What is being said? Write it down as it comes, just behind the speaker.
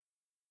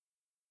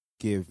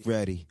Get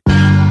ready.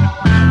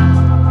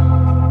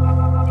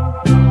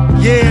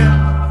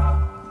 Yeah.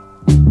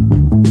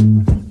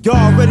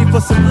 Y'all ready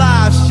for some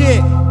live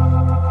shit?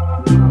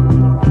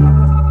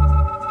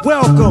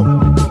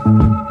 Welcome.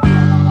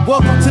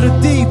 Welcome to the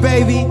D,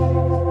 baby.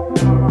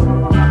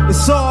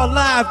 It's all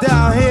live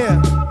down here.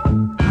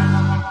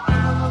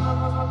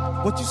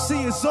 What you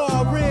see is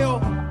all real.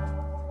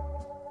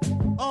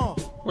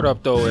 What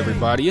up, though,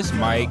 everybody? It's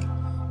Mike.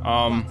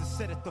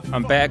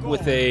 I'm back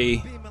with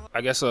a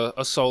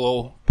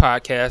solo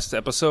podcast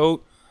episode.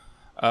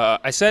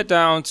 I sat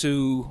down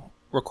to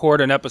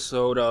record an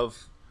episode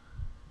of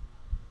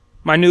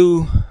my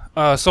new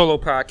solo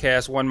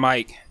podcast, One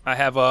Mic. I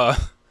have a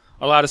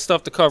lot of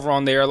stuff to cover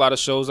on there, a lot of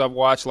shows I've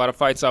watched, a lot of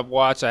fights I've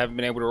watched. I haven't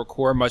been able to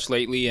record much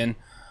lately, and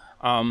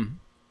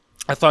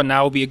I thought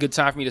now would be a good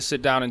time for me to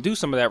sit down and do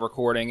some of that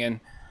recording. And,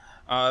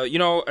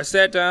 I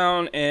sat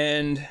down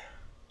and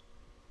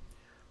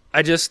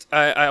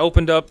I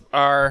opened up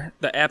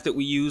the app that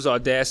we use,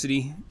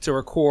 Audacity, to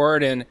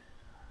record, and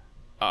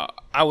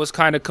I was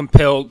kind of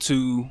compelled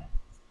to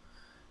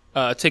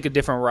take a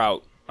different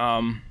route.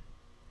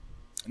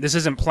 This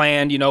isn't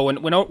planned,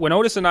 when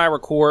Otis and I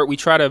record, we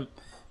try to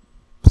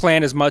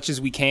plan as much as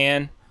we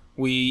can.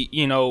 We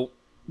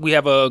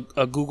have a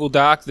Google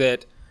Doc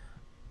that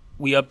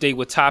we update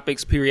with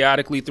topics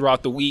periodically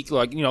throughout the week,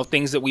 like,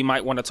 things that we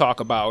might want to talk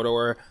about,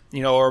 or,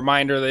 a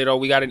reminder that,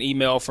 we got an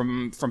email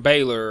from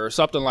Baylor or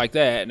something like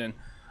that. And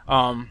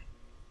I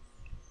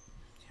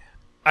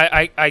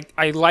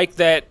like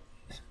that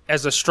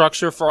as a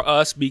structure for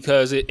us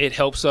because it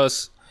helps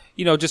us,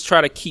 just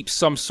try to keep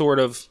some sort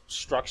of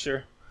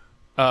structure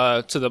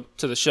to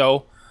the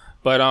show.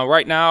 But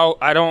right now,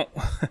 I don't.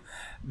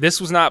 This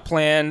was not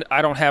planned.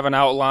 I don't have an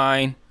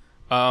outline.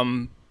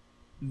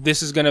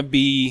 This is gonna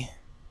be.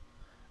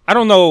 I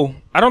don't know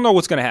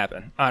what's gonna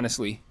happen,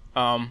 honestly,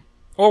 or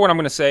what I'm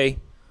gonna say.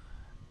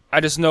 I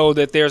just know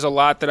that there's a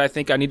lot that I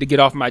think I need to get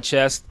off my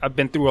chest. I've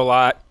been through a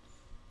lot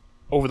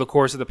over the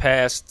course of the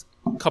past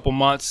couple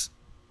months,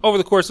 over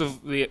the course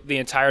of the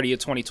entirety of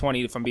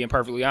 2020, if I'm being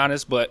perfectly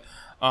honest, but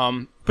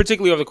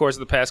particularly over the course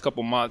of the past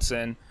couple months.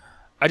 And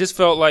I just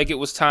felt like it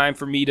was time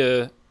for me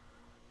to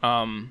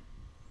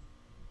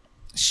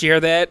share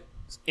that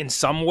in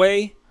some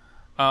way.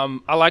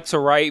 I like to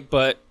write,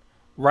 but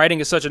writing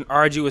is such an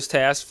arduous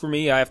task for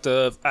me. I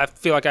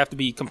feel like I have to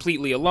be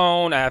completely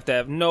alone. I have to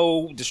have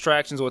no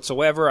distractions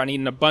whatsoever. I need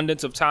an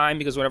abundance of time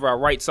because whenever I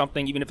write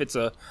something, even if it's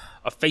a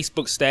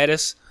Facebook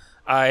status,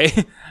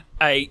 I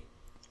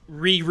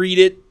reread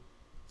it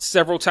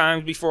several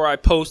times before I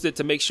post it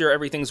to make sure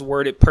everything's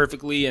worded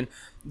perfectly. And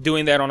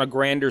doing that on a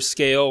grander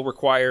scale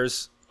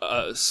requires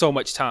so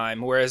much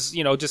time. Whereas,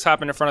 just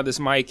hopping in front of this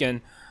mic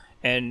and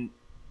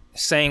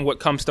saying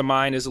what comes to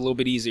mind is a little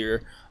bit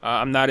easier.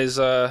 I'm not as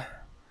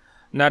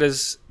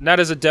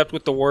adept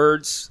with the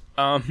words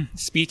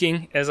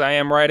speaking as I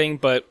am writing,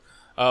 but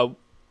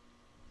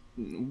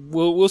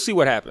we'll see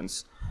what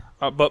happens.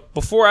 But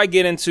before I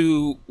get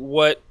into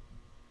what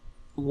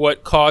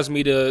caused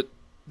me to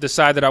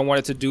decide that I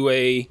wanted to do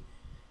a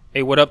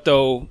What Up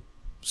Though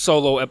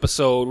solo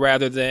episode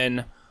rather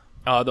than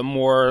the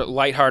more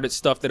lighthearted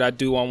stuff that I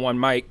do on One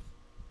Mic,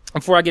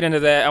 before I get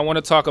into that, I want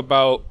to talk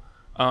about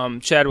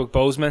Chadwick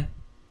Boseman.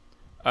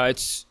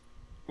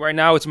 Right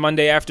now it's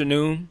Monday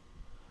afternoon.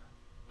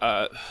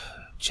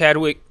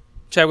 Chadwick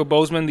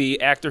Boseman,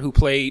 the actor who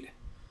played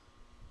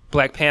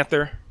Black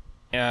Panther,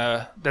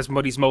 that's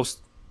what he's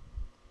most,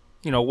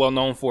 well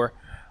known for,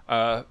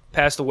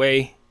 passed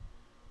away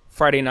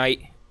Friday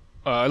night.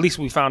 At least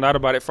we found out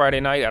about it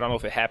Friday night. I don't know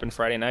if it happened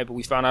Friday night, but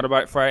we found out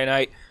about it Friday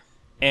night.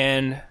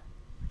 And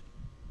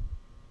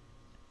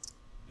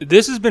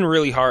this has been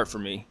really hard for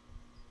me.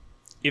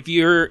 If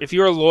you're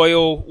a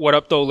loyal What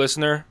Up Though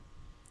listener,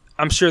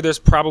 I'm sure there's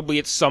probably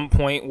at some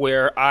point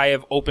where I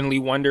have openly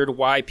wondered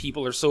why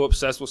people are so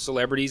obsessed with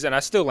celebrities, and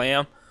I still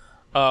am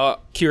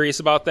curious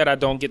about that. I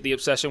don't get the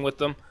obsession with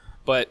them,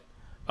 but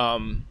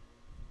even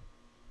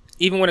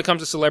when it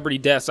comes to celebrity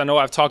deaths, I know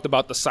I've talked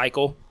about the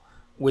cycle,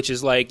 which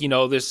is like,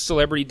 there's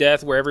celebrity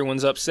death where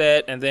everyone's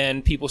upset, and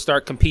then people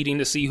start competing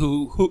to see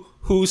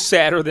who's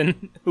sadder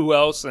than who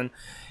else, and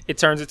it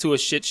turns into a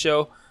shit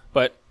show.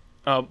 But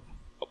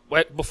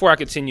before I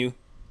continue,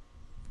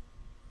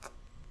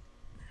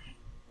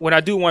 when I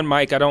do One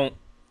Mic, I don't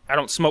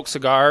smoke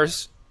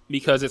cigars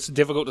because it's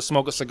difficult to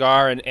smoke a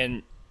cigar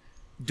and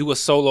do a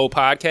solo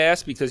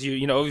podcast because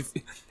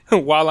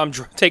while I'm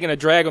taking a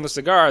drag on the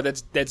cigar,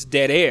 that's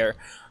dead air.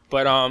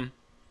 But I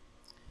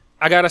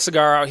got a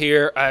cigar out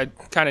here. I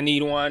kind of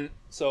need one.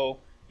 So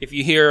if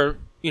you hear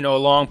a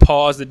long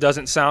pause that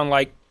doesn't sound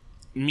like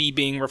me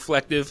being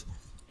reflective,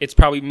 it's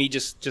probably me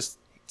just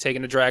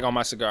taking a drag on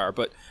my cigar.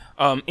 But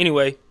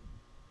anyway,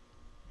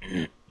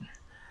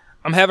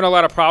 I'm having a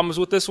lot of problems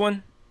with this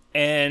one.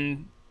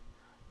 And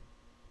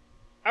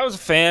I was a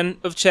fan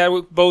of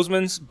Chadwick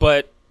Boseman's,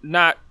 but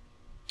not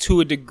to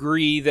a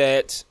degree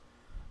that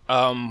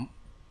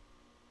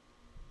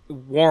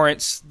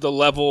warrants the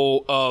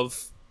level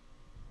of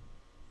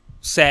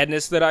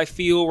sadness that I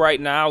feel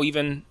right now,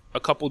 even a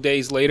couple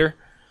days later.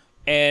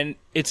 And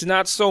it's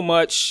not so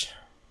much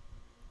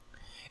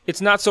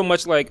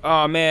like,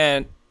 oh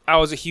man, I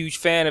was a huge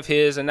fan of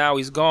his and now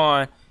he's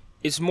gone.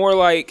 It's more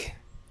like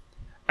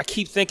I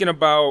keep thinking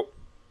about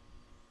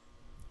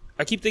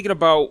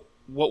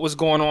what was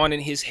going on in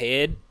his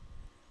head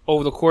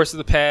over the course of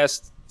the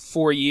past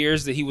 4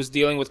 years that he was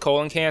dealing with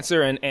colon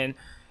cancer. And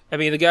I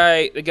mean, the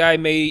guy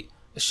made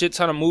a shit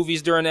ton of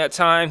movies during that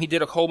time. He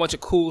did a whole bunch of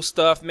cool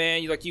stuff,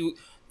 man.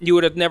 You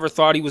would have never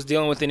thought he was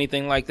dealing with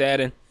anything like that.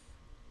 And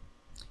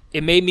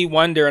it made me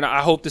wonder, and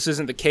I hope this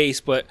isn't the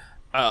case, but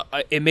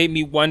it made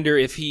me wonder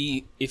if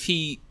he,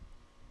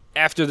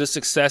 after the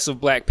success of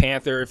Black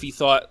Panther, if he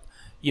thought,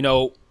 I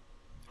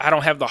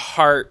don't have the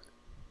heart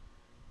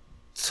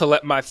to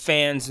let my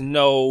fans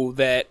know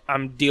that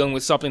I'm dealing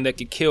with something that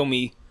could kill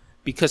me,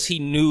 because he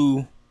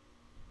knew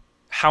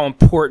how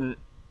important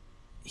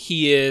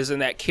he is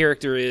and that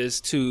character is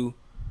to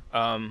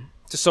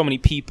so many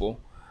people.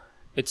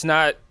 It's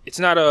not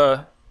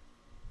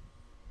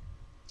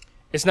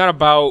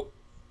about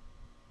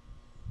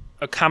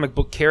a comic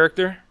book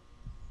character.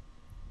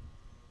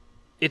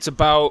 It's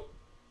about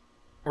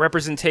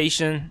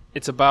representation.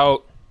 It's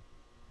about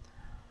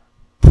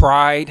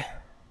pride.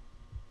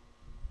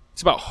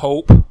 It's about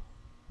hope.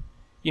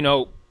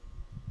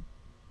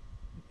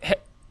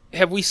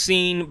 Have we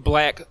seen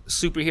black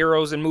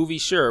superheroes in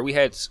movies? Sure. We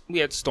had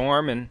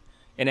Storm and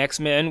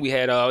X-Men. We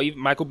had even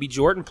Michael B.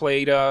 Jordan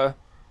played who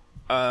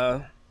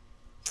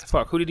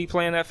did he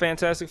play in that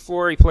Fantastic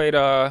Four? He played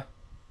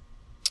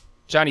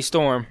Johnny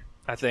Storm,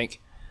 I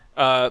think.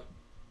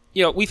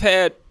 We've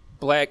had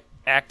black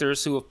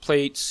actors who have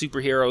played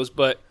superheroes,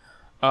 but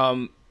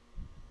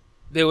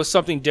there was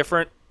something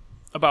different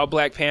about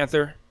Black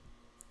Panther.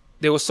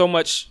 There was so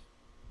much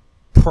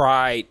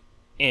pride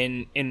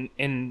in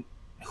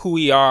who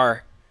we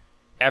are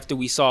after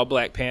we saw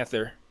Black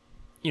Panther.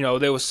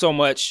 There was so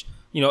much,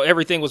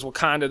 everything was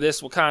Wakanda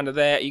this, Wakanda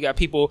that. You got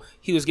people,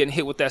 he was getting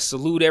hit with that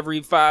salute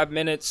every 5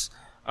 minutes.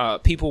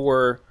 People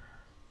were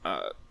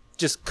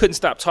just couldn't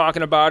stop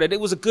talking about it. It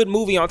was a good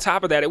movie on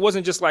top of that. It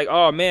wasn't just like,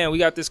 oh man, we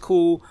got this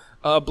cool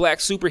black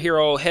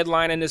superhero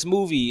headlining this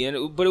movie.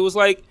 But it was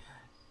like,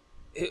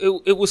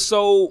 it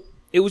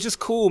was just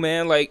cool,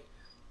 man. Like,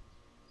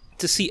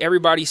 to see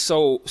everybody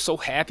so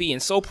happy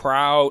and so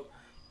proud,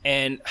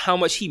 and how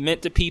much he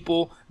meant to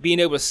people, being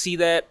able to see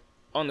that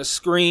on the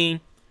screen,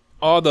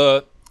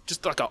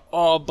 just like an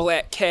all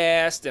black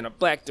cast and a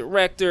black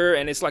director,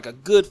 and it's like a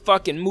good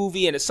fucking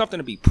movie, and it's something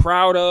to be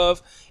proud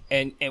of,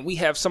 and we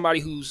have somebody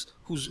who's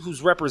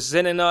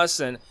representing us,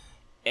 and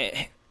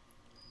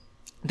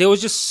there was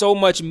just so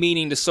much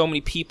meaning to so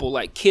many people,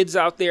 like kids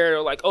out there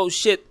are like, oh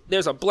shit,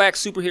 there's a black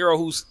superhero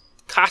whose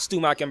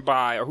costume I can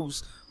buy, or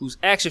whose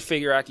action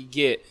figure I could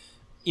get,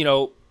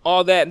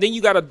 all that. And then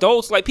you got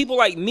adults, like people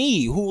like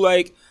me, who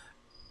like,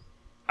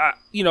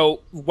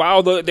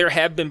 while there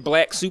have been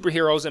black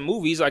superheroes in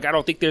movies, like I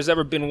don't think there's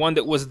ever been one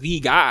that was the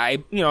guy,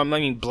 I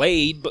mean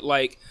Blade, but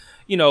like,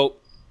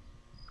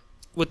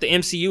 with the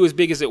MCU as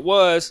big as it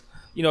was,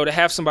 to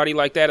have somebody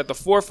like that at the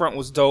forefront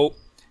was dope.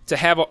 To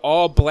have an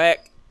all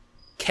black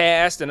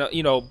cast and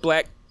a,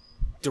 black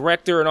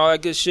director and all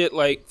that good shit,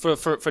 like for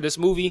this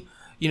movie,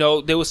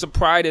 there was some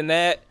pride in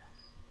that.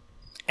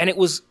 And it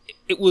was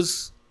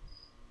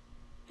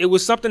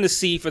something to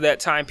see for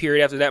that time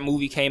period after that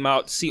movie came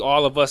out, to see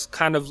all of us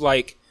kind of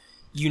like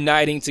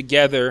uniting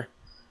together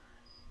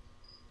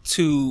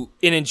to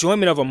an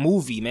enjoyment of a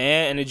movie,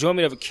 man, an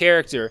enjoyment of a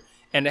character,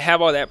 and to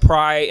have all that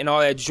pride and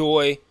all that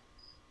joy.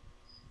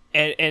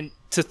 And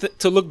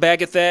to look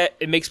back at that,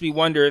 it makes me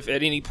wonder if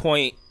at any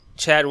point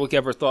Chadwick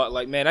ever thought,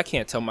 like, man, I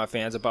can't tell my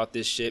fans about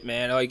this shit,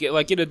 man. Like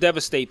it'll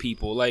devastate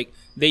people. Like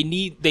they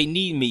need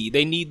me.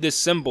 They need this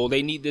symbol.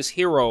 They need this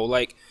hero.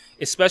 Like,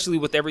 especially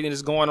with everything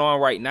that's going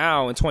on right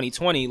now in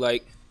 2020,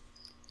 like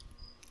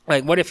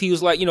what if he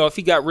was like, if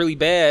he got really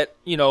bad,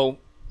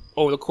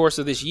 over the course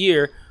of this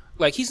year,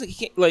 like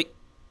he like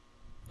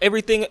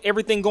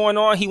everything going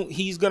on,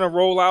 he's gonna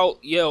roll out,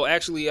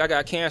 actually I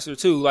got cancer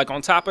too. Like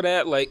on top of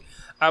that, like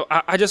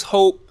I just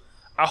hope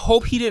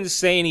he didn't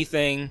say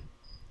anything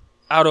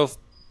out of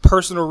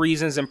personal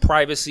reasons and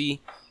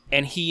privacy,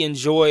 and he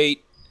enjoyed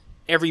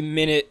every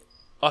minute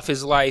of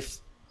his life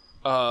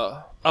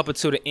up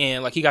until the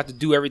end. Like he got to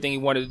do everything he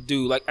wanted to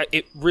do. Like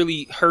it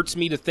really hurts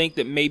me to think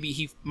that maybe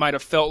he might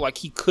have felt like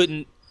he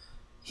couldn't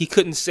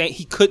say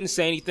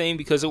anything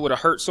because it would have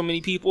hurt so many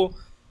people.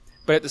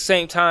 But at the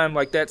same time,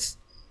 like that's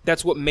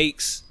what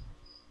makes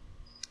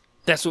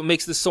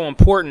this so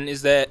important,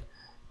 is that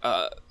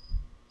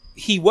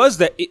he was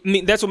that. I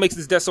mean, that's what makes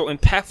this death so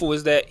impactful,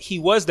 is that he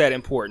was that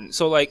important.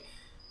 So like,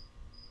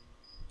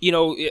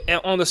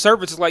 on the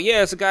surface, it's like,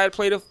 yeah, it's a guy that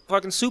played a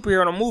fucking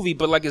superhero in a movie,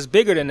 but like it's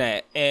bigger than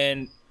that.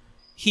 And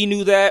he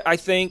knew that. I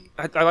think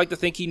I like to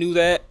think he knew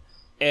that,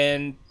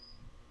 and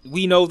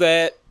we know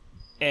that,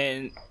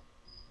 and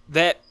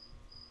that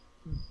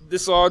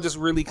this all just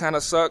really kind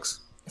of sucks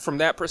from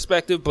that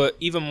perspective. But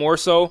even more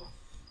so,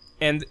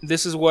 and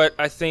this is what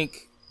I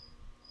think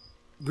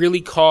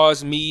really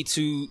caused me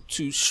to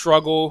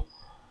struggle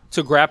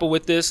to grapple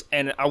with this,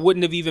 and I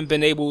wouldn't have even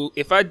been able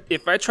if I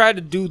tried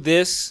to do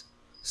this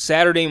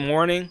Saturday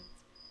morning.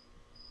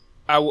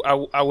 I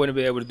wouldn't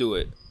be able to do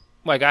it.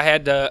 Like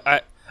I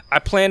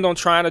planned on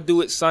trying to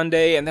do it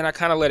Sunday, and then I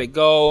kind of let it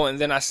go, and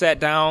then I sat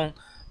down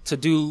to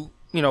do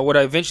what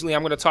eventually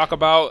I'm going to talk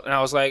about, and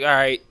I was like, all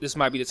right, this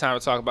might be the time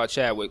to talk about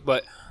Chadwick.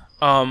 But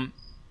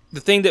the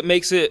thing that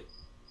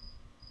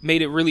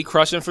made it really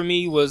crushing for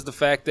me was the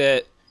fact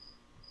that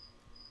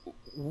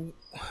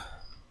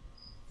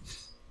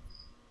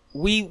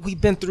we've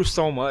been through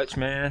so much,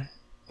 man.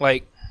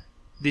 Like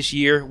this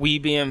year, we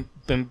being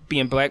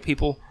black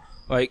people,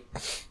 like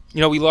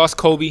we lost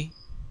Kobe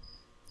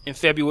in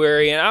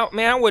February, and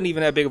I wasn't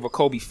even that big of a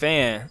Kobe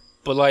fan,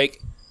 but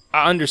like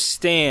I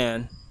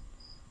understand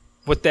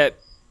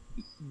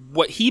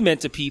what he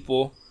meant to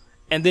people,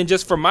 and then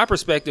just from my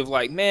perspective,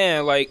 like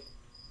man, like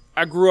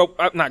I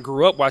not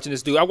grew up watching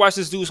this dude. I watched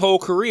this dude's whole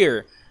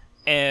career,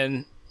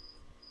 and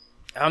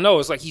I don't know.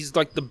 It's like he's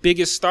like the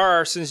biggest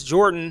star since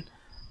Jordan,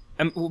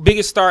 and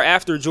biggest star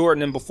after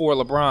Jordan and before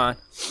LeBron.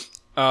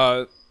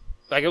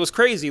 Like it was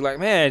crazy. Like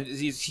man,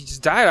 he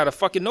just died out of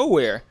fucking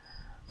nowhere.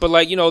 But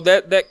like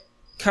that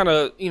kind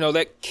of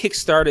that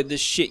kick-started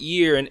this shit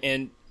year,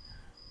 and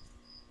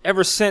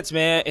ever since,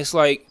 man, it's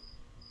like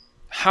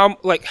how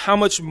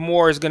much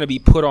more is gonna be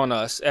put on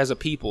us as a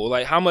people?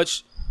 Like how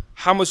much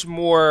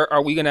more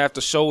are we gonna have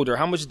to shoulder?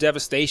 How much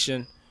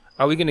devastation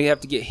are we gonna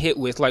have to get hit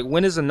with? Like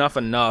when is enough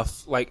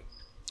enough? Like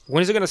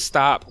when is it gonna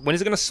stop? When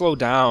is it gonna slow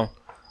down?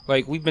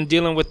 Like we've been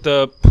dealing with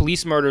the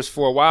police murders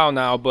for a while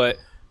now, but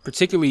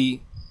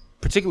particularly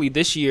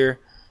this year,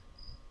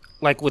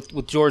 like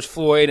with George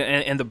Floyd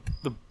and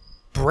the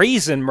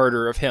brazen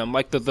murder of him,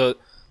 like the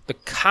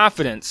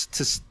confidence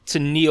to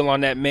kneel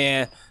on that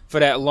man for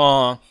that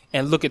long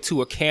and look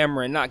into a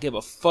camera and not give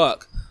a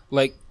fuck,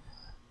 like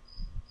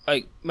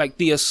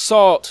the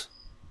assault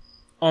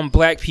on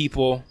black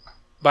people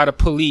by the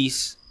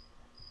police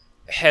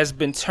has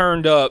been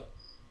turned up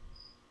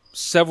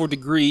several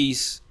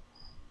degrees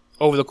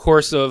over the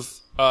course of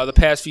the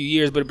past few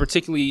years, but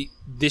particularly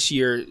this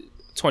year,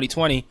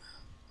 2020.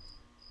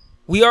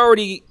 We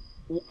already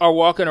are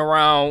walking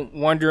around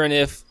wondering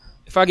if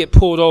I get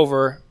pulled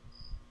over,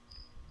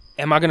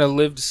 am I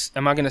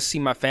gonna see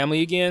my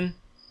family again?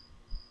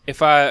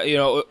 If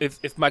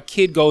if my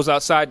kid goes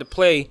outside to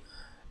play,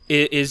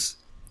 is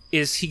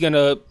he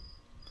gonna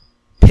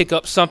pick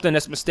up something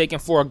that's mistaken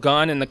for a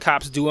gun and the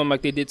cops do him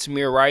like they did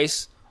Tamir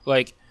Rice?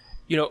 Like,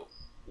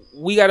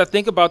 we got to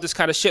think about this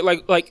kind of shit.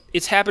 Like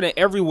it's happening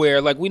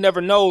everywhere. Like we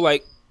never know.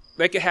 Like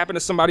that could happen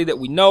to somebody that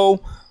we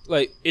know.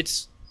 Like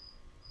it's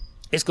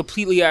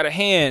completely out of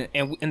hand,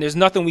 and there's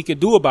nothing we could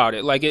do about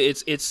it. Like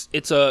it's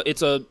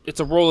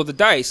a roll of the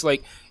dice.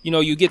 Like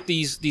you get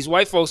these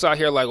white folks out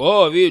here like,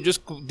 oh, if he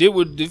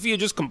had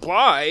just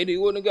complied, he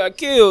wouldn't have got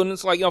killed. And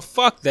it's like,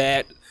 fuck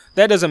that.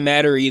 That doesn't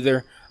matter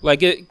either.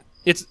 Like it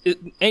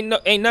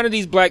ain't none of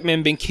these black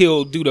men been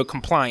killed due to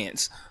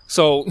compliance.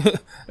 So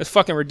it's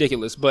fucking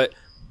ridiculous. But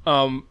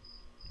we're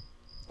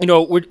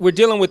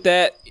dealing with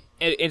that.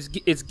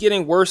 It's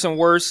getting worse and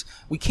worse.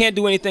 We can't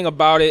do anything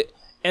about it.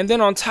 And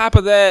then on top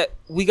of that,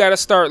 we got to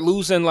start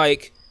losing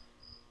like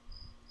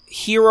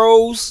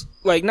heroes.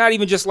 Like not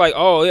even just like,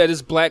 oh yeah,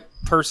 this black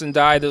person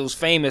died that was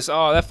famous.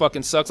 Oh, that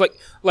fucking sucks.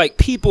 Like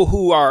people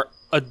who are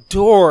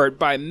adored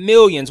by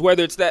millions,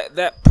 whether it's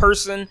that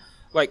person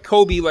like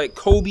Kobe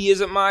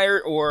is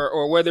admired,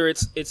 or whether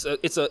it's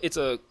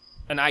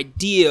an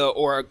idea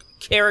or a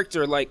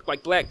character like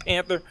Black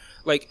Panther.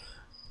 Like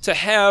to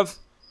have,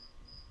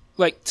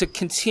 like to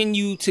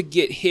continue to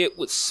get hit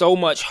with so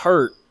much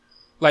hurt.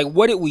 Like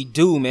what did we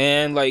do,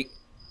 man? Like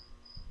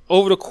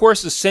over the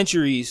course of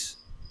centuries,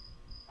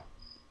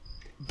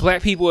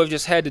 black people have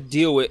just had to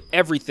deal with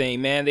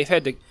everything, man. They've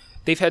had to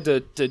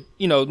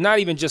not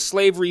even just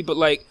slavery, but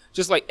like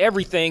just like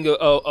everything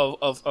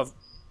of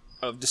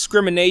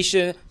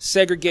discrimination,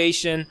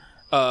 segregation,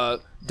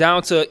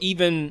 down to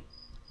even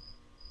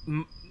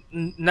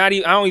not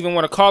even, I don't even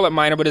want to call it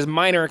minor, but it's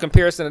minor in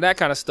comparison to that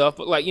kind of stuff.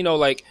 But like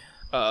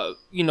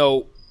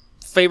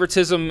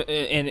favoritism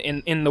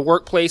in the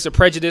workplace, or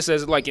prejudice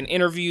as like in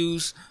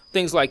interviews,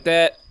 things like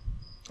that.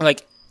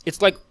 Like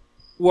it's like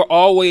we're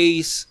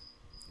always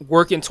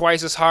working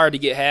twice as hard to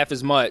get half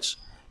as much,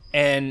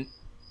 and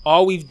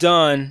all we've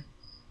done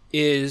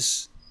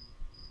is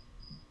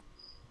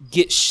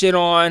get shit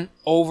on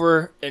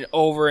over and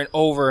over and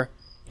over,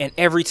 and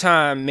every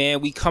time,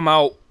 man, we come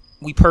out,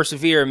 we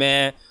persevere,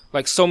 man.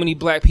 Like so many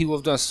black people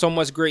have done so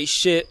much great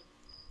shit,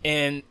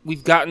 and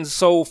we've gotten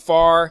so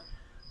far,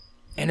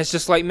 and it's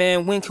just like,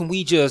 man, when can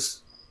we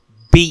just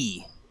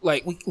be?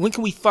 Like, when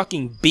can we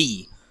fucking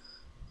be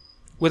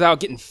without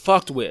getting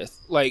fucked with?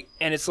 Like,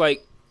 and it's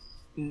like,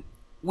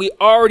 we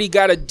already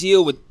got to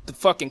deal with the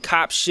fucking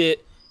cop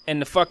shit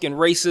and the fucking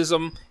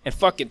racism and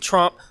fucking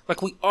Trump.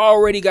 Like, we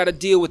already got to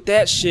deal with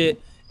that shit.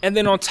 And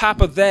then on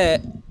top of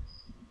that,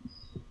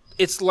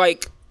 it's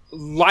like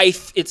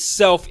life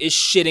itself is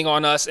shitting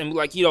on us. And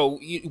like,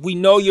 we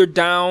know you're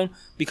down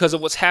because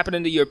of what's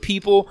happening to your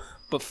people,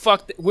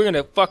 but we're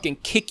gonna fucking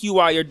kick you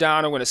while you're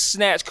down. We're gonna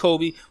snatch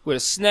Kobe. We're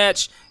gonna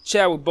snatch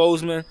Chadwick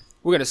Boseman.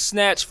 We're gonna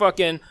snatch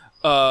fucking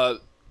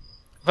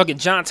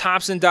John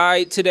Thompson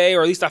died today,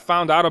 or at least I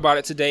found out about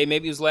it today.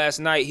 Maybe it was last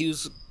night. He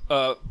was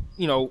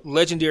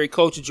legendary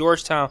coach of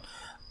Georgetown.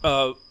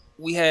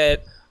 We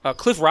had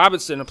Cliff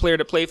Robinson, a player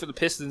that played for the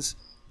Pistons.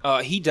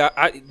 He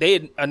died. They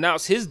had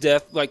announced his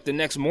death like the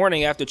next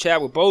morning after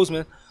Chadwick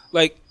Boseman.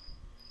 Like,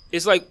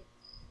 it's like,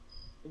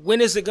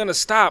 when is it gonna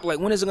stop? Like,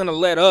 when is it gonna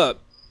let up?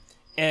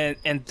 And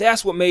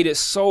that's what made it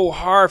so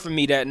hard for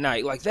me that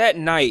night. Like, that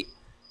night,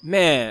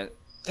 man,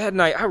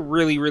 I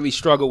really, really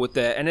struggled with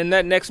that. And then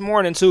that next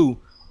morning too,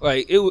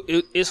 like,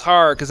 it's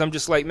hard because I'm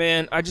just like,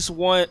 man, I just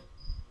want,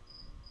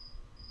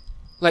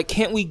 like,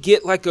 can't we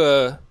get like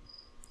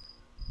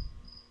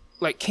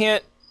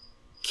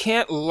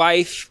can't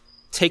life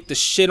take the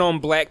shit on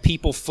black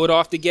people foot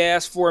off the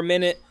gas for a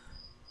minute?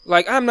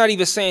 Like, I'm not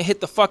even saying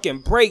hit the fucking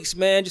brakes,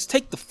 man. Just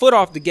take the foot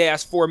off the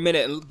gas for a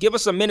minute and give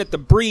us a minute to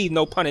breathe,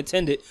 no pun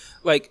intended.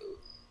 Like,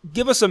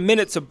 give us a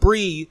minute to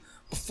breathe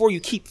before you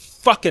keep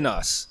fucking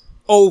us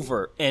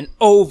over and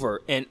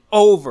over and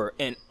over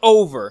and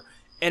over.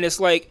 And it's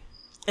like,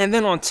 and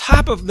then on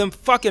top of them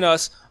fucking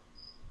us,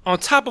 on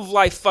top of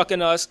life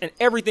fucking us and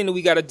everything that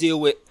we got to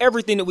deal with,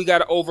 everything that we got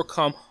to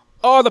overcome,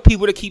 all the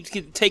people that keep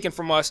getting taken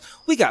from us,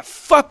 we got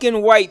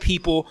fucking white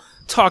people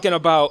talking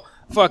about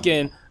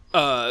fucking,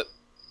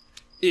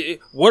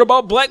 what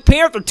about Black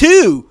Panther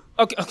 2?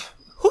 Okay,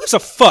 who gives a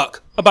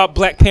fuck about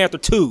Black Panther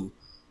 2?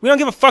 We don't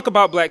give a fuck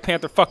about Black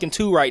Panther fucking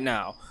 2 right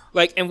now.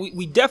 Like, and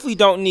we definitely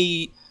don't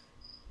need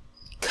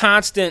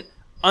constant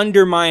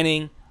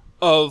undermining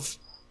of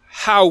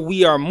how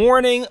we are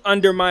mourning,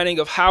 undermining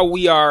of how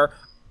we are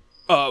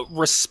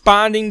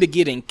responding to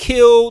getting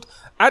killed.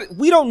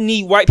 We don't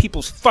need white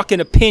people's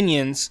fucking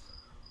opinions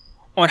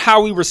on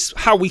how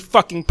we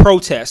fucking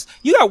protest.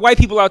 You got white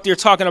people out there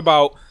talking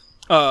about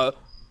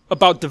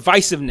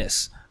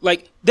divisiveness.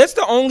 Like, that's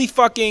the only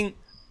fucking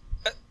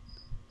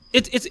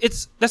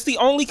that's the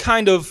only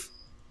kind of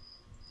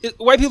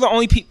white people are the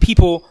only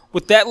people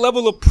with that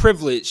level of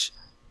privilege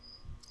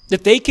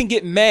that they can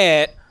get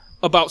mad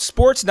about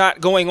sports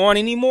not going on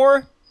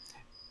anymore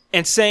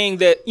and saying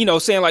that,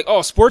 saying like,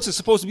 oh, sports is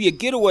supposed to be a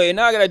getaway and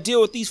now I gotta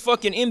deal with these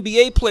fucking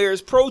NBA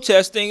players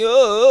protesting.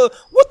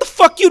 What the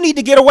fuck you need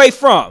to get away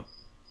from?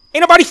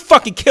 Ain't nobody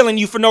fucking killing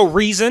you for no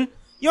reason.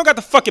 You don't got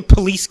the fucking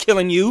police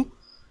killing you.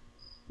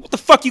 What the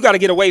fuck you got to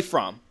get away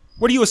from?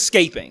 What are you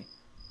escaping?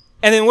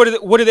 And then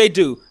what do they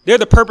do? They're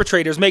the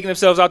perpetrators making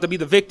themselves out to be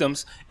the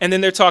victims. And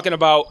then they're talking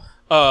about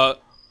why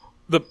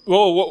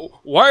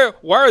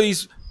are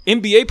these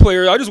NBA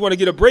players? I just want to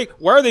get a break.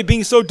 Why are they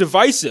being so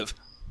divisive?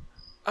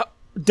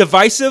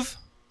 Divisive?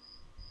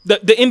 The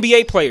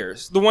NBA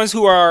players, the ones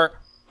who are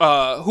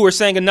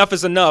saying enough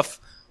is enough.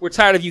 We're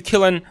tired of you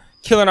killing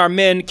our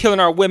men, killing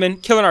our women,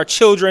 killing our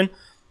children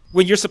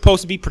when you're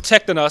supposed to be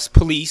protecting us,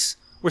 police.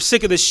 We're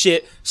sick of this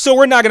shit, so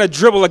we're not going to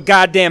dribble a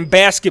goddamn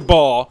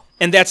basketball,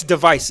 and that's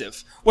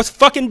divisive. What's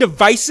fucking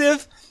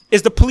divisive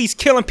is the police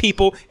killing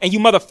people and you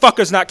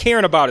motherfuckers not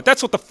caring about it.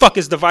 That's what the fuck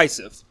is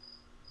divisive.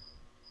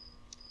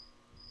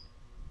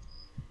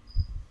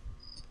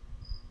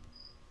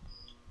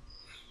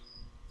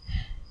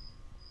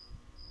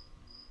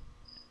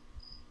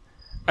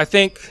 I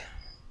think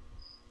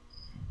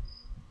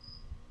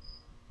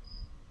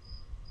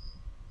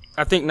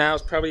now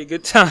is probably a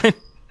good time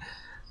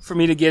for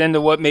me to get into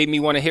what made me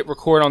want to hit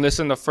record on this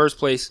in the first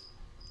place.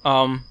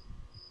 I've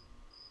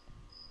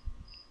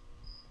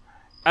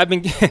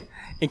been,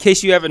 in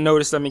case you haven't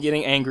noticed, I've been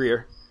getting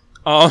angrier.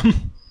 I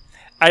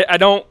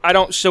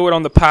don't show it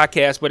on the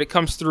podcast, but it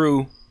comes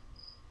through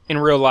in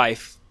real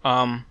life.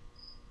 I've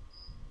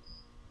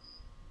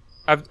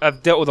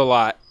dealt with a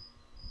lot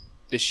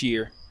this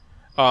year.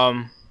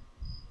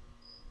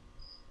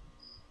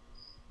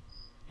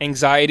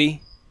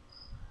 Anxiety,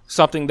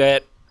 something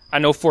that I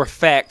know for a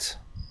fact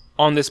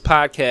on this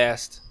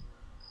podcast,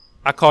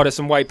 I call it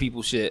some white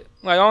people shit.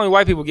 Like, only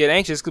white people get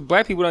anxious because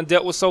black people done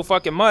dealt with so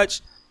fucking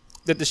much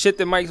that the shit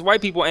that makes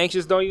white people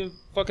anxious don't even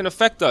fucking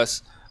affect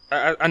us.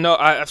 I know,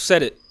 I've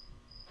said it.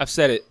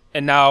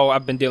 And now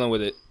I've been dealing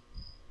with it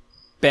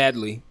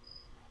badly.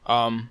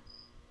 I've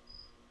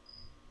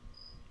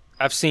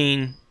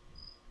seen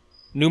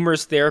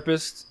numerous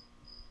therapists.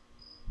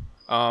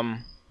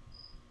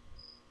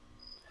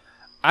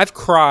 I've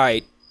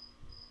cried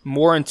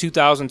more in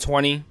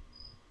 2020.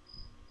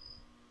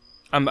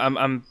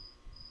 I'm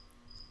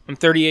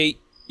 38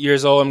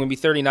 years old. I'm gonna be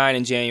 39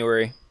 in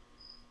January.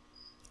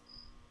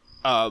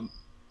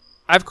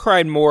 I've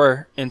cried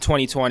more in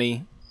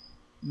 2020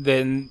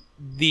 than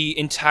the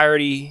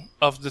entirety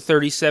of the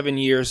 37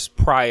 years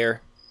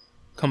prior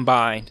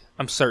combined.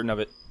 I'm certain of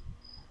it.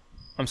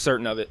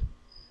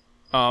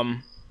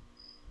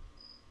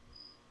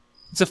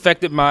 It's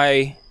affected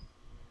my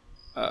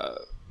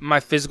my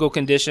physical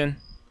condition.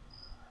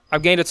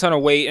 I've gained a ton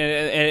of weight,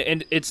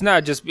 and it's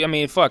not just, I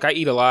mean, fuck, I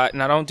eat a lot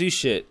and I don't do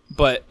shit,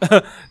 but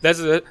that's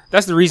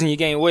the reason you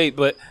gain weight.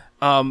 But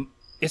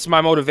it's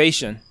my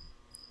motivation,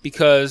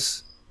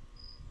 because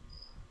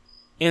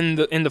in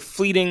the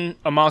fleeting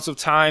amounts of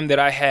time that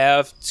I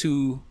have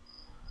to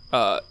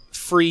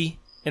free,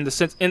 in the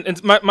sense, in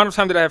my amount of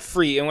time that I have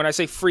free, and when I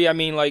say free, I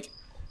mean like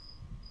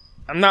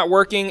I'm not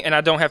working and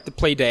I don't have to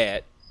play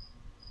dad,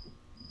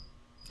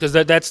 because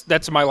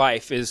that's my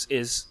life.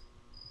 Is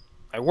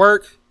I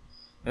work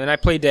and then I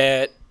play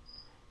dad,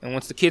 and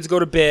once the kids go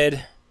to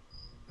bed,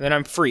 then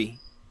I'm free.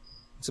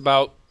 It's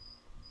about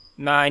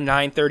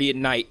 9:30 at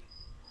night,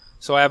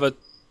 so I have a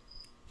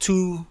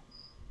 2-3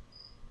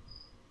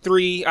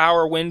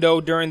 hour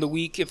window during the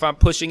week if I'm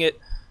pushing it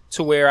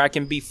to where I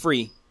can be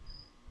free.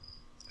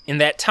 In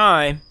that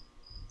time,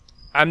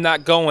 I'm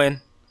not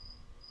going,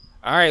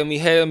 all right,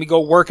 let me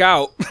go work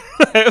out.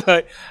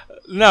 Like,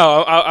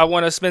 no, I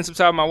want to spend some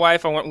time with my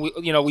wife.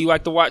 We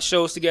like to watch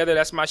shows together.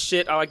 That's my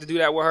shit. I like to do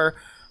that with her.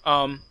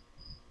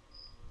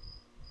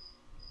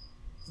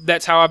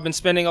 That's how I've been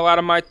spending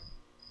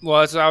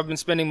that's how I've been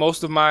spending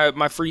most of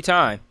my free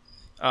time.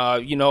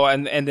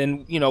 And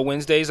then,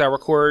 Wednesdays I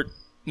record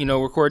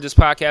this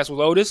podcast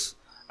with Otis.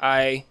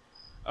 I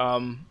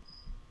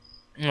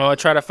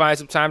try to find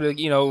some time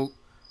to,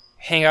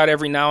 hang out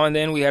every now and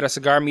then. We had a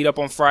cigar meetup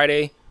on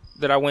Friday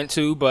that I went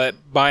to, but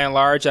by and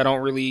large, I don't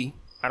really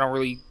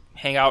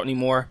hang out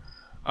anymore.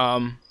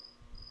 I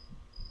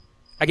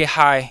get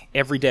high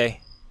every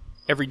day,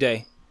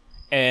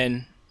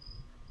 and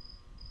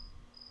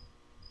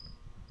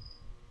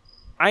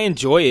I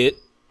enjoy it.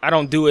 I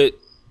don't do it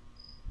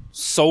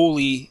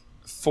solely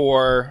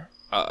for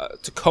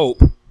to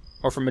cope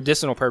or for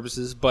medicinal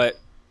purposes, but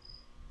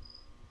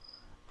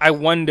I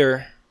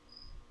wonder,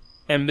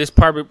 and this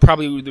probably part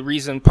of the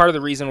reason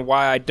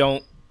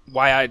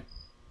why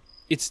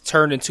it's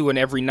turned into an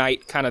every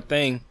night kind of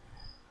thing.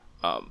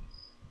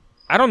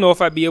 I don't know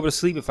if I'd be able to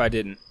sleep if I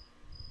didn't.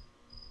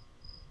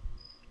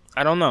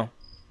 I don't know.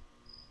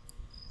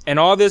 And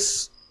all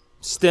this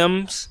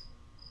stems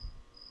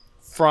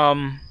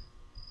from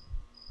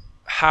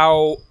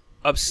how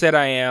upset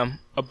I am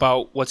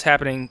about what's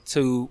happening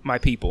to my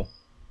people.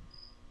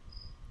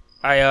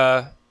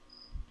 I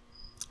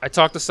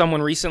talked to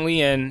someone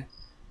recently, and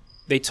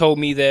they told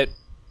me that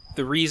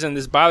the reason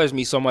this bothers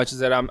me so much is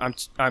that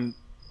I'm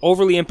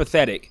overly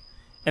empathetic,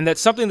 and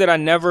that's something that I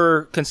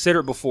never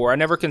considered before. I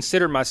never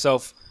considered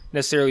myself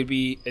necessarily to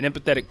be an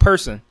empathetic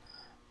person,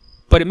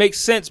 but it makes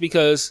sense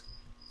because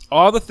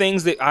all the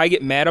things that I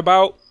get mad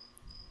about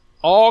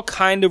all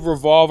kind of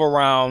revolve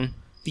around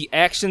the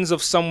actions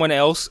of someone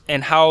else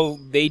and how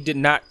they did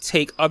not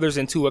take others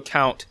into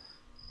account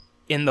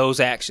in those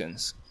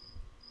actions.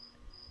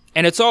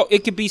 And it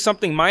could be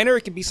something minor,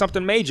 it could be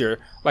something major.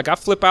 Like I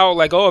flip out,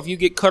 like, oh, if you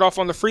get cut off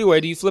on the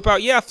freeway, do you flip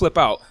out? Yeah, I flip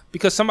out.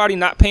 Because somebody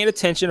not paying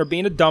attention or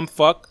being a dumb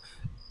fuck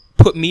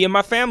put me and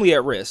my family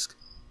at risk.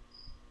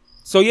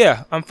 So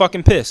yeah, I'm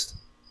fucking pissed.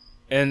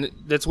 And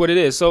that's what it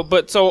is. So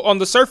on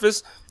the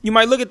surface, you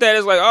might look at that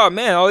as like, oh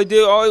man, all they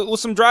did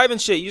was some driving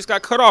shit. You just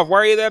got cut off.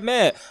 Why are you that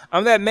mad?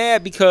 I'm that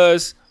mad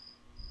because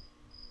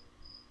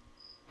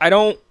I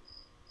don't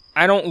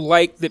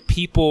like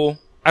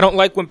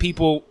when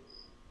people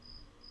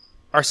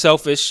are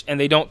selfish and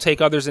they don't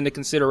take others into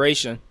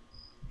consideration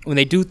when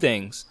they do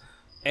things.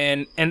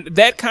 And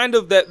that kind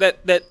of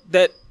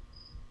that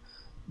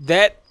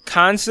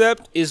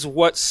concept is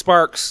what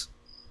sparks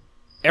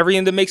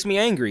everything that makes me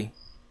angry.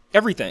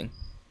 Everything.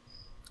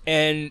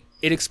 And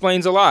it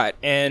explains a lot.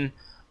 And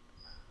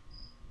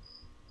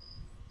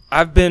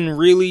I've been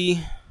really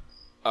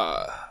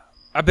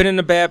I've been in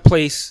a bad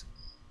place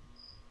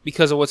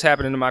because of what's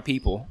happening to my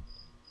people.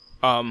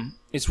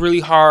 It's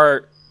really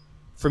hard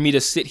for me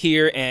to sit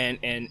here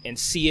and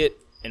see it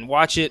and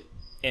watch it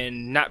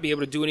and not be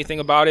able to do anything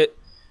about it,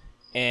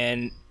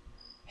 and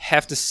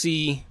have to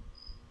see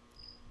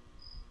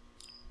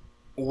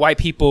white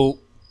people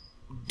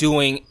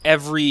doing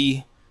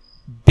every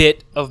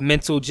bit of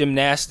mental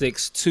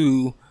gymnastics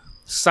to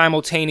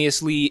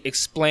simultaneously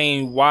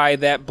explain why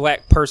that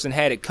black person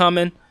had it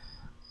coming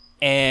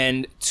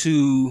and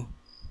to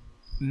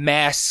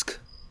mask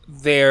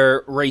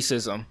their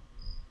racism.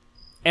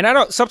 And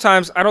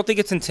sometimes I don't think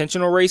it's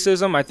intentional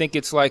racism. I think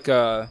it's like,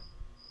 they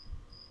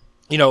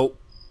don't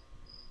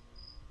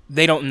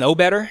know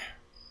better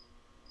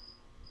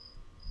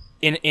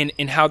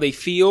in how they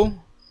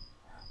feel,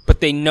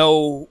 but they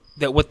know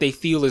that what they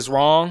feel is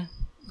wrong.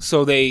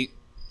 So they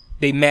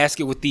mask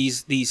it with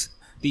these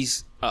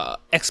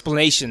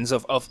explanations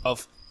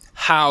of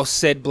how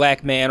said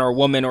black man or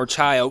woman or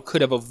child could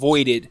have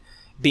avoided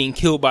being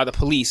killed by the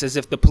police, as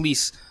if the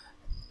police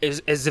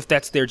as if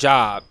that's their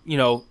job.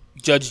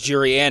 Judge,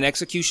 jury, and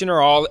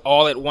executioner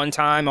all at one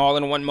time, all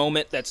in one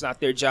moment. That's not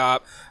their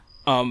job.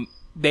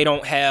 They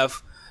don't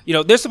have,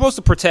 they're supposed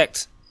to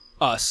protect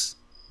us.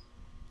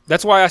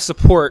 That's why I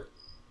support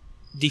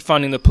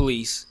defunding the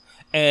police.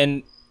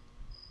 And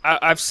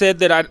I've said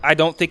that I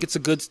don't think it's a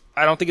good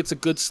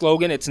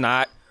slogan. It's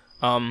not.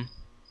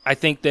 I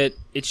think that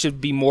it should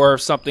be more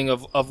of something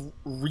of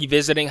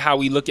revisiting how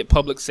we look at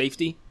public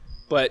safety.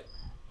 But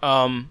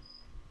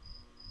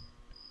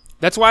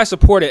that's why I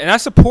support it, and I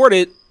support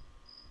it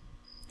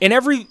in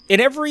every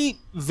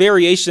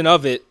variation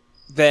of it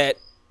that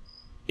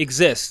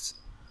exists.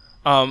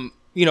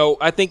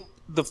 I think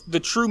the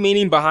true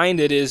meaning behind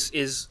it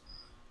is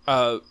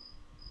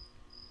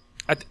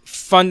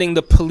funding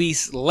the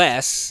police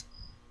less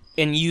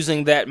and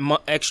using that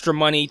extra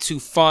money to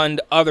fund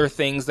other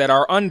things that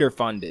are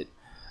underfunded.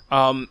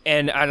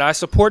 And I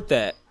support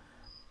that.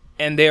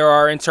 And there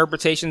are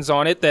interpretations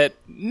on it that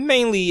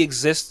mainly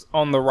exist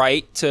on the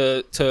right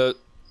to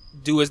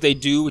do as they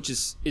do, which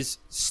is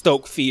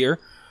stoke fear,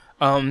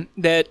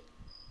 that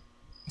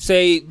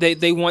say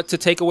they want to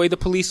take away the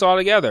police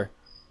altogether.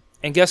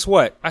 And guess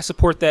what? I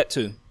support that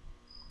too.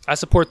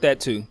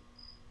 The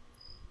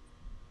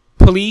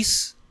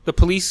police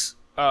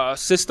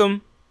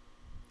system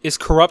is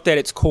corrupt at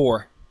its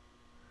core.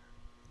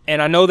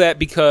 And I know that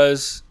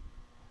because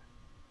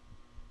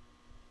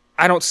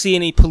I don't see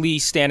any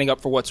police standing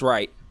up for what's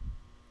right.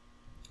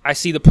 I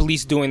see the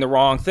police doing the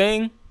wrong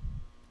thing,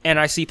 and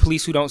I see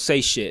police who don't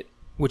say shit,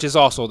 which is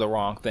also the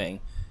wrong thing.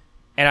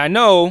 And I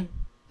know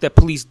that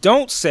police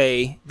don't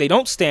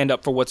stand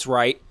up for what's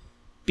right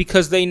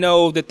because they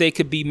know that they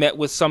could be met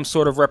with some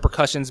sort of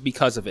repercussions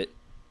because of it.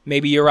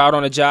 Maybe you're out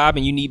on a job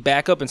and you need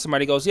backup and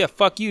somebody goes, yeah,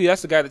 fuck you.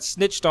 That's the guy that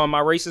snitched on my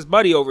racist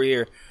buddy over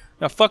here.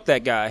 Now fuck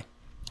that guy.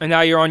 And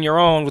now you're on your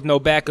own with no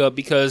backup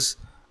because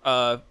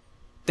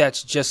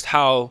that's just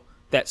how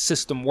that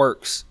system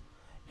works.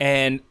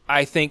 And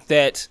I think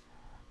that,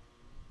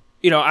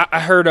 I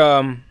heard,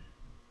 I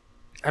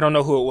don't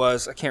know who it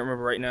was. I can't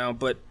remember right now,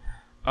 but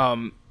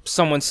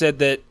someone said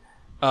that,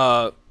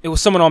 it was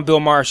someone on Bill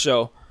Maher's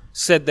show,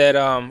 said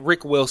that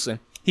Rick Wilson,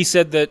 he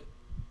said that,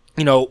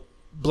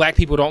 black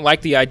people don't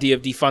like the idea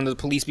of defunding the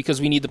police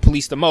because we need the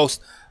police the most.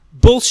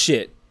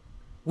 Bullshit.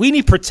 We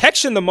need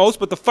protection the most,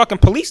 but the fucking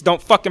police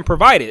don't fucking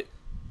provide it.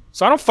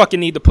 So I don't fucking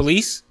need the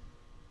police.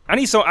 I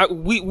need I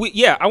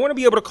want to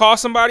be able to call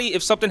somebody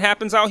if something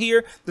happens out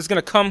here that's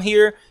going to come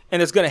here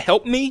and that's going to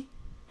help me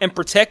and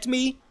protect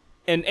me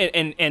and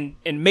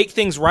make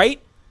things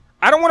right.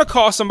 I don't want to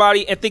call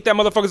somebody and think that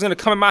motherfucker's going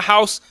to come in my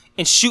house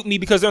and shoot me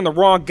because they're in the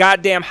wrong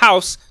goddamn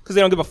house because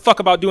they don't give a fuck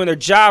about doing their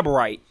job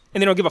right.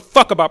 And they don't give a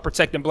fuck about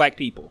protecting black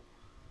people.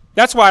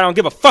 That's why I don't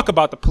give a fuck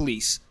about the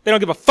police. They don't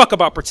give a fuck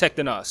about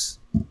protecting us.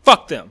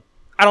 Fuck them.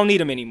 I don't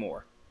need them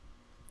anymore.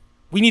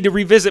 We need to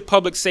revisit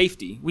public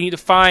safety. We need to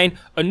find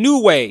a new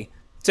way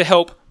to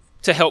help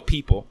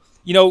people.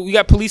 We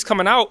got police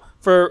coming out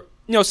for,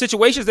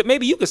 situations that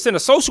maybe you could send a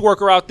social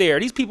worker out there.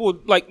 These people,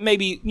 like,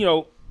 maybe,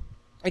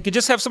 they could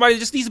just have somebody that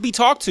just needs to be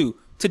talked to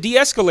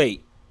de-escalate,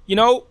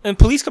 and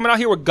police coming out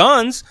here with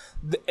guns,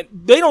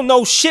 they don't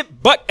know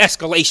shit but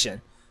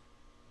escalation.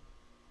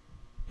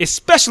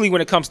 Especially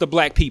when it comes to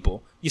black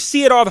people. You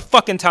see it all the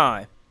fucking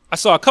time. I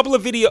saw a couple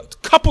of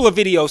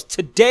videos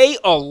today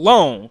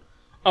alone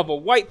of a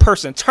white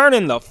person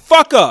turning the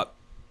fuck up.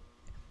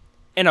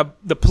 And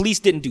the police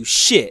didn't do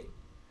shit.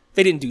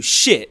 They didn't do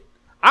shit.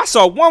 I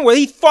saw one where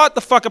he fought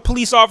the fucking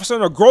police officer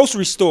in a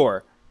grocery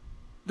store.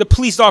 The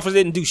police officer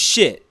didn't do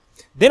shit.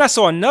 Then I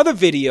saw another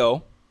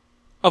video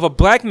of a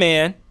black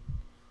man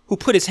who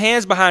put his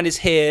hands behind his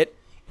head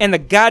and the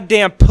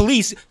goddamn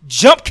police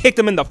jump kicked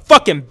him in the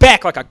fucking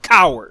back like a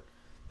coward.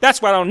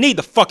 That's why I don't need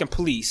the fucking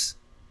police.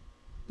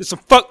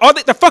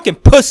 They're fucking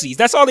pussies.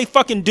 That's all they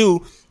fucking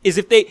do is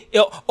if they,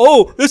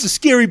 this is a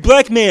scary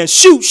black man.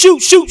 Shoot.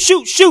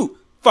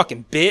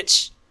 Fucking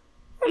bitch.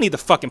 I don't need the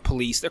fucking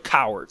police. They're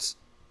cowards.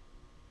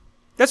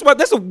 That's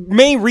the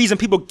main reason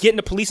people get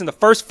into police in the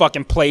first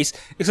fucking place,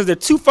 because they're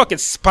too fucking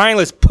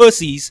spineless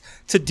pussies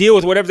to deal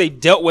with whatever they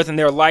dealt with in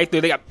their life.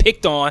 They got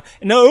picked on.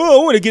 And I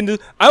want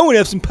to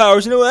have some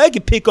powers. I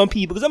can pick on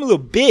people because I'm a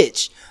little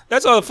bitch.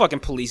 That's all the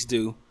fucking police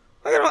do.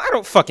 I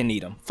don't fucking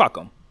need them. Fuck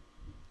them.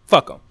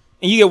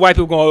 And you get white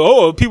people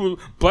going,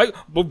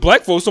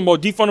 black folks talking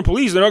about defunding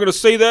police. They're not going to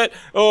say that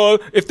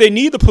if they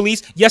need the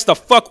police. Yes, the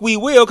fuck we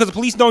will, because the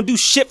police don't do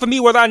shit for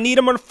me whether I need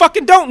them or the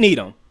fucking don't need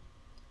them.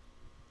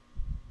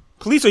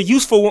 Police are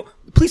useful.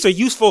 Police are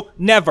useful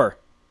never.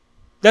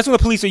 That's when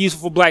the police are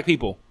useful for black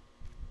people.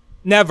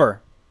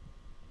 Never.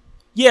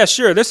 Yeah,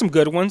 sure, there's some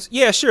good ones.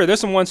 Yeah, sure, there's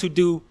some ones who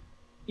do,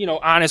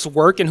 honest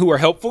work and who are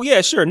helpful.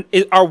 Yeah, sure.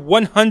 Are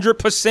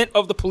 100%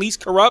 of the police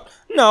corrupt?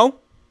 No.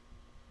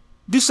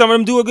 Do some of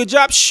them do a good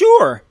job?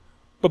 Sure.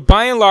 But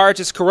by and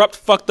large, it's a corrupt,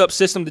 fucked up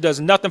system that does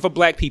nothing for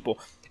black people.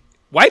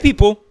 White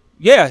people,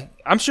 yeah,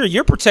 I'm sure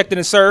you're protected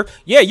and served.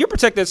 Yeah, you're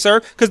protected and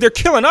served because they're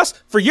killing us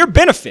for your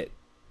benefit.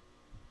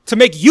 To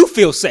make you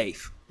feel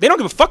safe. They don't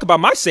give a fuck about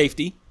my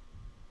safety.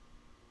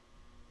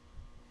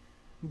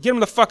 Get them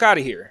the fuck out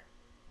of here.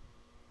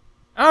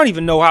 I don't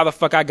even know how the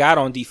fuck I got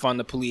on defund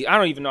the police. I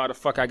don't even know how the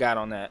fuck I got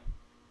on that.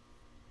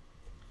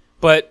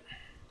 But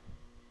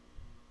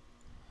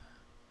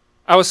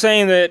I was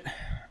saying that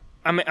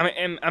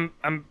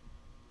I'm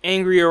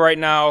angrier right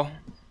now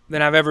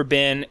than I've ever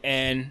been,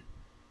 and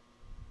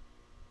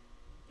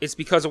it's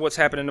because of what's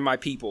happening to my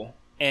people.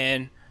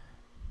 And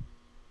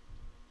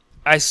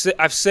I've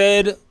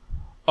said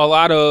a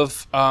lot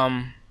of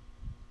a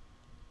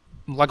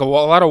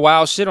lot of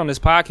wild shit on this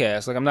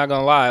podcast. Like, I'm not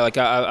gonna lie. Like,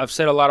 I've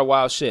said a lot of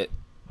wild shit.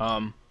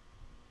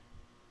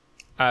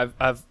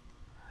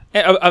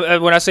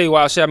 And, when I say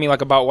wild shit, I mean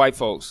like about white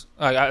folks.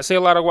 Like, I say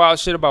a lot of wild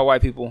shit about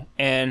white people,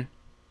 and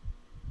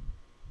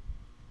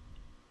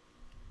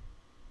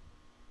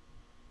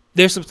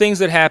there's some things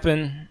that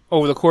happen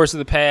over the course of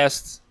the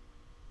past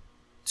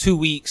 2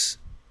 weeks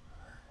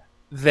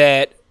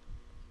that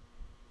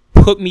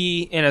put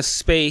me in a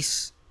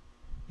space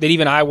that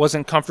even I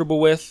wasn't comfortable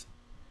with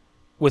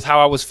how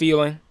I was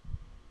feeling.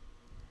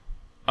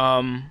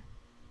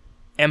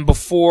 And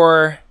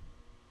before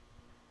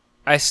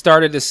I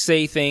started to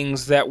say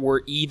things that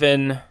were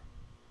even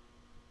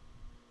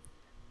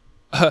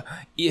a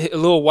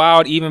little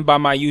wild, even by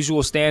my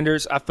usual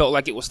standards, I felt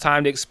like it was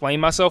time to explain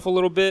myself a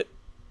little bit.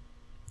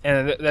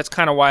 And that's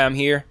kind of why I'm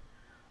here.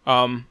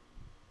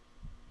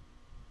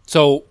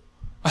 So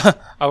I've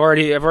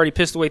already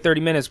pissed away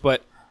 30 minutes,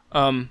 but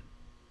I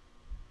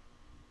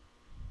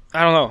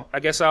don't know. I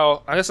guess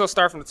I'll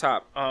start from the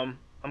top.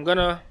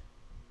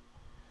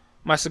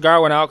 My cigar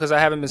went out because I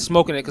haven't been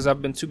smoking it because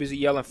I've been too busy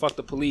yelling "fuck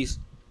the police."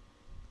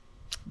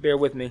 Bear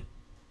with me.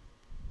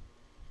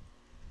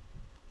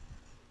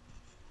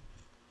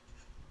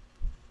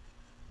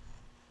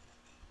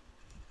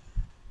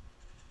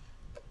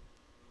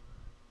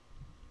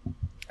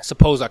 I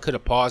suppose I could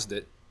have paused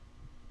it.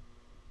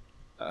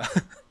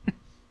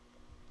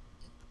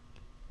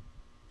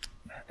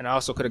 And I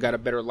also could have got a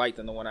better light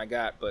than the one I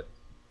got, but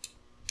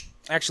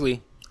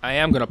actually, I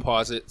am going to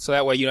pause it so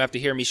that way you don't have to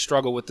hear me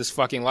struggle with this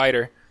fucking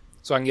lighter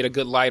so I can get a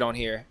good light on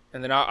here,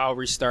 and then I'll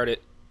restart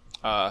it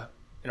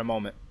in a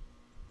moment.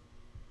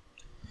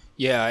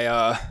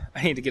 Yeah,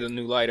 I need to get a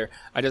new lighter.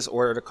 I just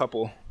ordered a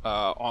couple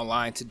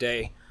online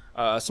today.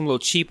 Some little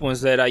cheap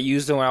ones that I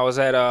used when I was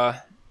at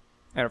a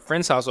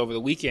friend's house over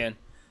the weekend.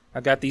 I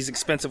got these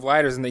expensive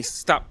lighters and they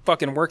stop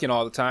fucking working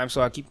all the time,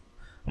 so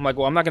I'm like,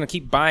 well, I'm not going to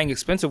keep buying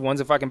expensive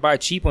ones if I can buy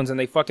cheap ones and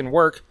they fucking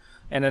work.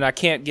 And then I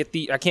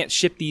can't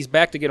ship these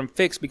back to get them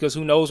fixed because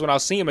who knows when I'll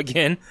see them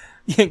again,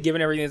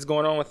 given everything that's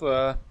going on with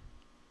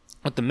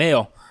the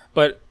mail.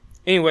 But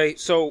anyway,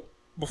 so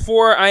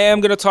before I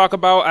am going to talk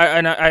about,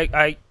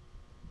 I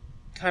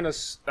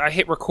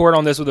hit record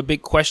on this with a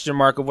big question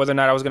mark of whether or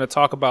not I was going to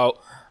talk about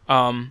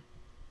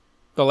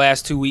the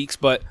last 2 weeks,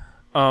 but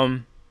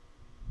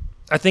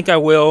I think I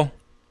will.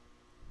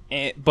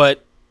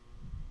 But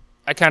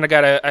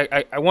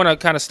I want to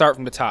kind of start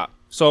from the top.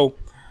 So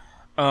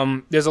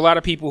there's a lot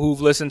of people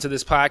who've listened to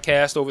this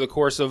podcast over the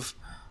course of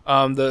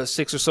the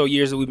 6 or so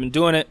years that we've been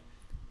doing it,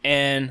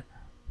 and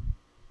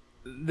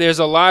there's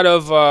a lot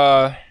of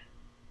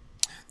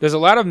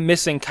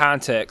missing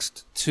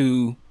context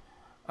to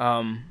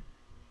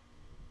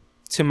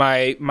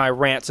my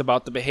rants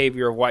about the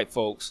behavior of white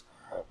folks,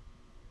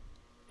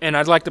 and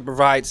I'd like to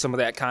provide some of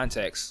that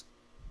context,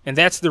 and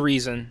that's the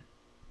reason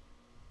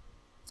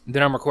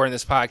that I'm recording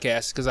this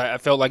podcast, because I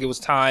felt like it was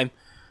time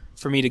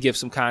for me to give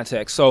some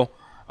context. So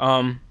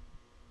the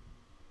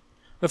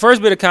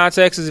first bit of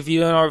context is if you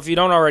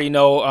don't already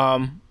know,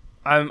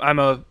 I'm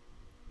a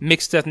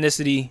mixed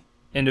ethnicity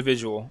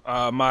individual.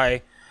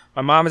 My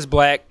mom is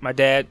black. My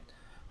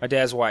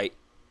dad's white.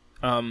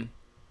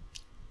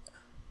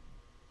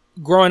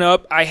 Growing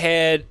up, I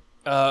had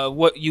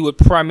what you would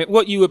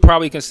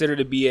probably consider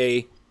to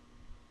be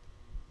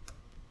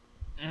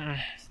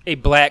a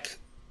black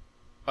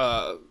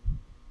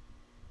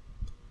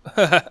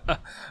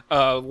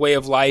way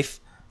of life.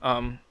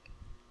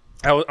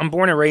 I'm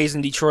born and raised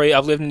in Detroit.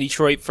 I've lived in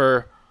Detroit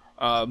for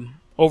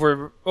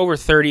over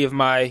 30 of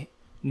my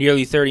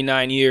nearly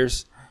 39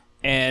 years,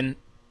 and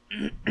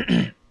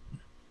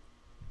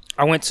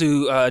I went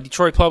to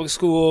Detroit public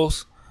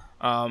schools.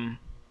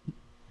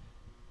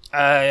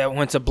 I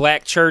went to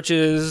black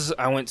churches.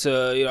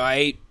 I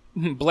ate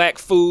black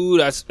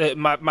food.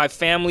 My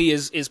family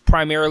is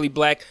primarily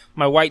black.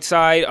 My white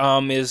side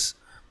is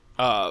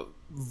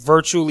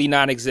virtually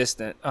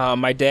non-existent.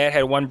 My dad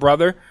had one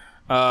brother.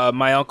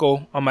 My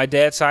uncle on my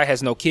dad's side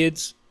has no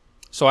kids,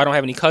 so I don't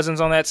have any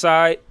cousins on that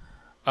side.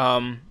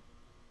 And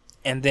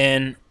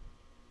then,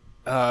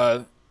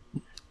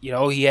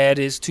 he had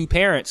his two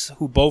parents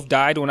who both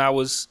died when I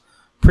was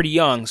pretty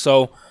young.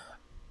 So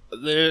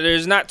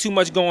there's not too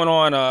much going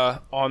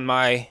on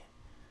my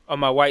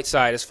white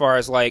side as far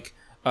as like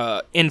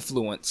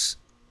influence.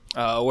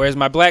 Whereas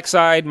my black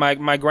side,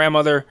 my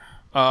grandmother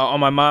on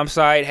my mom's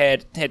side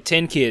had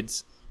 10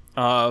 kids.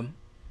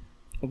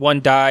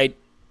 One died.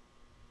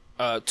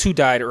 Two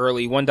died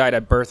early. One died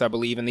at birth, I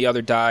believe, and the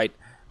other died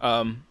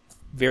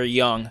very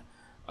young.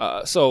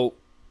 So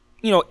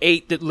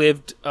 8 that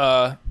lived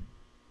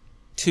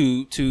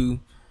to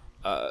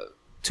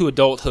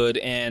adulthood,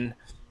 and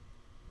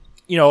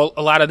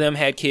a lot of them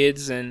had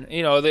kids, and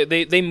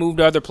they moved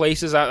to other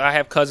places. I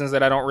have cousins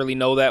that I don't really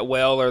know that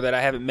well, or that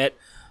I haven't met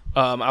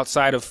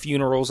outside of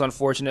funerals,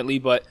 unfortunately.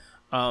 But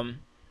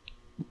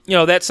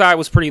that side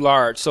was pretty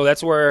large, so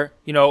that's where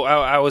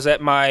I was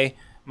at my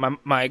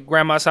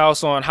grandma's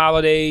house on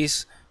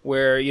holidays,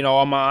 where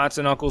all my aunts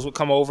and uncles would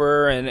come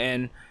over,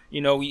 and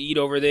we eat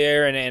over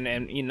there,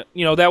 and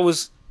that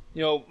was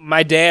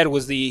my dad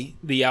was the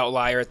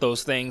outlier at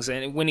those things,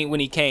 and when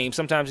he came,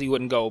 sometimes he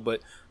wouldn't go,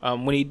 but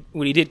when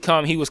he did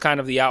come, he was kind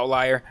of the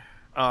outlier.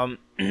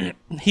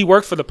 he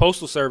worked for the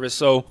Postal Service,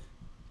 so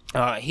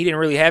he didn't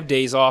really have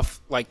days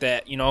off like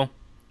that, you know.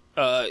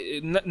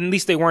 At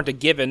least they weren't a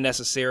given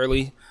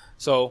necessarily.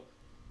 So,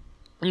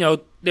 you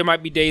know, there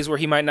might be days where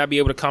he might not be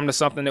able to come to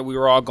something that we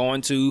were all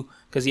going to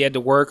because he had to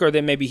work, or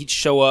then maybe he'd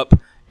show up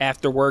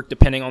after work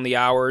depending on the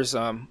hours.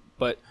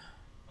 But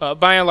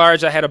by and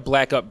large, I had a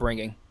black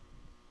upbringing.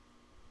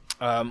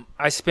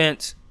 I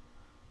spent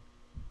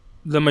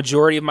the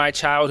majority of my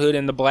childhood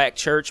in the black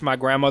church. My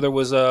grandmother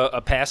was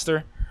a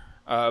pastor.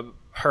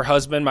 Her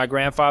husband, my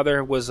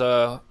grandfather, was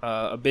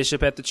a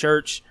bishop at the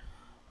church.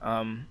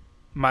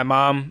 My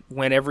mom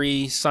went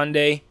every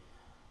Sunday.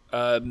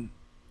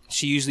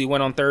 She usually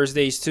went on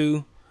Thursdays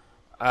too.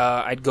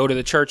 I'd go to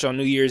the church on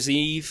New Year's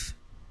Eve.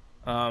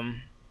 I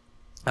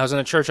was in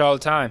the church all the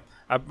time.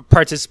 I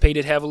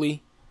participated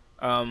heavily.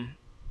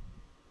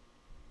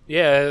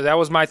 Yeah, that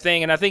was my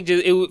thing. And I think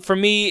for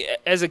me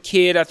as a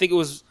kid, I think it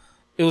was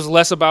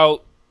less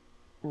about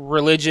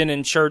religion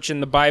and church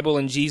and the Bible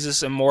and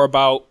Jesus and more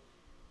about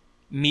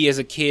me as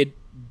a kid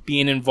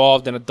being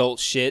involved in adult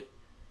shit.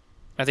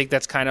 I think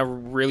that's kind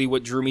of really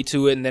what drew me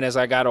to it. And then as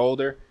I got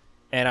older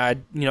and I,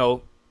 you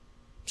know,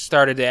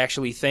 started to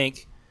actually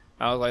think,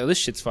 I was like, this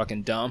shit's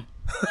fucking dumb.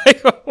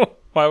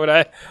 Why would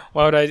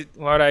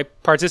I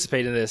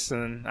participate in this?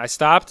 And I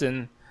stopped,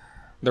 and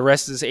the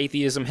rest is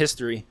atheism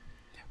history.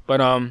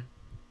 But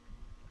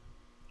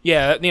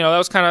yeah, you know, that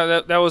was kind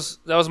of that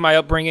was my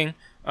upbringing.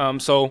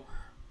 So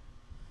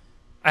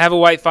I have a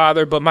white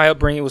father, but my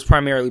upbringing was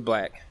primarily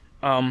black.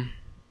 When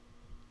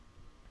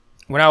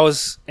I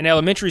was in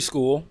elementary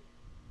school,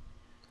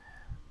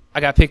 I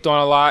got picked on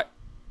a lot.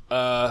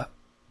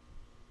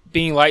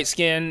 Being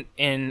light-skinned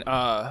and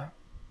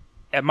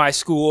at my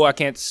school, I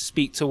can't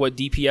speak to what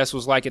DPS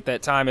was like at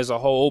that time as a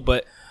whole,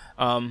 but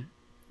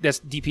that's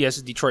DPS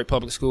is Detroit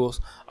Public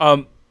Schools.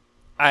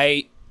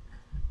 I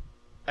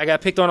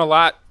got picked on a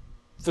lot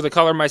for the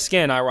color of my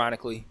skin,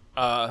 ironically,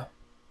 by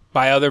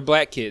other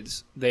black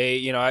kids.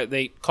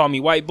 They call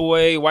me white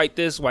boy, white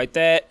this, white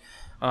that.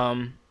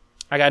 I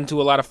got into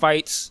a lot of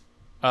fights,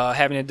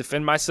 having to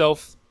defend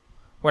myself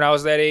when I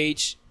was that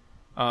age.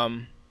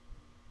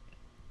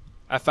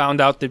 I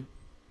found out that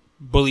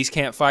bullies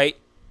can't fight.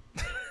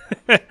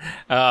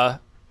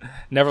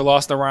 Never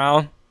lost a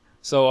round.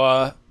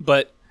 So,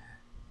 but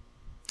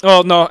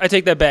oh no, I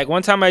take that back.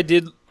 One time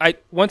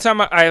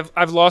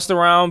I've lost a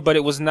round, but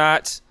it was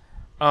not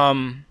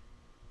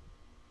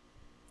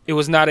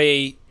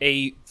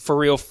a for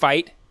real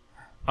fight.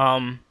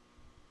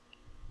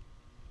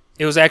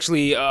 It was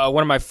actually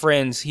one of my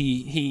friends.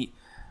 He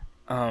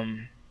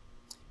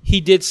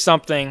did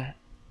something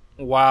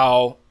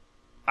while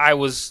I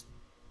was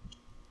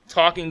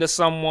talking to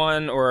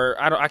someone, or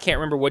I can't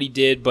remember what he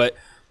did, but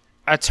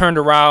I turned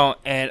around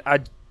and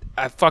I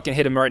fucking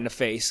hit him right in the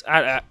face.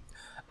 I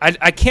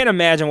can't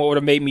imagine what would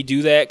have made me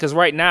do that, because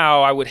right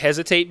now I would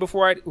hesitate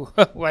before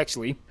well,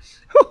 actually,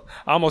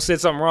 I almost said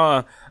something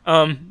wrong.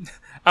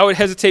 I would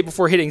hesitate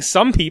before hitting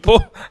some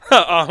people,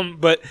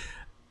 but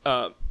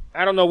I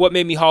don't know what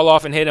made me haul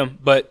off and hit him,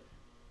 but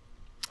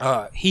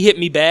he hit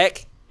me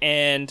back,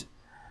 and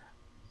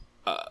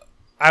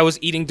I was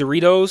eating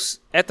Doritos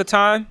at the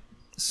time,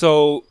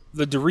 so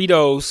the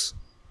Doritos,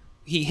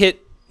 he hit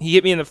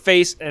me in the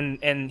face,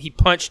 and he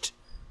punched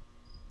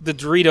the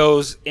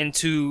Doritos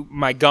into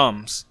my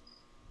gums.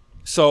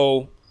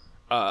 So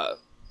I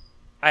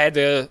had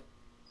to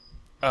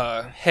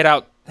head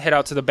out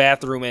to the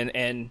bathroom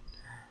and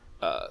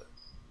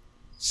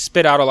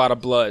spit out a lot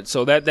of blood.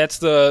 So that's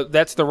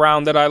the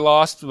round that I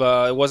lost.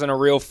 It wasn't a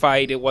real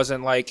fight. It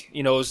wasn't like,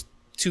 you know, it was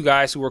two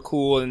guys who were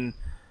cool and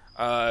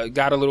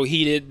got a little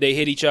heated. They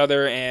hit each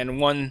other, and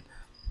one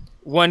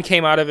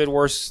came out of it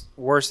worse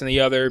than the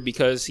other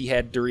because he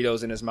had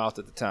Doritos in his mouth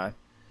at the time.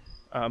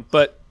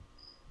 But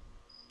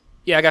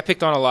yeah, I got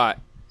picked on a lot.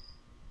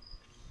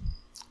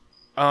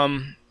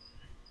 That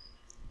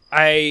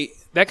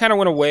kind of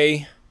went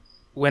away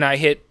when I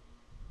hit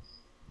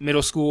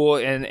middle school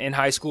and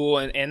high school,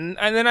 and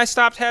then I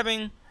stopped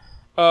having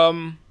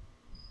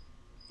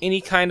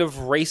any kind of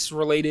race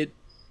related.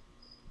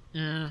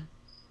 I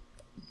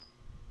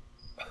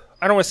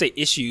don't want to say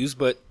issues,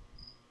 but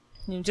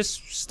you know,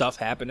 just stuff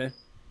happening.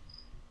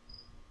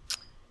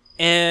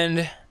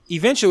 And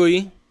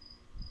eventually,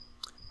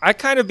 I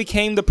kind of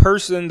became the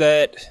person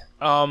that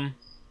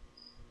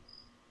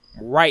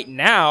right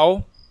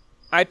now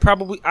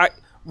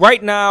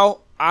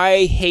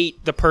I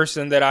hate the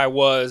person that I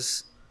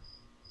was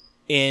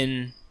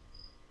in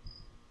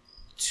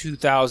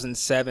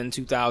 2007,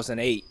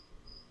 2008.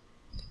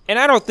 And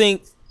I don't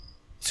think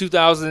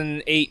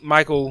 2008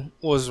 Michael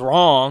was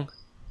wrong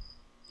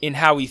in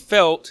how he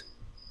felt.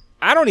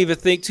 I don't even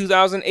think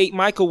 2008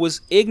 Michael was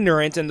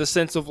ignorant in the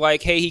sense of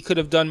like, hey, he could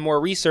have done more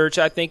research.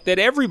 I think that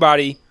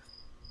everybody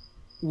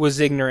was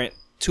ignorant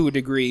to a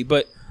degree.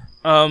 But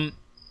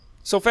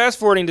so fast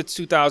forwarding to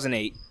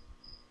 2008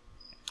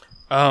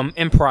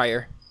 and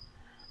prior,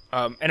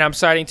 and I'm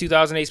citing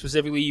 2008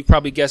 specifically. You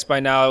probably guessed by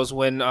now it was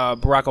when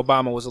Barack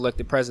Obama was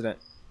elected president.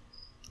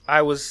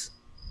 I was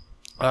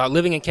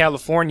living in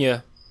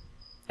California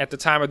at the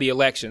time of the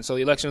election. So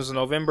the election was in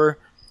November.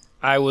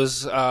 I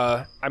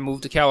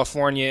moved to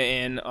California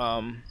in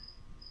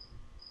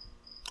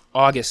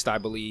August, I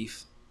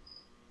believe,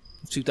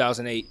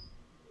 2008.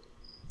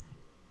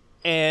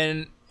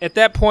 And at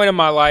that point in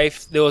my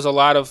life, there was a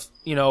lot of,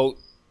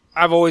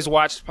 I've always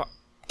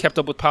kept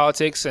up with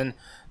politics, and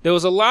there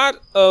was a lot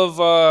of,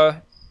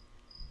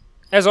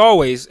 as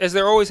always, as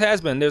there always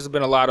has been, there's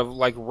been a lot of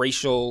like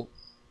racial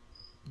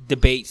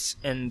debates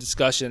and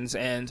discussions.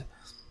 And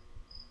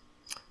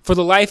for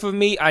the life of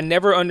me, I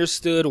never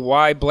understood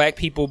why black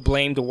people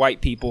blamed white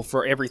people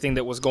for everything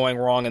that was going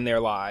wrong in their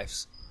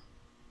lives.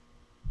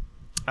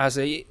 I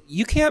say,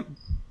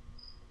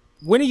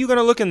 when are you going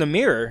to look in the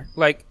mirror?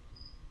 Like,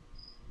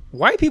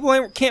 white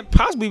people can't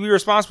possibly be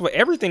responsible for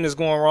everything that's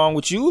going wrong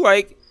with you.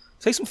 Like,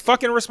 take some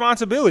fucking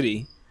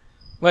responsibility.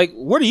 Like,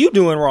 what are you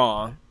doing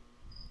wrong?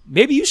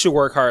 Maybe you should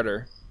work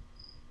harder.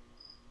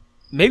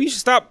 Maybe you should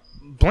stop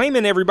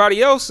blaming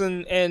everybody else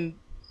and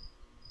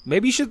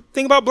maybe you should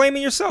think about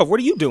blaming yourself. What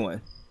are you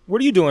doing?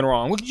 What are you doing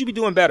wrong? What could you be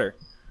doing better?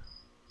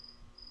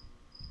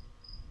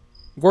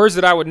 Words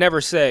that I would never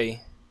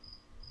say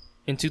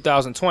in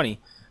 2020.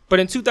 But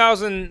in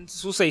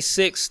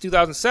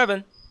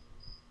 2007,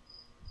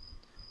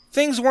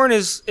 things weren't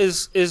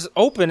as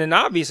open and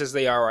obvious as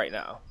they are right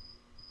now.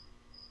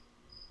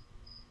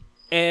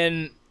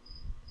 And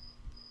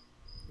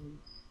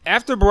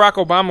after Barack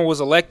Obama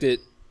was elected,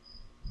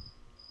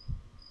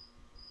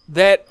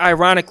 that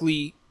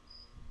ironically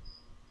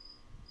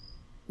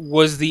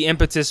was the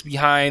impetus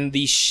behind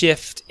the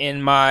shift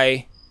in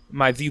my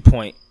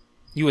viewpoint.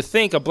 You would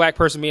think a black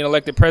person being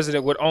elected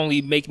president would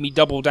only make me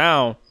double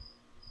down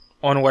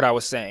on what I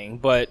was saying,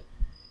 but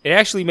it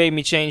actually made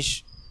me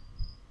change.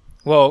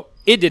 Well,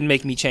 it didn't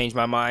make me change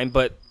my mind,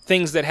 but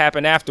things that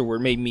happened afterward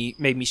made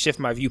me shift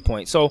my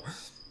viewpoint. So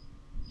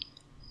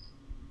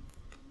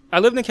I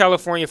lived in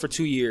California for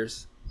 2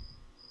 years.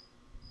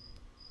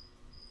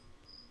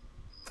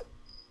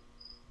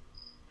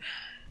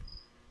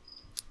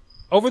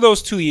 Over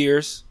those 2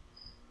 years,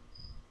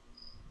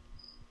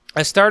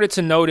 I started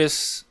to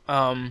notice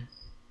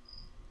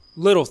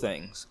little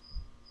things.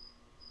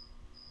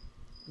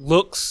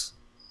 Looks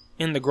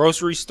in the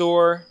grocery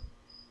store.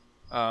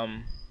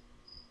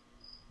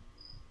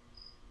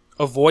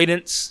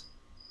 Avoidance.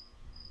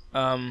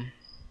 I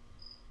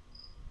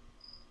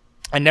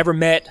never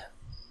met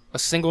a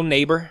single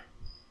neighbor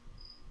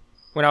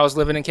when I was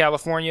living in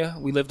California.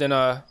 We lived in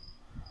an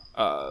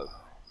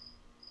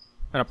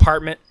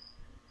apartment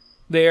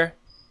there.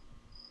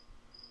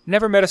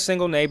 Never met a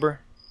single neighbor.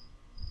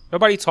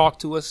 Nobody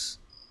talked to us.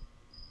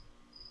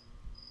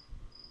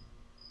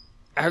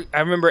 I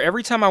remember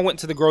every time I went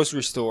to the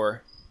grocery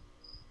store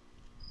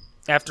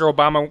after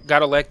Obama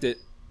got elected,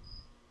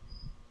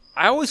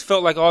 I always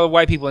felt like all the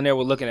white people in there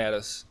were looking at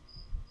us,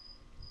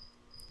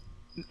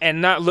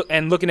 and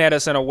looking at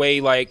us in a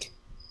way like,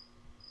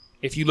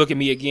 if you look at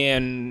me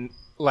again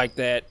like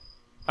that,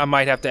 I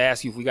might have to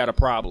ask you if we got a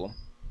problem.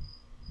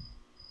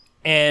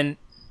 And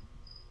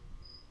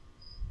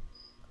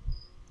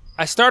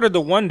I started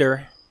to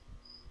wonder,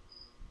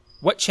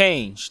 what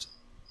changed?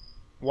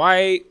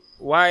 Why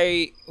do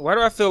I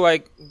feel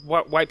like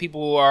white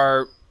people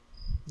are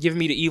giving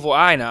me the evil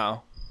eye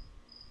now?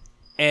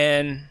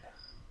 And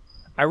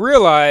I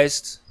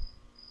realized,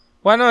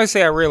 I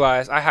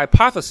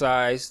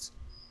hypothesized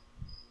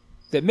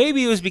that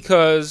maybe it was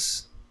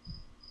because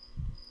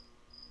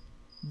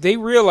they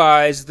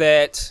realized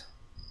that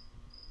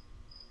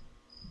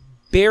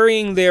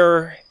burying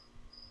their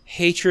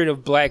hatred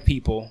of black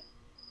people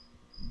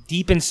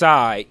deep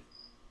inside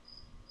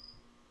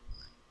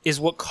is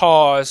what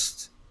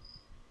caused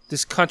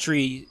this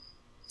country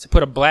to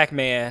put a black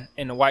man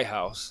in the White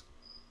House.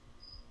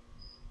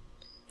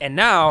 And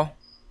now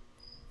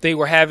they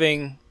were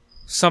having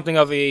something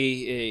of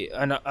an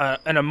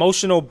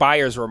emotional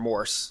buyer's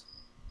remorse.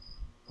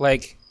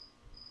 Like,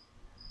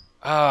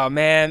 oh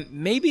man,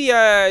 maybe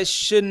I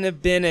shouldn't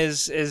have been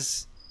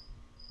as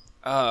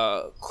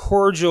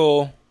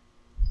cordial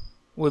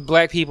with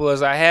black people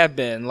as I have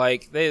been.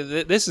 Like,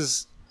 this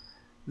is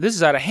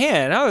out of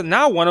hand.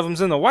 Now one of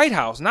them's in the White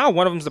House. Now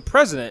one of them's the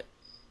president.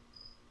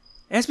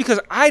 And it's because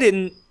I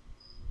didn't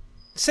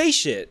say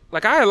shit.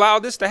 Like, I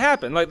allowed this to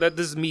happen. Like, this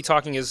is me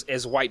talking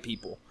as white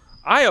people.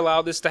 I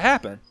allowed this to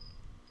happen.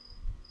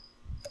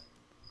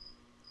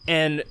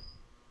 And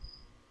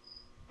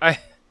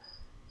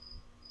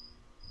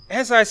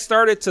as I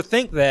started to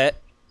think that,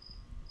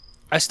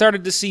 I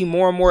started to see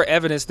more and more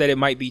evidence that it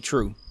might be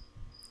true.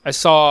 I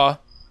saw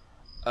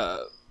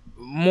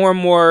more and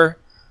more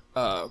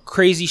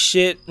crazy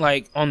shit,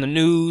 like, on the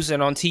news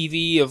and on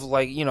TV of,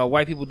 like,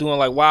 white people doing,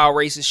 like, wild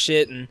racist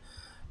shit. And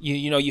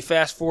you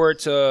fast forward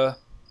to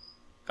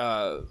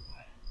I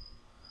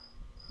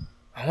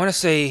want to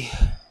say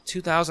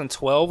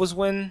 2012 was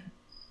when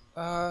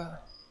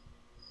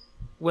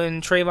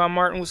Trayvon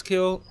Martin was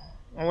killed.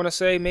 I want to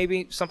say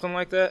maybe something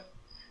like that.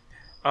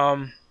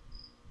 And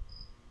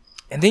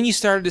then you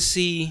started to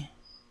see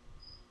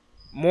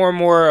more and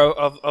more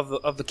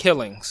of the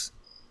killings.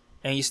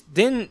 And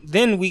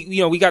then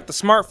we got the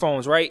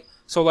smartphones, right?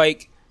 So,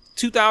 like,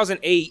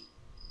 2008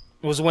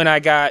 was when I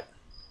got,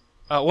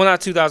 well,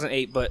 not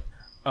 2008, but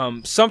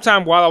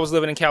sometime while I was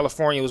living in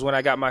California was when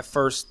I got my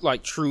first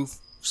like true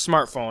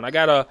smartphone. I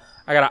got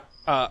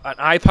an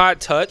iPod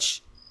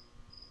Touch,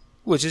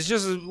 which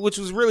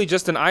was really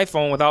just an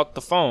iPhone without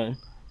the phone.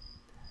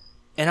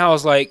 And I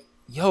was like,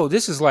 yo,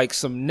 this is like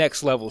some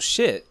next level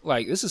shit.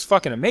 Like, this is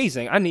fucking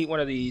amazing. I need one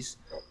of these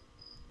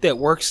that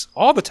works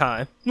all the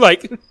time,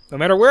 like no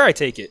matter where I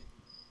take it.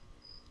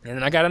 And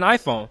then I got an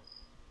iPhone,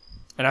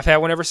 and I've had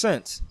one ever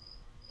since.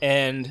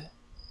 And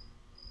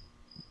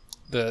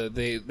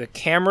the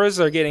cameras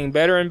are getting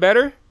better and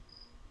better.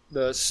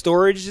 The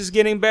storage is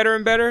getting better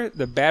and better.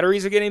 The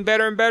batteries are getting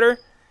better and better.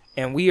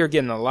 And we are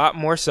getting a lot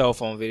more cell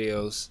phone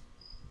videos.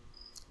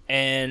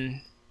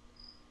 And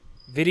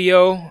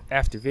video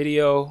after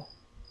video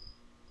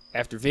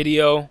after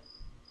video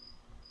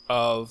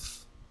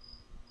of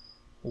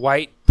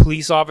white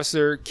police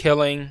officer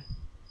killing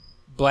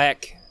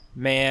black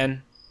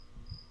man,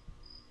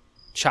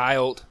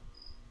 child,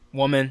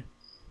 woman,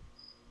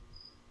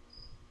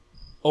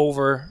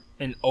 over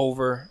and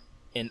over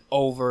and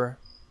over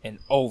and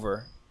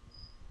over.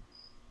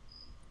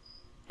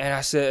 And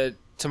I said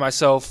to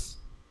myself,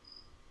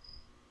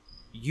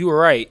 you were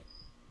right.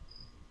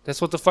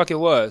 That's what the fuck it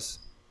was.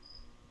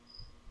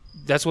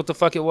 That's what the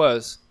fuck it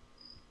was.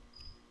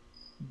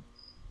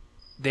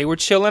 They were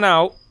chilling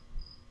out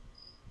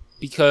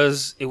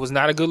because it was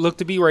not a good look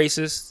to be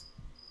racist.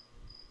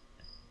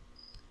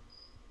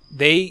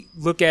 They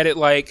look at it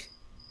like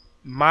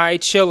my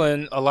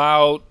chilling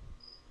allowed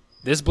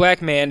this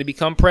black man to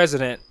become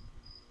president,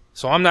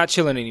 so I'm not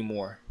chilling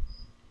anymore.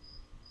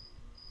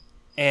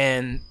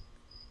 And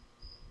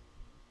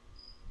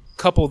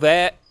couple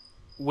that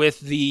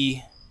with the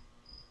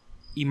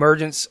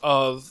emergence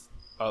of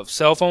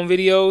cell phone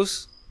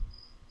videos,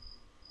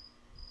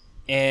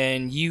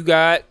 and you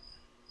got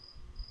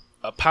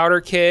a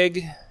powder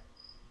keg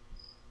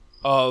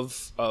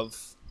of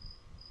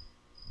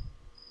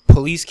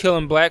police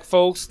killing black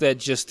folks that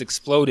just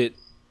exploded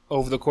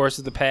over the course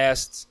of the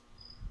past,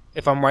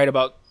 if I'm right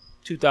about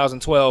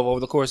 2012, over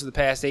the course of the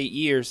past 8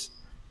 years,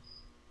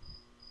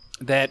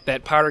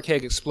 that powder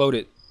keg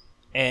exploded.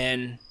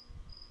 And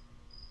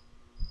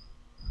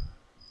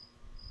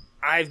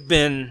I've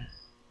been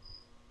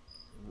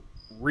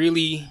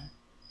really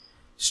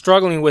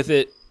struggling with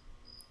it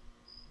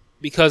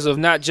because of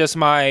not just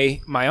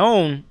my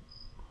own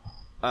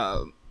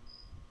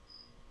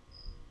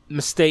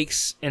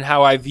mistakes in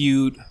how I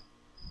viewed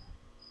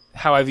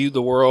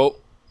the world,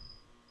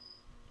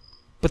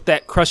 but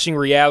that crushing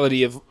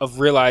reality of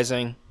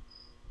realizing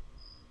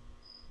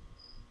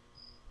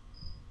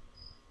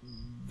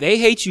they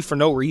hate you for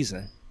no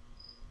reason.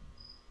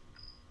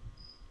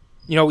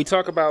 You know, we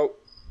talk about,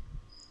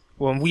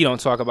 well, we don't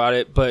talk about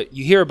it, but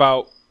you hear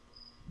about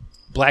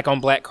black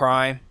on black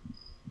crime.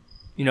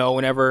 You know,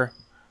 whenever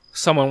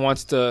someone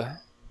wants to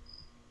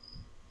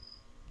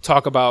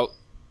talk about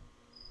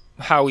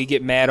how we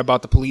get mad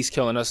about the police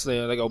killing us,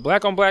 they go,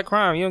 black on black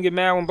crime. You don't get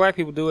mad when black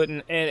people do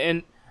it.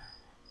 And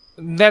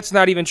that's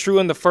not even true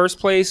in the first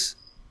place.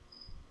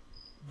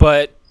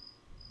 But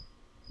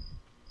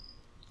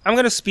I'm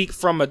going to speak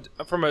from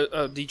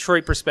a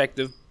Detroit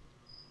perspective,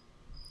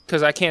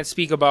 because I can't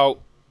speak about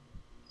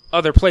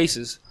other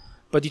places.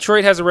 But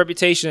Detroit has a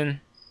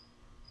reputation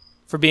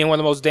for being one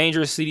of the most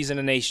dangerous cities in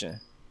the nation.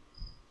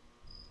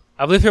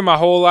 I've lived here my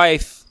whole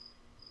life.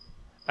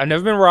 I've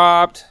never been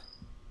robbed.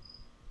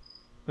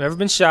 Never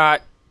been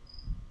shot.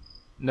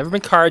 Never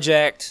been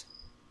carjacked.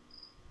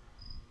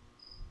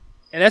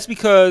 And that's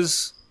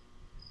because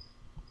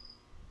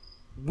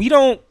we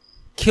don't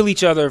kill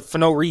each other for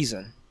no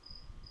reason.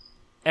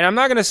 And I'm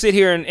not going to sit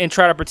here and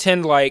try to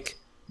pretend like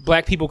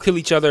black people kill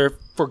each other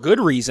for good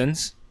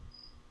reasons.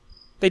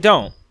 They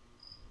don't.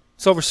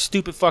 It's over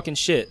stupid fucking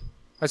shit.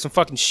 Like some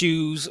fucking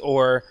shoes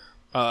or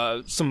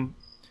some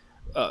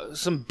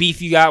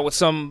beef you got with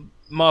some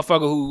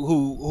motherfucker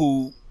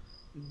who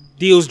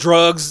deals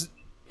drugs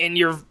in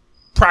your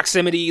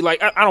proximity.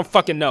 Like, I don't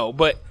fucking know.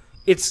 But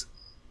it's...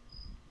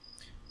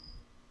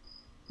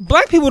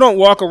 Black people don't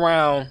walk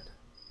around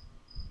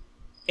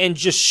and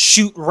just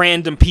shoot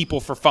random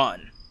people for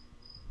fun.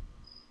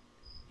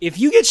 If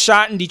you get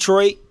shot in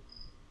Detroit,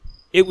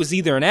 it was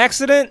either an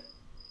accident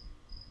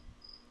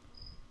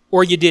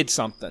or you did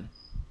something.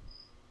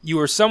 You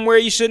were somewhere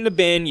you shouldn't have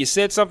been. You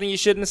said something you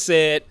shouldn't have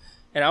said.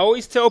 And I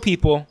always tell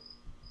people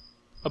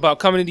about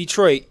coming to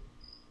Detroit,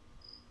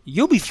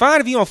 you'll be fine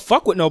if you don't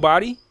fuck with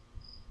nobody.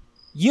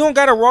 You don't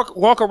got to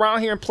walk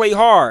around here and play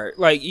hard.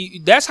 Like,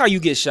 that's how you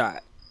get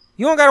shot.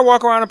 You don't got to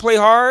walk around and play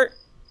hard.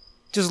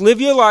 Just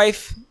live your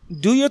life,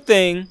 do your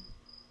thing,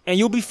 and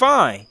you'll be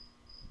fine.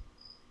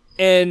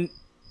 And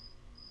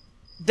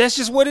that's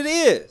just what it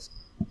is.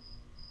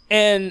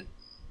 And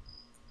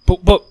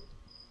but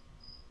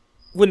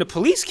when the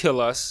police kill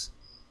us,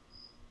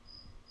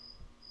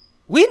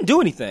 we didn't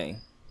do anything.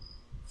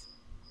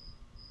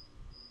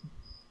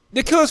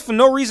 They kill us for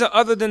no reason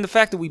other than the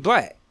fact that we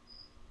black.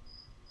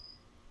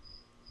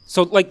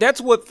 So, like, that's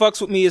what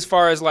fucks with me as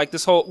far as like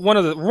this whole one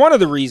of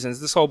the reasons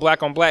this whole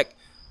black on black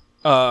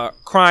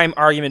crime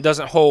argument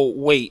doesn't hold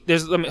weight.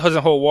 Doesn't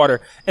hold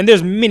water, and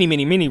there's many,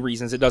 many, many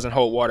reasons it doesn't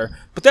hold water.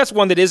 But that's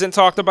one that isn't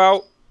talked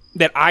about,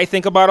 that I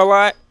think about a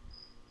lot,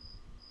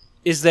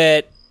 is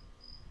that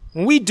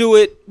when we do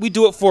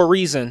it for a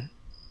reason,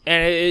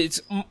 and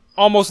it's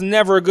almost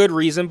never a good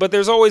reason, but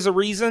there's always a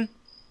reason.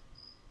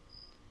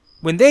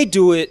 When they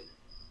do it,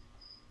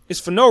 it's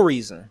for no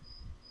reason,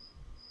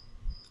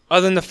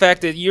 other than the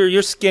fact that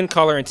your skin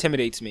color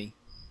intimidates me.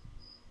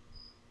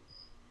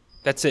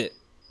 That's it.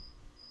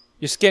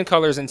 Your skin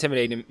color is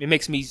intimidating. It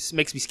makes me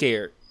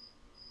scared.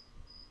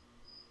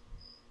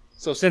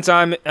 So since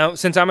I'm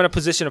in a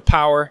position of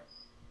power,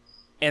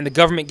 and the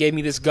government gave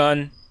me this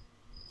gun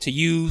to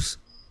use,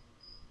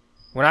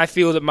 when I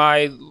feel that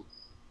my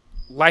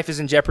life is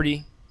in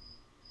jeopardy,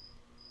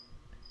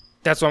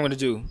 that's what I'm going to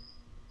do.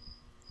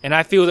 And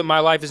I feel that my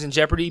life is in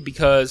jeopardy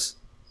because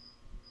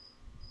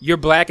you're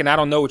black and I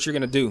don't know what you're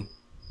going to do.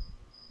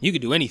 You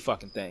could do any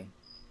fucking thing.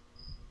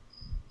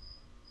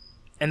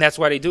 And that's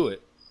why they do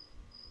it.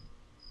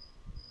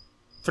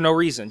 For no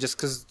reason. Just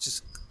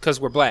because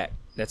we're black.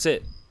 That's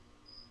it.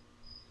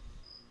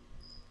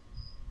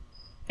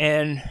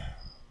 And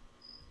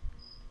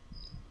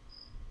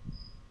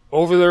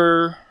over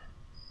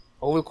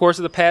the course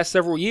of the past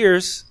several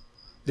years,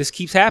 this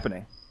keeps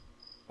happening.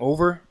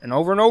 Over and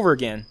over and over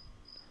again.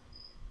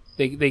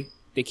 They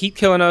keep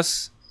killing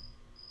us.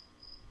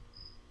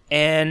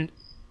 And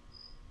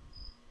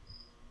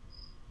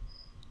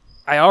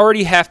I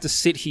already have to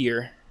sit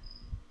here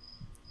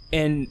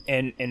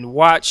and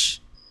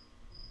watch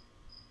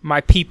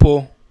my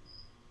people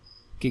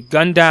get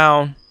gunned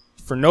down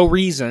for no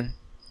reason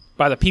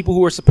by the people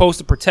who are supposed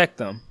to protect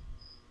them.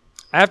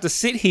 I have to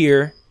sit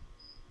here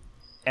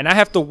and I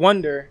have to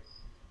wonder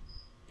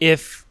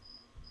if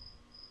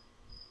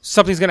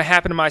something's going to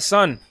happen to my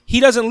son. He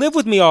doesn't live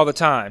with me all the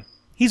time.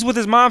 He's with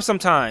his mom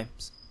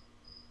sometimes.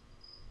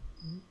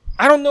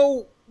 I don't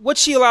know what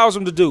she allows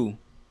him to do.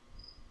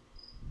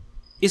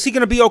 Is he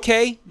going to be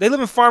okay? They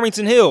live in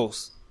Farmington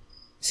Hills.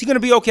 Is he going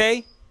to be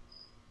okay?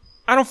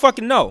 I don't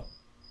fucking know.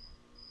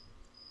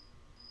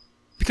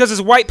 Because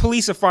there's white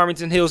police in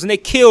Farmington Hills and they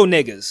kill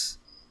niggas.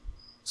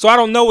 So I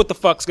don't know what the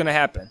fuck's going to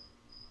happen.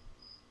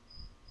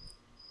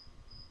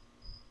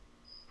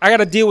 I got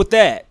to deal with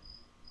that.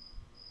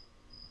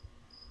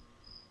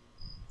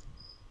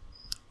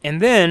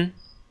 And then,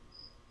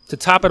 to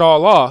top it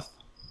all off,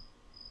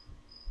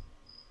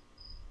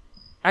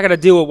 I got to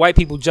deal with white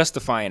people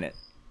justifying it.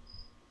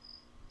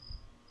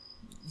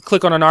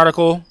 Click on an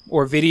article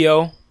or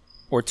video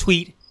or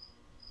tweet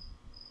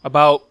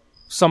about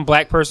some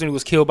black person who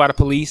was killed by the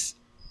police.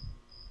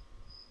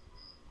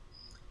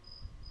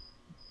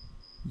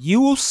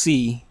 You will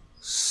see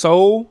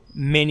so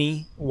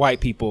many white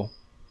people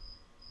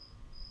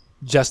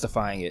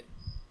justifying it.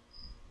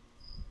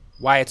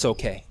 Why it's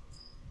okay.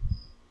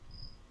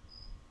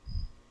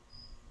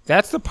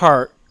 That's the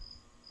part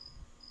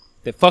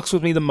that fucks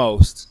with me the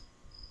most.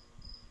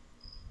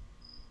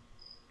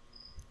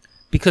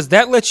 Because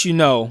that lets you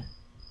know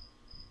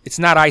it's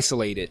not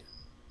isolated.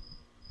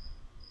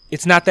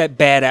 It's not that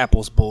bad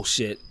apples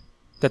bullshit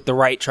that the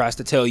right tries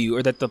to tell you,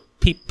 or that the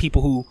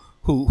people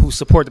who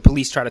support the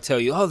police try to tell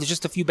you, oh, there's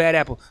just a few bad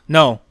apples.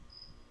 No.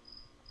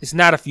 It's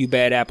not a few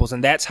bad apples,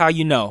 and that's how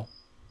you know.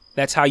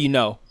 That's how you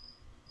know.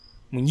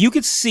 When you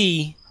could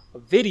see a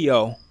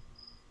video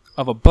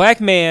of a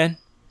black man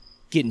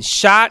getting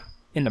shot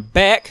in the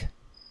back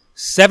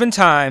 7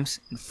 times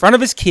in front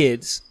of his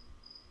kids,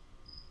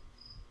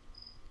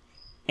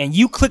 and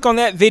you click on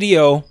that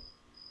video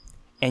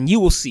and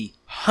you will see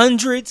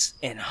hundreds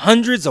and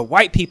hundreds of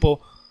white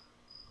people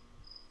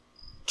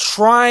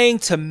trying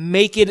to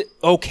make it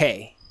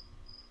okay.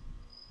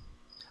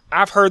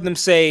 I've heard them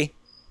say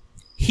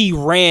he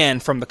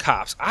ran from the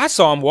cops. I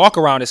saw him walk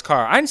around his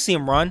car. I didn't see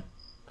him run.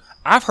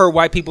 I've heard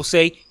white people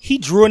say he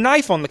drew a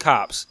knife on the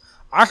cops.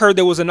 I heard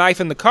there was a knife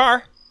in the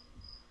car.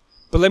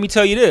 But let me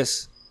tell you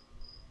this.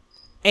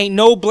 Ain't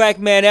no black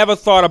man ever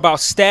thought about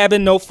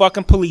stabbing no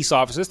fucking police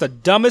officer. It's the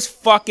dumbest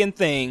fucking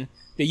thing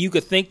that you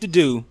could think to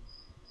do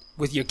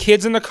with your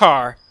kids in the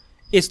car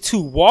is to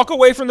walk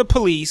away from the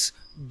police,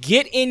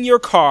 get in your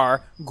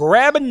car,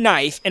 grab a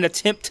knife, and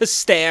attempt to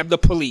stab the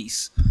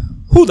police.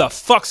 Who the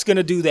fuck's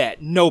gonna do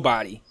that?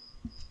 Nobody.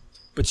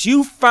 But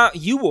you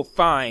will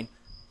find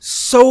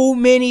so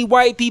many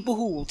white people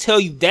who will tell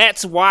you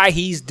that's why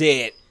he's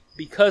dead.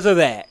 Because of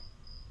that.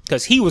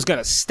 Because he was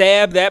gonna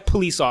stab that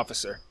police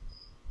officer.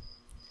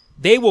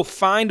 They will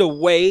find a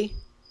way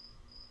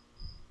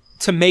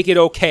to make it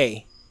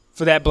okay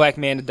for that black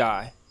man to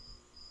die.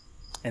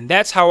 And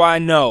that's how I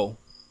know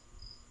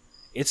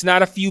it's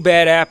not a few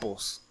bad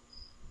apples.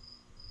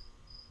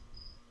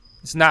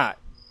 It's not.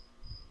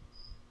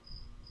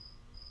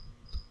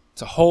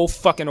 It's a whole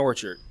fucking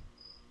orchard.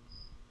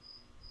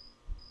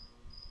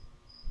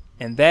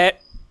 And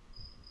that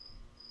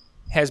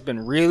has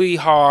been really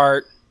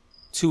hard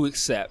to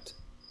accept.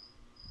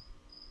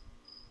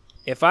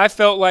 If I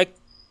felt like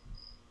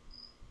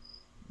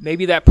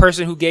maybe that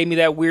person who gave me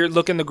that weird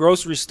look in the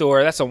grocery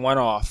store, that's a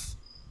one-off.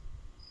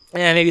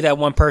 And maybe that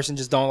one person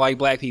just don't like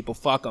black people.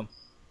 Fuck them.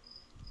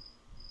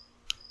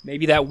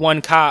 Maybe that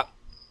one cop,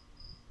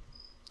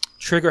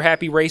 trigger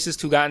happy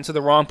racist who got into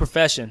the wrong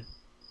profession.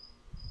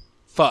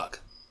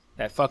 Fuck.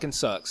 That fucking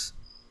sucks.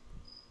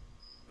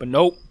 But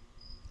nope.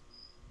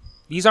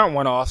 These aren't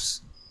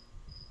one-offs.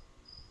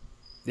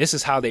 This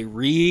is how they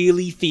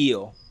really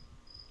feel.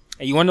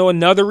 And you want to know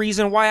another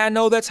reason why I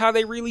know that's how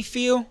they really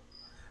feel?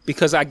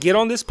 Because I get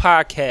on this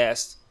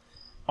podcast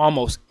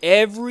almost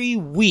every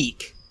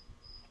week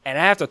and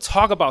I have to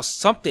talk about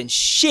something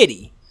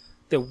shitty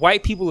that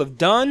white people have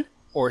done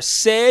or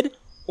said,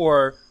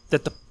 or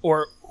that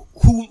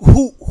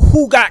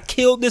who got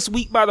killed this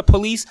week by the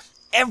police.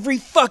 Every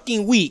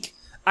fucking week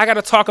I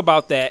gotta talk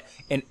about that,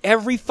 and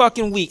every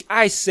fucking week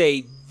I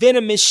say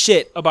venomous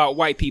shit about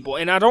white people,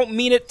 and I don't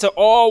mean it to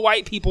all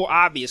white people,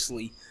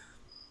 obviously,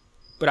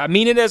 but I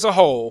mean it as a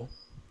whole.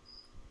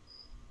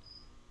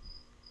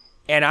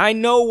 And I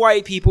know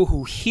white people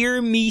who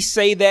hear me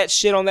say that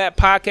shit on that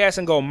podcast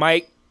and go,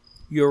 Mike,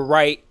 you're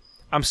right.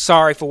 I'm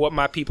sorry for what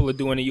my people are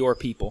doing to your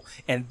people.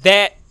 And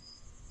that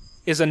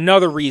is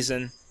another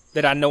reason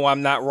that I know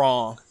I'm not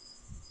wrong.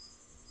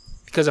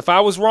 Because if I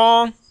was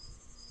wrong,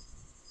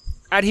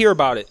 I'd hear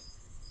about it.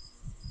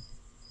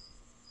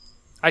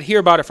 I'd hear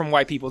about it from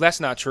white people. That's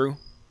not true.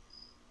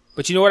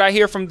 But you know what I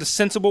hear from the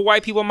sensible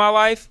white people in my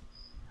life?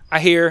 I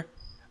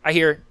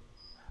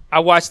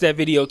watched that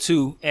video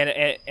too, and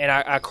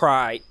I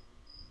cried.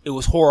 It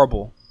was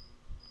horrible.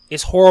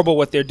 It's horrible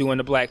what they're doing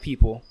to black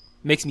people.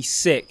 It makes me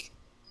sick.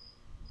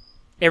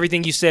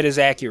 Everything you said is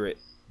accurate.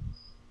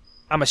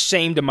 I'm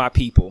ashamed of my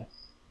people.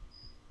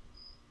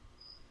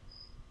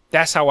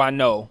 That's how I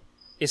know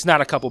it's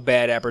not a couple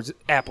bad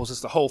apples.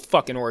 It's the whole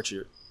fucking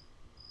orchard.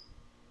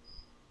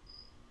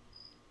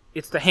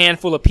 It's the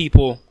handful of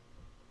people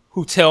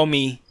who tell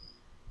me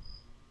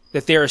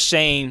that they're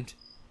ashamed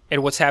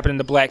at what's happening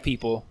to black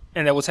people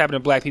and that what's happening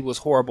to black people is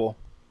horrible.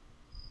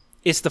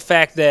 It's the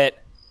fact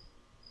that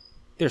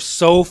there's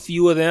so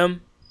few of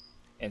them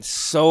and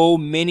so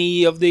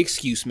many of the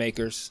excuse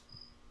makers.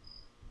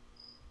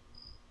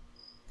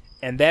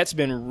 And that's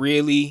been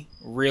really,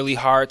 really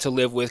hard to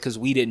live with because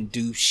we didn't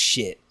do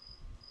shit.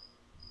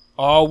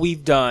 All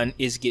we've done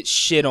is get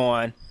shit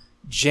on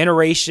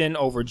generation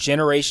over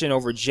generation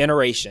over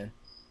generation.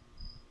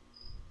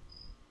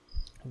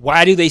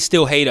 Why do they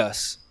still hate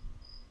us?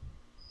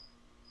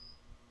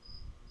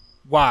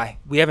 Why?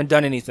 We haven't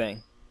done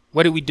anything.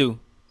 What did we do?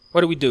 What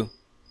did we do?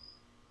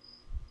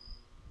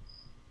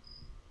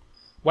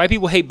 White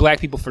people hate black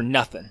people for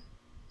nothing.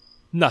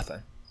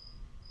 Nothing.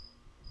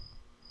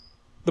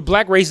 The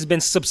black race has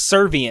been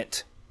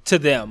subservient to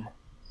them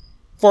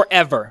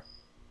forever.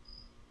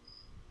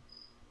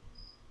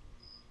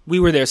 We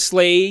were their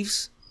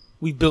slaves.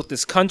 We built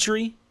this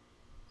country.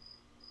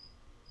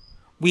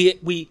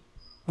 We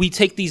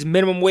take these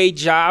minimum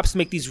wage jobs to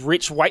make these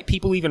rich white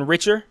people even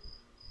richer,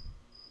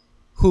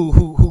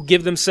 who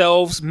give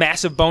themselves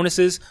massive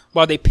bonuses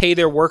while they pay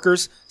their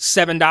workers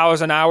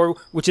 $7 an hour,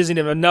 which isn't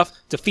even enough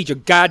to feed your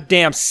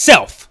goddamn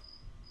self,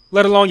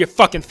 let alone your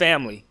fucking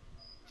family.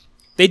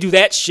 They do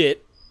that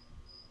shit.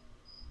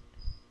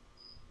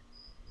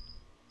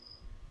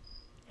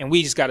 And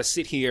we just got to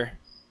sit here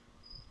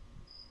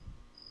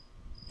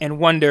and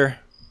wonder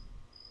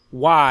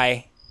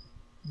why,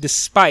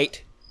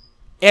 despite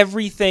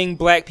everything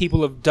black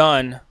people have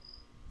done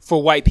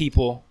for white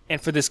people and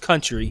for this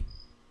country,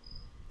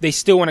 they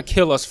still want to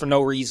kill us for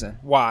no reason.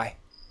 Why?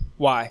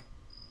 Why?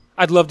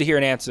 I'd love to hear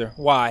an answer.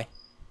 Why?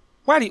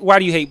 Why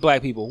do you hate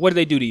black people? What do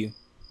they do to you?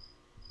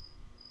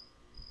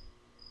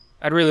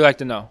 I'd really like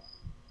to know.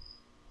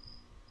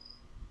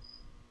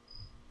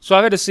 So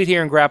I've had to sit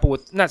here and grapple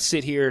with, not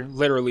sit here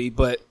literally,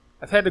 but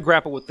I've had to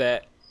grapple with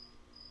that.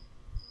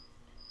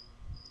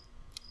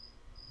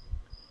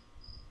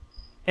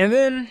 And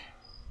then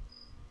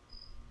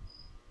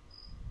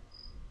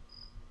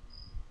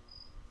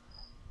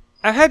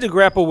I had to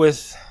grapple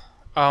with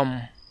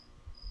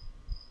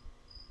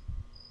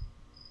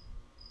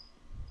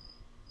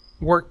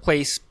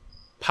workplace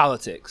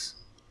politics.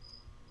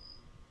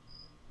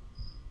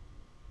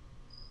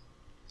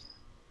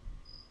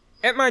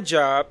 At my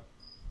job,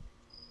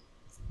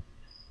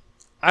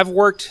 I've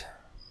been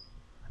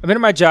at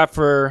my job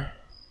for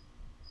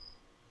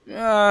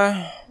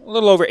a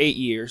little over 8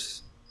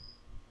 years.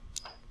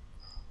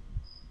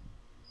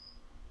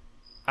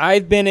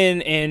 I've been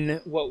in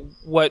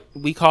what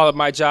we call at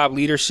my job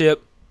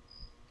leadership,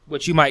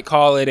 what you might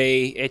call it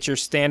at your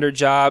standard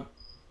job,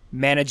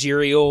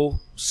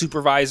 managerial,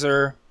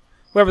 supervisor,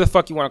 whatever the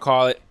fuck you want to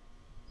call it.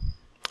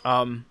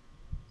 I've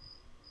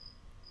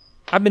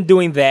been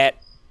doing that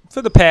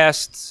for the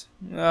past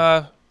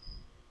 3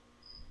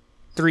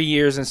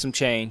 years and some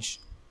change.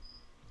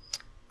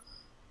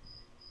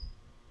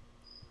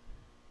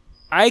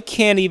 I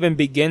can't even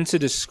begin to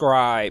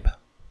describe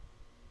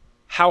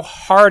how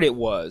hard it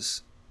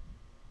was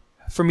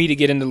for me to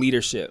get into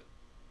leadership.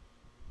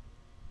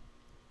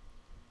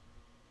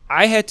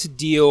 I had to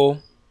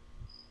deal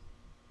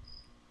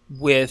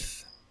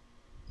with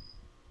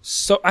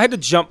I had to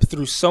jump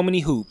through so many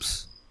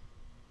hoops.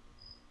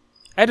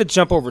 I had to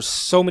jump over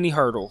so many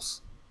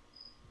hurdles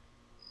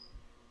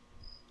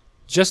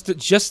just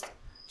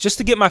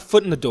to get my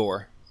foot in the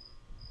door.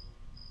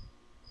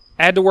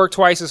 I had to work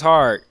twice as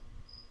hard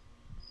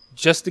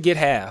just to get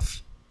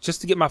half,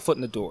 just to get my foot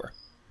in the door.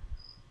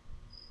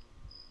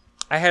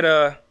 I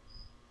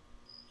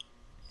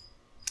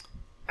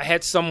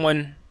had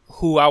someone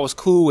who I was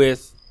cool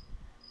with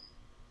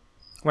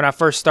when I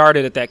first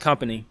started at that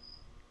company.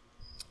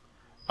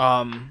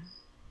 I'm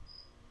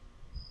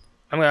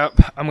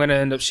gonna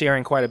end up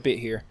sharing quite a bit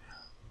here.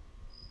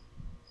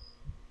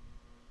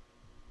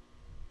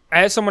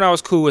 I had someone I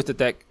was cool with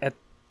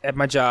at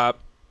my job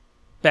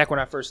back when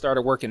I first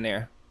started working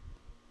there.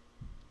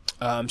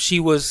 She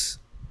was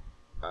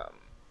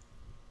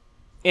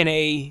in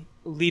a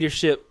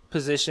leadership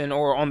position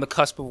or on the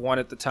cusp of one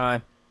at the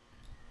time.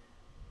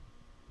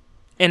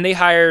 And they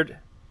hired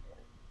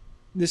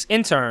this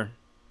intern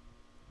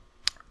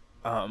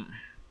to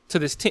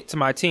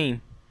my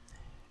team.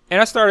 And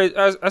I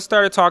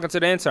started talking to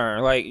the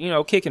intern, like,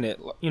 kicking it.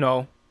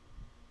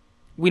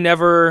 We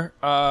never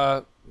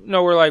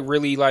we're like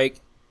really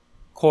like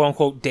quote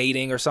unquote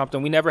dating or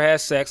something. We never had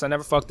sex. I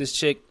never fucked this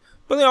chick.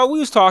 But we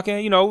was talking,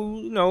 a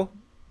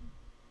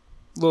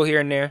little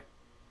here and there.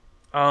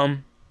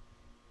 And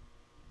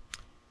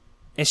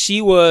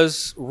she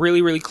was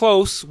really, really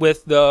close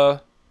with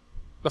the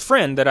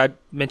friend that I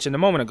mentioned a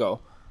moment ago,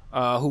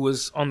 who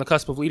was on the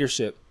cusp of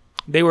leadership.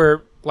 They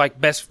were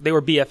they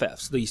were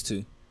BFFs, these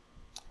two.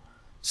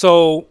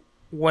 So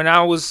when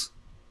I was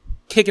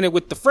kicking it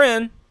with the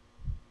friend,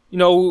 we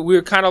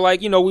were kind of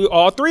like, we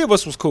all three of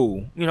us was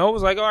cool. It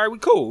was like, all right, we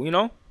cool,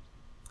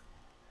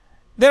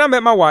 Then I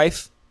met my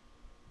wife.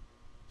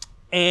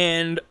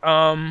 And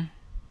long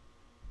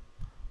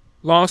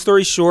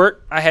story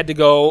short, I had to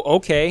go,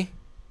 okay,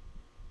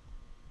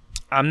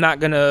 I'm not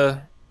going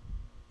to,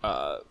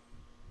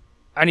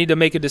 I need to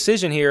make a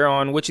decision here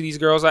on which of these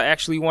girls I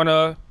actually want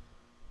to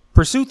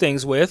pursue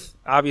things with.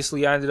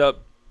 Obviously, I ended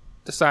up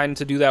deciding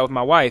to do that with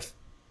my wife.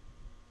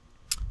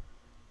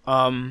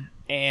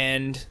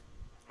 And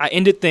I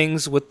ended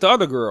things with the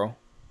other girl.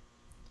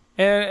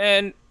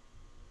 And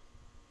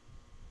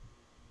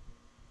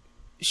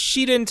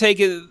she didn't take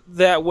it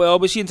that well,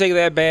 but she didn't take it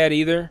that bad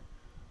either.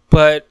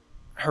 But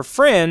her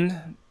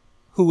friend,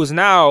 who was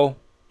now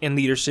in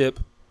leadership,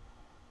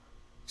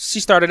 she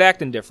started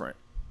acting different.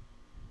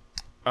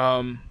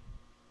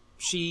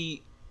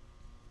 She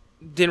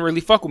didn't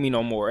really fuck with me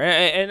no more.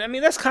 And I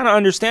mean, that's kind of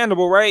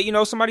understandable, right?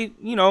 Somebody,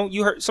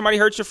 somebody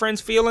hurts your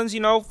friend's feelings,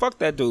 fuck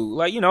that dude.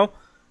 Like,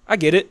 I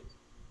get it.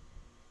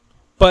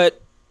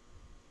 But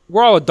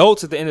we're all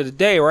adults at the end of the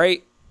day,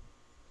 right?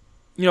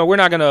 We're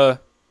not going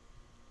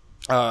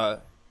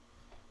to,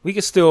 we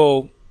can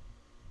still,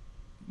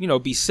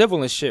 be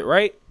civil and shit,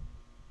 right?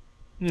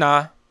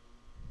 Nah.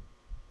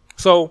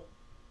 So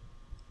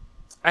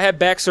I had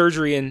back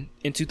surgery in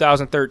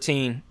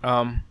 2013.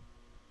 I'm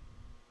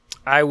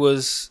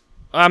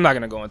not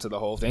going to go into the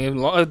whole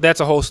thing.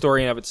 That's a whole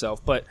story in of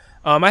itself. But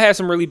I had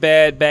some really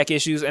bad back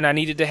issues, and I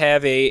needed to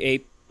have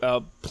a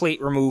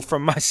plate removed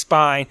from my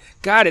spine.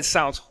 God, it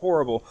sounds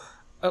horrible.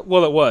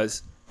 Well, it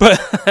was. But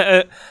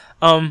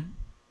so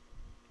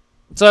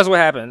that's what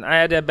happened. I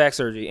had that back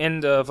surgery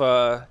end of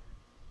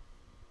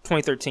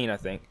 2013, I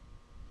think.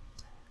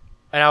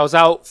 And I was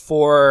out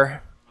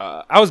for...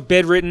 I was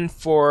bedridden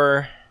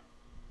for...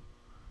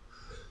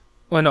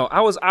 Well, no.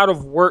 I was out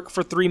of work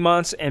for 3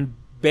 months and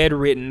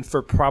bedridden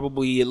for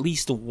probably at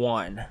least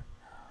 1.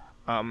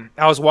 I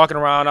was walking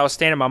around. I was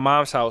staying at my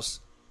mom's house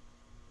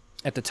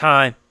at the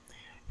time.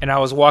 And I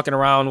was walking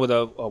around with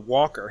a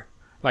walker.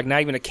 Like,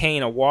 not even a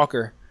cane, a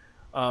walker.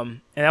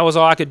 And that was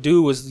all I could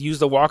do was use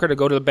the walker to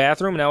go to the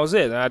bathroom, and that was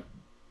it. And I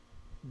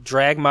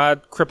dragged my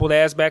crippled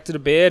ass back to the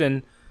bed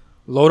and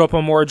load up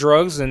on more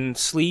drugs and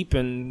sleep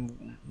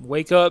and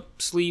wake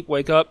up, sleep,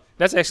 wake up.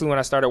 That's actually when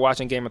I started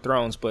watching Game of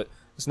Thrones, but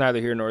it's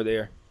neither here nor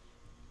there.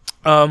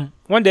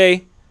 One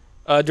day,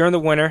 during the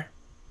winter,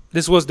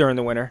 this was during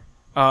the winter,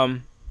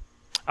 I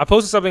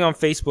posted something on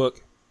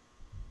Facebook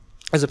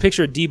as a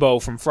picture of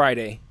Debo from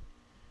Friday.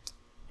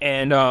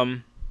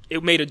 And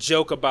it made a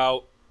joke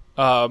about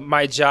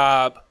my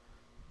job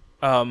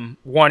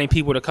wanting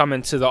people to come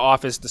into the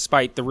office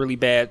despite the really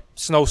bad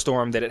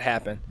snowstorm that had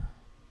happened.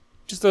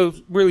 Just a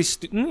really,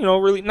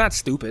 really not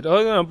stupid,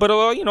 but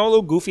a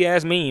little goofy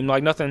ass meme,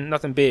 like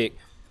nothing big.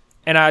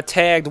 And I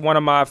tagged one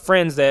of my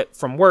friends that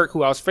from work,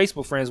 who I was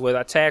Facebook friends with.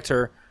 I tagged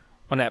her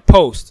on that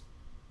post.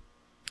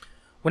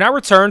 When I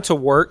returned to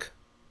work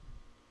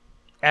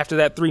after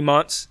that 3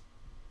 months,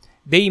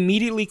 they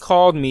immediately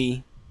called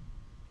me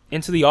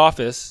into the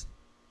office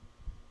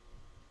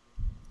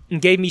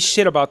and gave me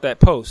shit about that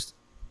post.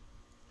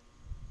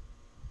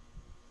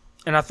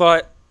 And I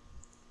thought,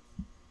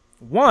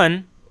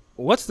 1,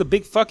 what's the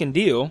big fucking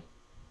deal?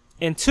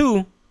 And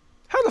 2,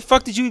 how the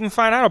fuck did you even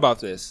find out about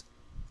this?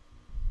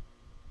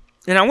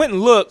 And I went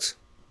and looked,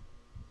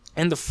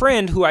 and the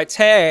friend who I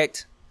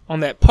tagged on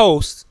that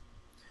post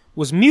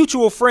was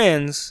mutual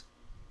friends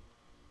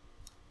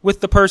with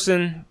the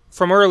person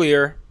from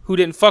earlier who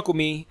didn't fuck with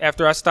me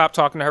after I stopped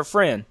talking to her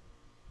friend.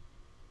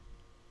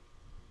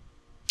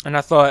 And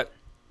I thought,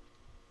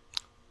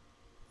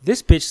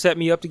 This bitch set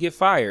me up to get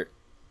fired.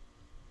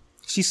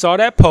 She saw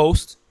that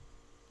post.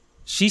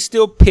 She's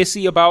still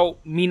pissy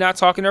about me not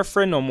talking to her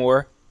friend no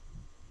more.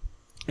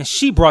 And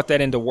she brought that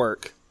into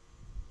work.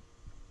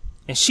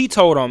 And she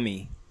told on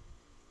me.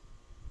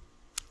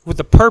 With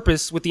the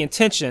purpose, with the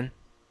intention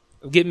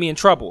of getting me in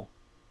trouble.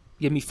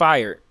 Getting me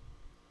fired.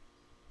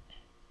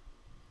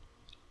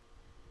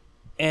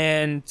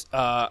 And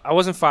I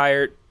wasn't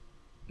fired.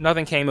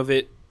 Nothing came of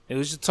it. It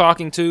was just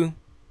talking to.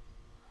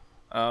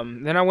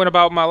 Then I went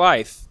about my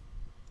life.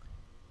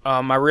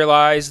 I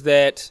realized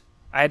that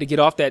I had to get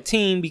off that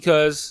team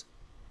because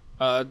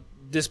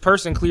this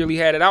person clearly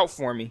had it out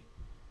for me.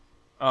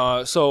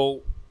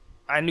 So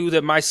I knew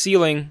that my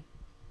ceiling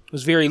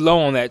was very low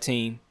on that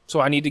team. So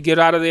I need to get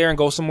out of there and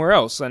go somewhere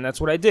else. And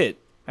that's what I did.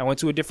 I went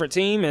to a different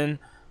team and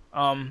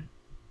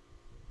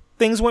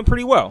things went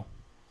pretty well.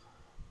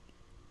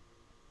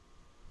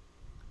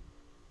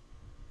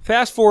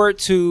 Fast forward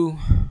to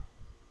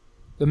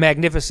the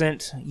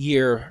magnificent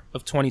year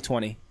of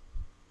 2020.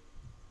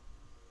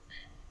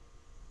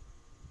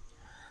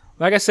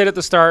 Like I said at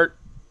the start,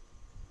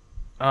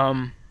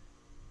 lots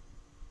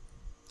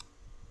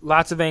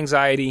of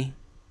anxiety,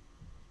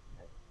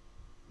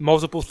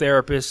 multiple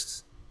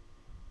therapists,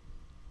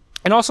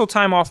 and also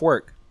time off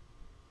work.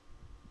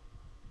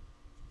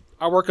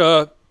 I work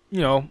I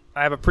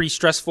have a pretty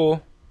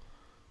stressful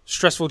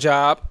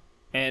job,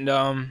 and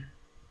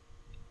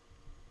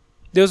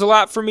there was a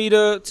lot for me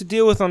to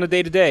deal with on the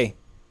day-to-day.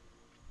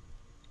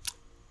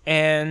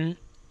 And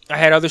I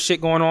had other shit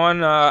going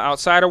on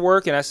outside of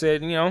work, and I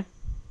said,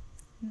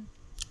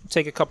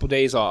 take a couple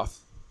days off.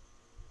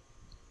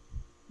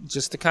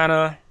 Just to kind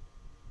of,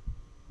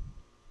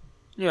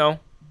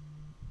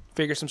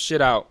 figure some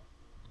shit out.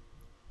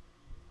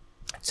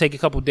 Take a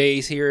couple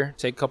days here,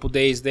 take a couple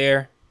days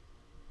there.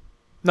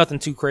 Nothing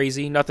too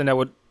crazy, nothing that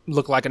would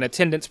look like an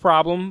attendance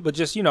problem, but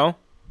just, I'm going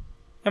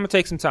to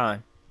take some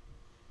time.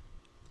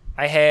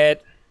 I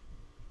had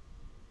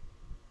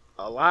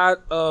a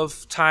lot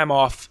of time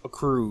off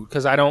accrued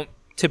because I don't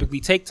typically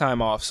take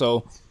time off.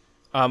 So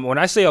when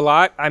I say a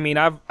lot, I mean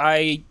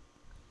I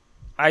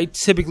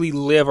typically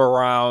live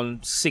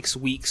around 6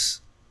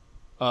 weeks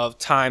of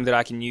time that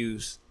I can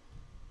use.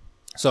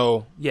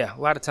 So yeah,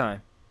 a lot of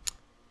time.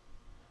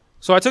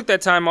 So I took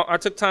that time. I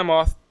took time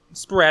off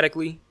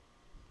sporadically,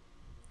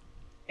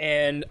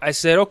 and I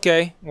said,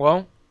 okay,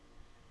 well,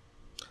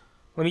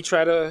 let me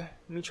try to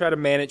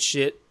manage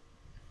shit.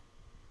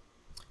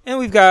 And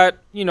we've got,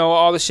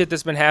 all the shit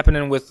that's been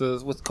happening with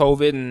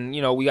COVID,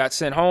 and, we got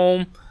sent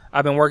home.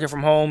 I've been working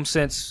from home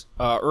since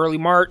early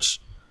March.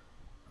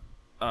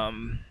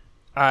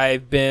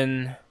 I've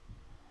been,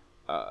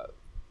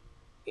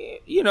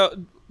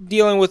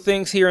 dealing with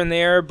things here and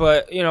there,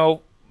 but,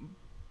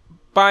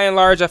 by and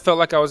large, I felt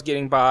like I was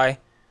getting by.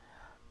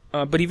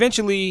 But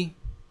eventually,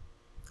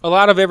 a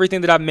lot of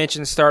everything that I've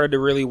mentioned started to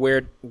really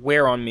wear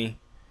on me.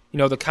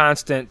 The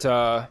constant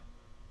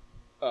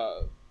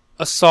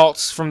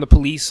assaults from the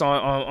police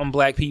on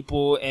black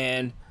people,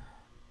 and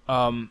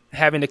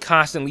having to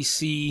constantly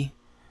see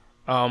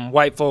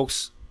white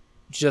folks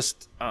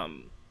just,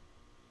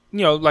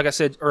 like I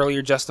said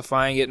earlier,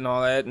 justifying it and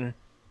all that. And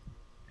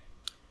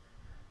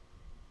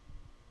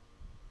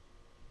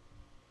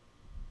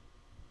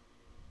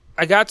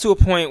I got to a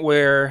point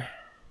where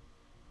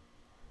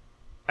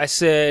I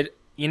said,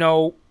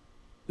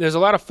 there's a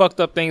lot of fucked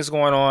up things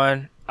going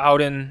on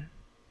out in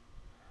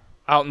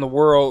the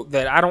world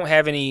that I don't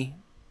have any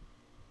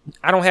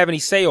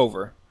say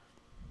over.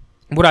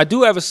 What I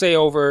do have a say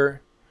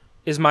over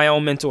is my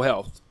own mental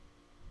health.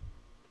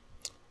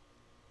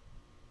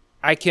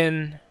 I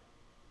can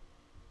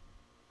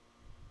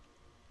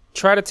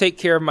try to take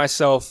care of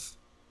myself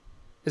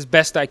as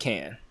best I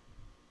can.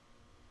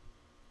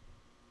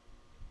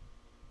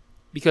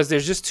 Because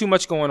there's just too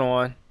much going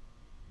on.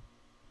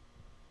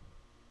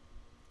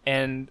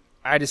 And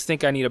I just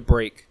think I need a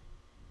break.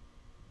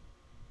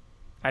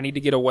 I need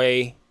to get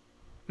away.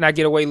 Not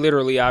get away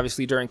literally,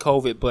 obviously, during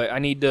COVID, but I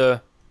need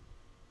to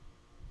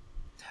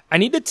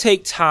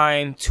take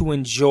time to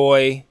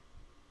enjoy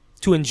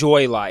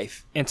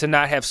life and to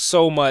not have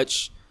so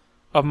much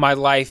of my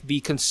life be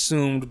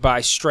consumed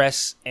by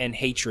stress and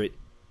hatred.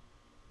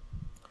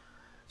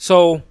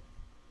 So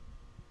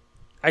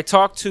I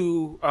talked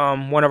to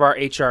one of our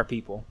HR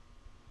people,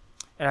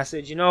 and I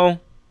said,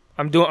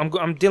 I'm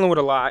dealing with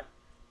a lot.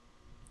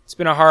 It's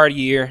been a hard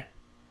year.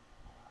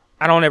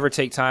 I don't ever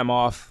take time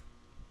off.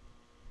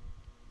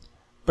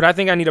 But I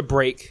think I need a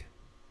break.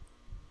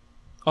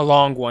 A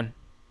long one.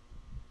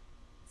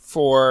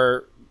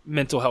 For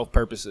mental health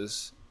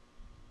purposes.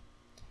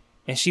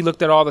 And she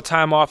looked at all the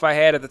time off I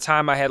had. At the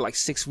time, I had like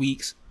 6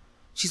 weeks.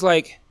 She's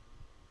like,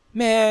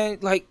 man,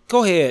 like,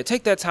 go ahead.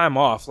 Take that time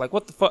off. Like,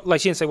 what the fuck?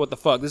 Like, she didn't say what the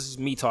fuck. This is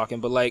me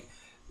talking. But like,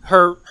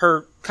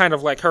 her kind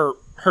of like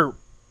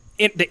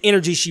the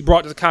energy she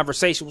brought to the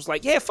conversation was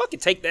like, yeah, fucking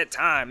take that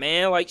time,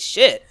 man. Like,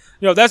 shit.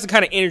 That's the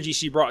kind of energy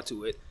she brought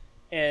to it.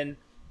 And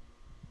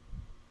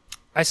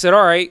I said,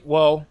 all right,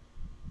 well,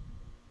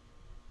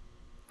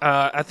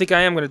 I think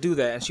I am going to do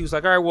that. And she was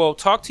like, all right, well,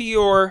 talk to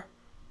your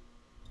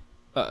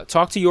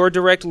talk to your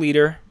direct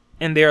leader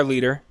and their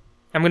leader.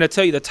 I'm going to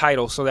tell you the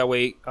title so that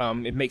way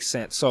it makes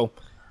sense. So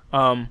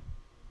I'm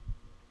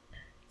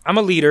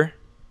a leader.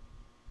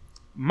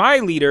 My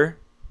leader,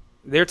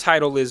 their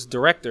title is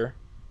director.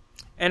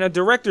 And a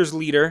director's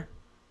leader,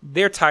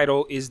 their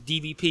title is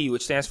DVP,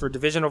 which stands for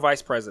Divisional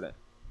Vice President.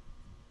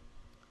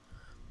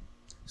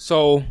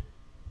 So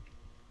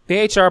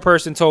the HR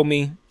person told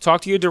me,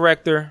 talk to your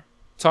director,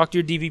 talk to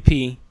your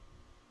DVP,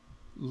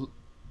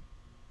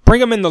 bring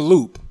them in the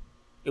loop.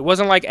 It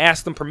wasn't like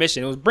ask them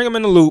permission. It was bring them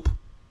in the loop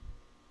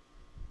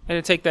and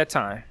then take that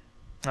time.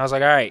 I was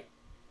like, all right.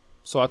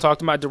 So I talked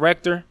to my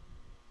director.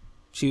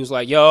 She was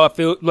like, yo, I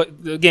feel, look,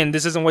 again,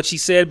 this isn't what she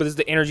said, but this is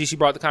the energy she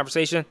brought to the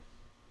conversation.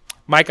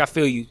 Mike, I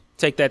feel you.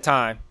 Take that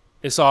time.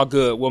 It's all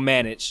good. We'll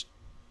manage.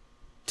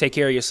 Take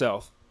care of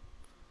yourself.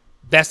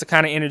 That's the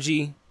kind of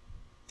energy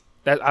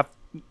that's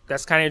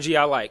the kind of energy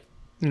I like.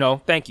 You know,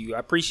 thank you. I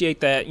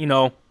appreciate that. You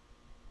know,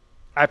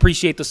 I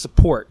appreciate the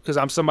support because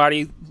I'm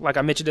somebody, like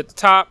I mentioned at the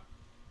top,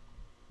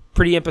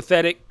 pretty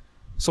empathetic.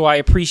 So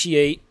I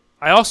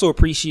also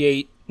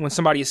appreciate when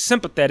somebody is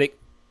sympathetic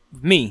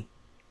with me.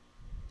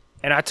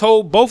 And I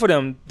told both of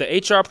them, the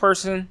HR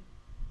person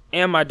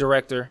and my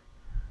director,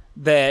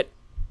 that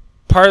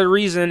part of the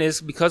reason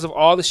is because of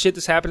all the shit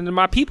that's happening to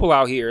my people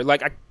out here.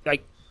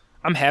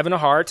 I'm having a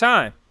hard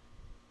time.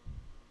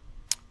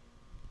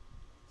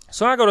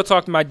 So I go to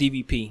talk to my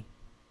DVP.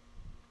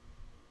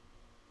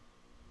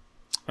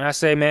 And I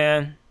say,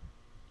 man,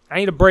 I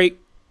need a break.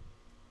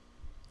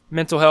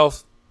 Mental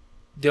health,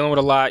 dealing with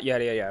a lot,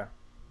 yada, yada, yada.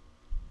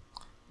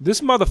 This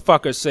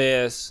motherfucker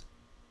says,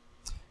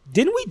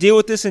 didn't we deal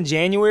with this in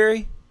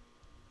January?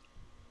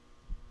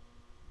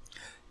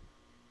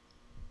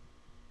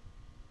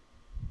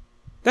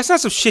 That's not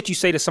some shit you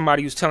say to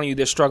somebody who's telling you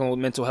they're struggling with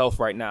mental health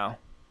right now.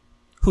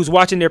 Who's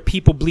watching their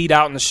people bleed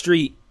out in the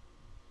street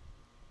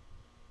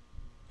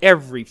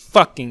every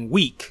fucking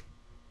week.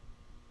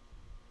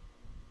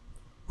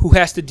 Who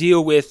has to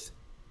deal with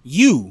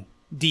you,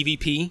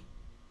 DVP,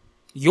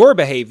 your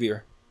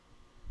behavior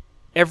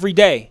every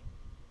day.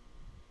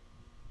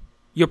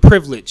 Your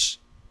privilege.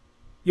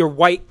 Your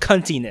white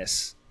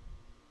cuntiness.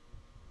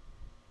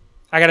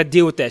 I gotta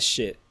deal with that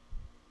shit.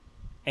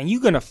 And you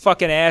gonna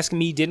fucking ask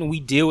me, didn't we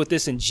deal with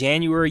this in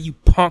January, you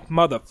punk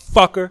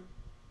motherfucker?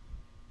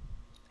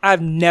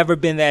 I've never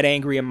been that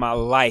angry in my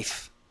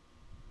life.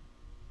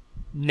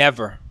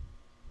 Never.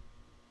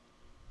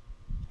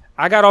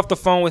 I got off the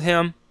phone with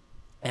him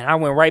and I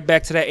went right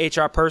back to that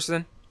HR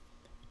person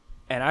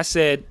and I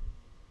said,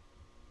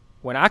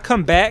 when I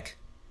come back,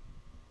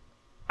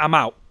 I'm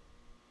out.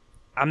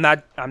 I'm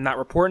not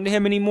reporting to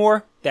him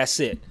anymore. That's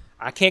it.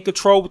 I can't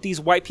control what these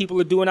white people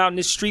are doing out in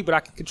this street, but I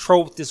can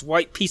control what this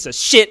white piece of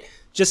shit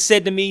just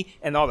said to me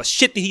and all the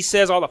shit that he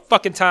says all the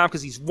fucking time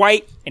because he's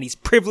white and he's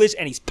privileged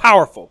and he's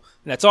powerful.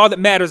 And that's all that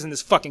matters in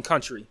this fucking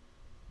country.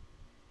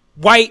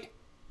 White,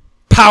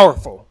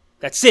 powerful.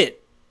 That's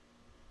it.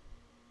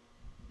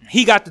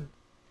 He got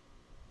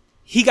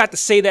to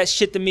say that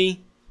shit to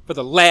me for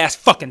the last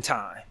fucking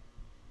time.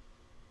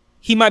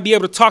 He might be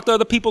able to talk to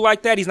other people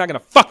like that. He's not going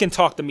to fucking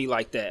talk to me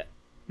like that.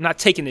 I'm not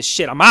taking this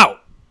shit. I'm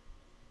out.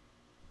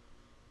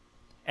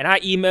 And I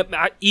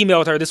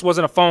emailed her. This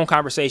wasn't a phone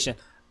conversation.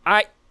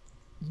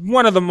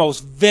 One of the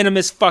most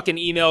venomous fucking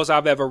emails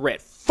I've ever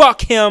read.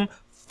 Fuck him.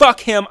 Fuck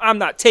him. I'm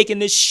not taking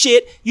this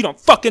shit. You don't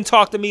fucking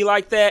talk to me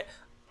like that.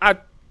 I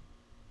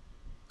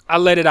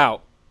let it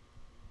out.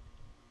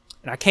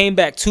 And I came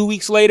back 2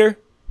 weeks later,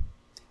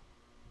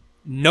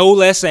 no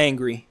less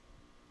angry.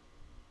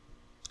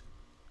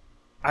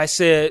 I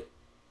said,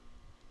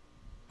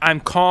 I'm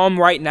calm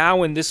right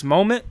now in this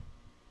moment,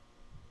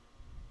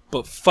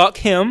 but fuck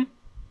him.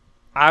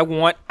 I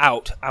want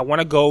out. I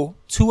want to go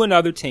to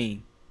another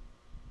team.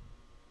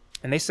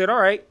 And they said, all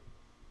right,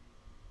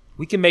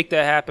 we can make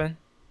that happen.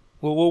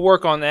 We'll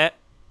work on that.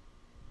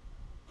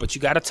 But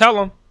you got to tell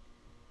them.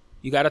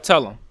 You got to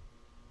tell them.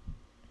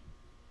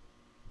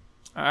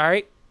 All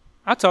right.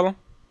 I'll tell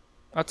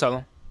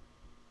them.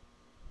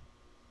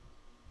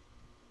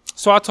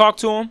 So I talked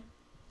to him.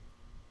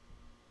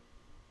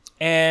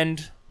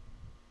 And,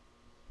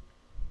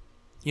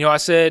 you know, I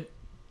said,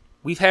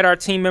 we've had our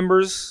team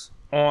members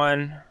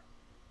on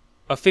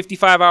a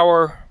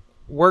 55-hour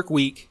work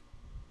week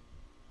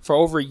for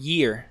over a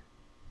year.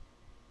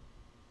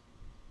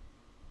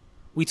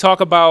 We talk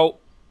about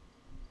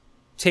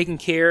taking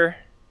care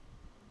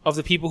of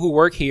the people who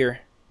work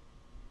here.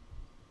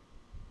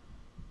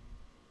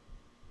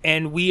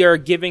 And we are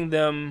giving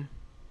them,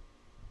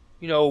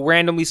 you know,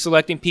 randomly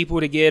selecting people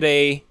to get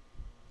a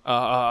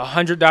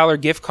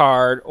 $100 gift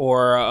card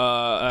or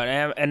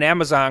an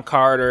Amazon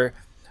card or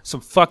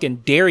some fucking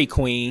Dairy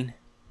Queen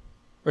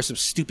or some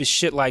stupid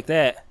shit like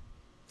that.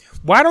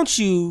 Why don't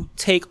you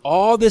take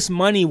all this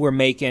money we're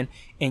making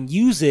and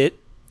use it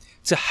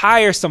to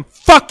hire some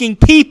fucking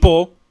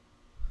people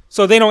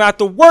so they don't have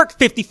to work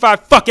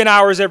 55 fucking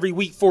hours every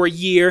week for a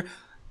year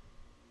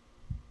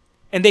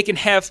and they can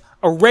have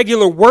a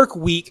regular work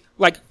week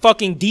like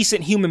fucking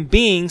decent human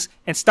beings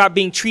and stop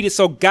being treated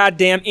so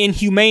goddamn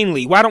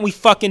inhumanely? Why don't we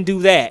fucking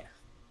do that?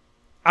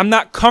 I'm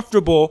not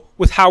comfortable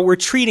with how we're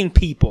treating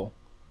people.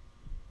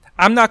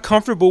 I'm not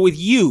comfortable with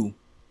you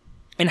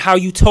and how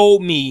you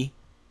told me.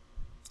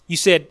 You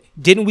said,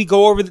 didn't we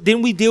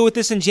deal with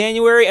this in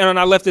January? And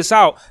I left this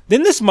out.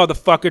 Then this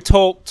motherfucker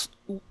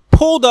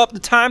pulled up the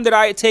time that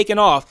I had taken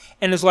off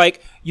and is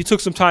like, you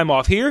took some time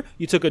off here.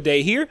 You took a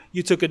day here.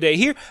 You took a day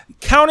here.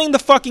 Counting the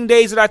fucking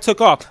days that I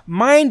took off.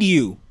 Mind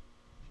you,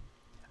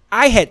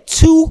 I had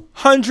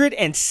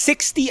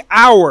 260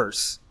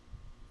 hours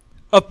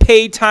of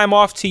paid time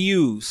off to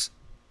use.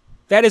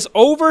 That is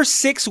over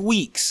 6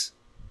 weeks.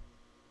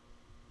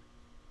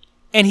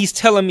 And he's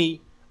telling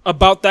me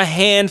about the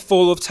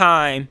handful of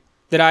time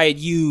that I had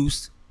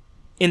used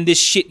in this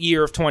shit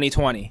year of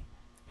 2020.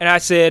 And I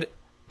said,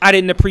 I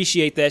didn't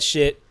appreciate that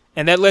shit.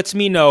 And that lets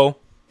me know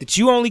that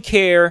you only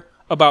care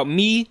about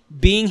me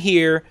being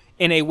here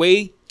in a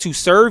way to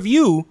serve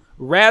you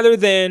rather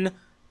than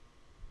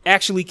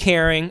actually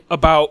caring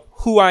about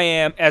who I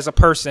am as a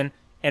person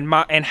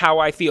and how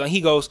I feel. And he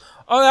goes,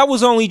 oh, that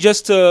was only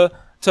just mind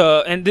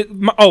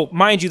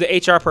you,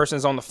 the HR person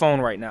is on the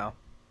phone right now.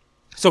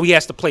 So he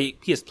has to play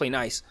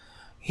nice.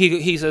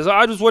 He says,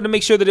 I just wanted to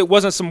make sure that it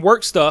wasn't some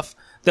work stuff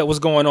that was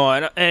going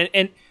on.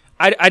 And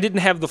I didn't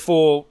have the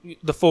full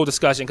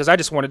discussion because I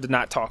just wanted to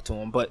not talk to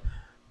him. But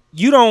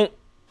you don't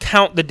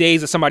count the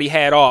days that somebody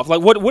had off.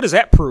 Like, what does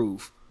that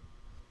prove?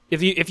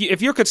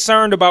 If you're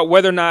concerned about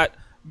whether or not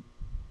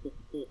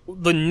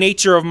the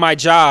nature of my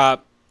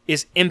job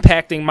is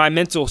impacting my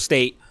mental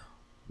state,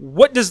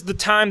 what does the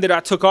time that I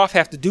took off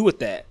have to do with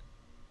that?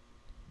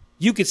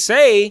 You could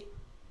say,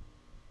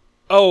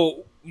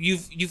 oh,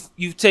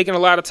 you've taken a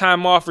lot of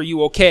time off. Are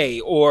you okay?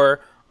 Or,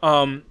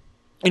 I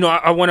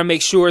want to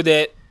make sure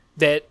that,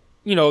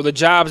 the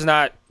job's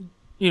not,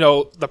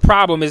 the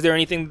problem. Is there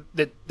anything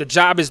that the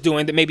job is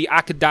doing that maybe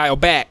I could dial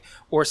back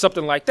or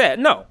something like that?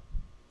 No.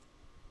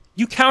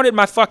 You counted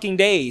my fucking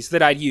days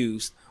that I'd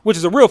used, which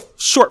is a real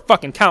short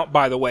fucking count,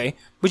 by the way,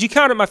 but you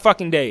counted my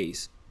fucking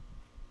days.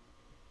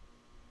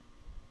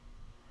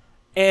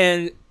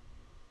 And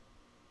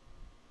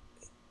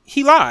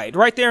he lied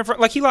right there in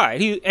front. Like, he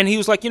lied. He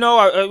was like,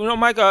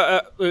 Mike,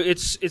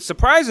 it's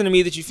surprising to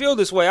me that you feel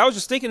this way. I was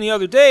just thinking the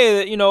other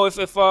day that,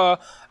 if I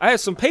had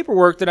some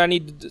paperwork that I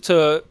needed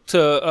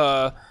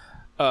to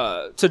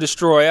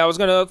destroy, I was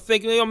gonna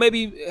think,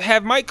 maybe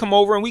have Mike come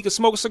over and we could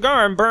smoke a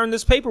cigar and burn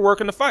this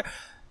paperwork in the fire.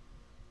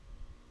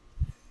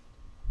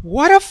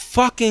 What a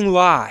fucking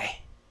lie.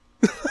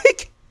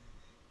 Like,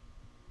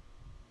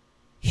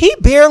 he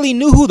barely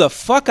knew who the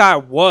fuck I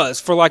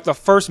was for like the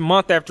first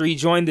month after he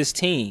joined this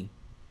team.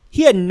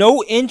 He had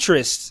no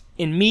interest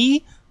in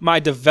me,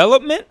 my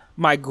development,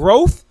 my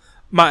growth,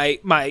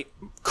 my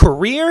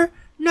career,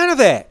 none of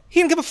that. He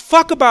didn't give a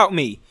fuck about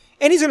me.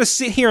 And he's going to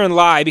sit here and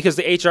lie because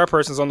the HR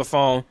person's on the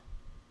phone.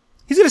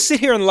 He's going to sit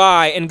here and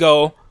lie and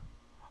go,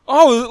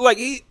 I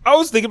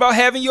was thinking about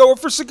having you over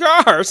for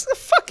cigars. The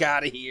fuck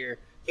out of here.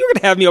 You're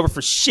going to have me over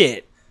for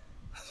shit.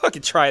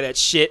 Fucking try that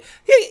shit.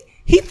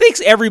 He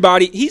thinks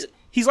everybody,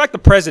 he's like the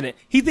president.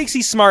 He thinks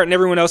he's smart and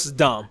everyone else is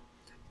dumb.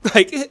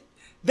 Like,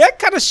 that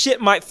kind of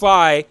shit might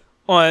fly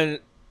on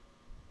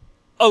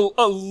a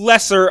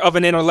lesser of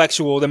an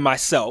intellectual than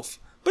myself.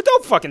 But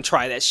don't fucking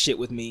try that shit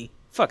with me.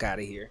 Fuck out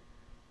of here.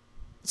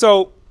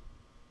 So,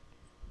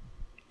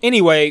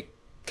 anyway,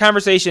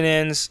 conversation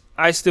ends.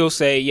 I still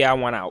say, yeah, I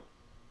want out.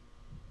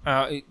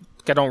 I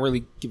don't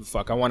really give a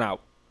fuck. I want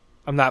out.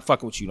 I'm not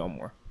fucking with you no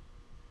more.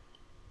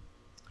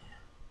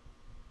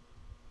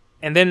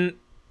 And then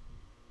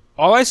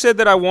all I said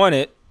that I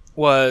wanted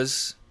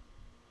was,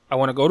 I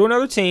want to go to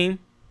another team.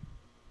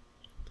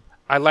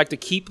 I'd like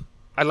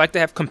to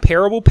have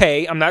comparable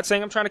pay. I'm not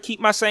saying I'm trying to keep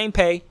my same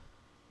pay.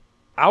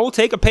 I will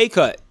take a pay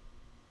cut.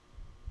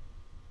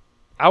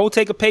 I will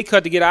take a pay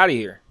cut to get out of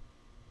here.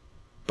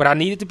 But I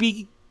need it to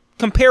be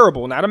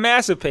comparable, not a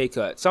massive pay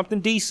cut.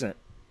 Something decent.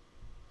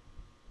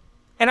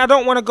 And I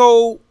don't want to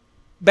go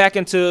back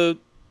into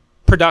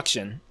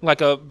production,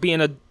 like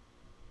being a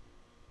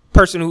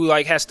person who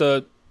like has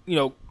to,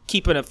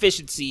 keep an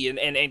efficiency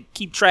and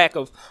keep track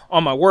of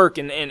all my work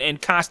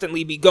and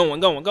constantly be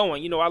going.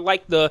 I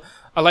like the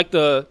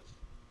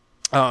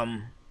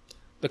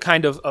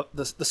kind of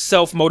the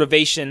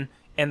self-motivation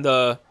and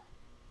the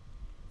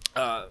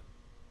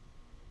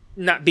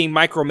not being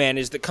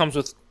micromanaged that comes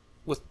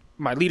with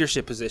my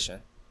leadership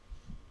position.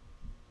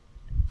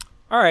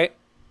 All right,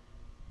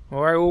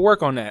 we'll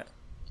work on that.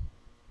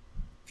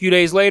 A few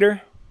days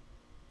later,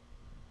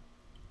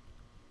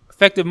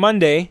 effective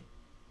Monday,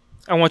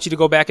 I want you to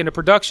go back into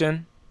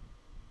production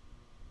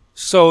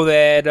so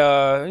that,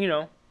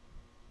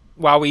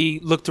 while we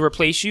look to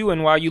replace you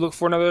and while you look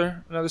for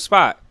another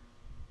spot.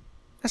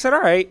 I said,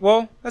 all right,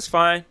 well, that's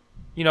fine.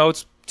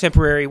 It's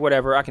temporary,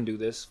 whatever. I can do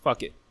this.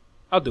 Fuck it.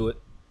 I'll do it.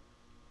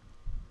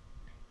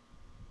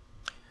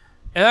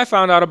 And I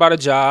found out about a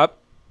job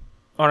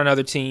on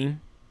another team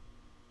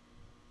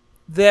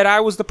that I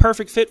was the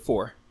perfect fit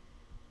for.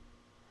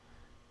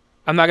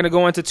 I'm not going to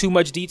go into too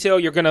much detail.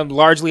 You're going to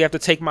largely have to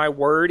take my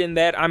word in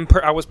that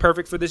I was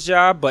perfect for this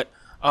job. But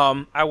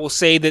I will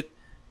say that,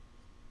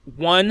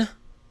 one,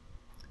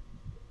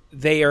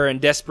 they are in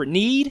desperate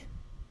need.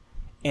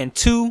 And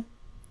 2,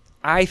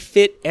 I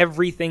fit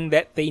everything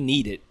that they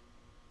needed.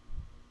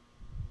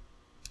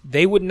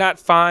 They would not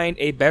find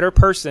a better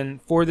person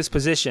for this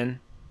position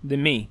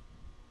than me.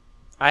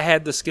 I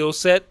had the skill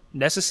set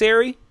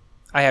necessary.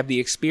 I have the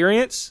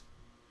experience.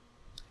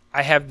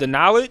 I have the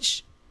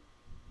knowledge.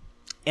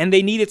 And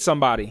they needed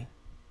somebody.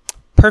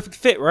 Perfect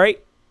fit,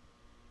 right?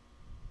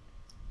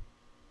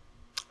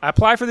 I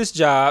apply for this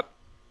job,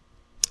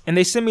 and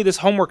they send me this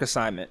homework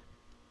assignment.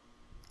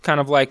 Kind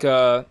of like,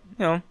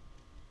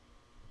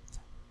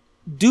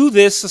 do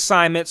this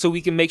assignment so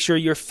we can make sure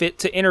you're fit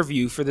to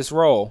interview for this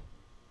role.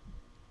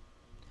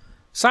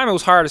 Assignment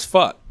was hard as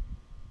fuck.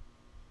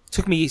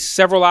 Took me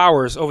several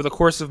hours over the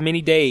course of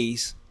many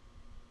days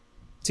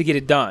to get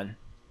it done.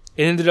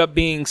 It ended up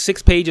being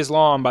 6 pages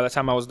long by the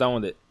time I was done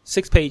with it.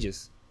 6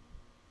 pages.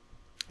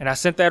 And I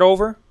sent that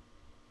over.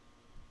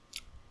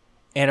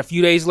 And a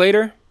few days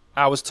later,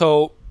 I was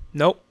told,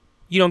 nope,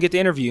 you don't get the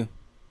interview.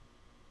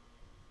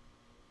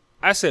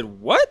 I said,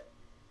 what?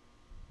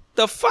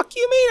 The fuck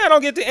you mean I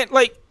don't get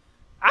to,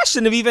 I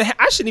shouldn't even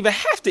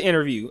have to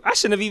interview. I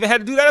shouldn't have even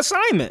had to do that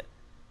assignment.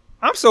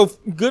 I'm so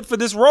good for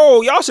this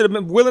role. Y'all should have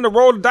been willing to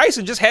roll the dice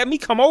and just had me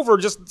come over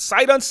just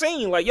sight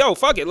unseen. Like, yo,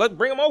 fuck it. Let's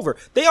bring them over.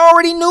 They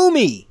already knew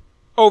me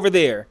over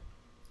there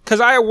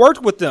because I had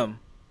worked with them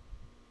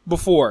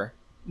before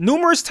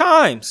numerous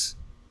times.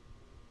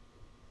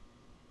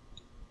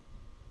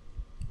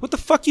 What the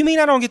fuck you mean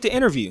I don't get to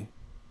interview?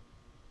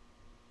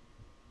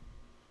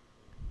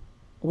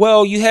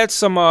 Well, you had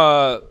some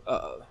of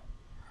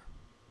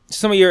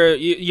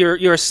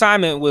your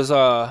assignment was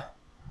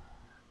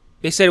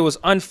they said it was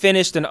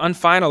unfinished and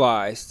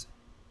unfinalized.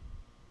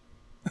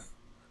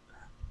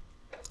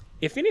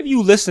 If any of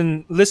you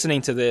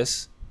listening to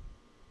this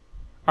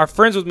are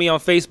friends with me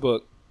on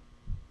Facebook,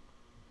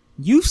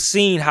 you've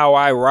seen how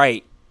I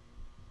write.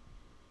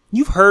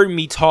 You've heard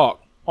me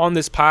talk on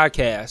this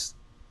podcast.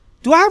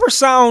 Do I ever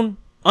sound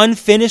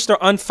unfinished or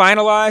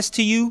unfinalized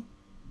to you?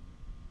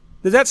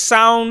 Does that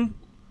sound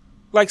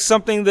like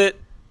something that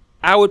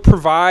I would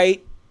provide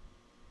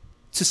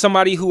to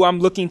somebody who I'm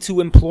looking to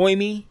employ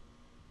me?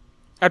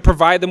 I'd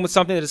provide them with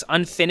something that is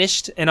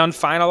unfinished and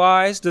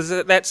unfinalized. Does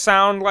that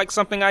sound like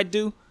something I'd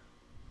do?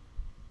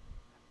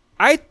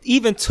 I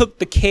even took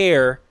the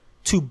care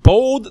to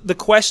bold the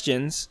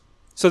questions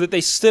so that they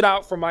stood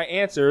out for my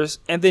answers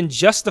and then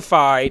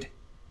justified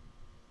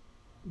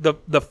the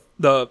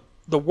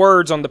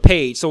words on the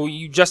page. So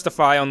you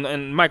justify in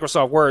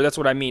Microsoft Word, that's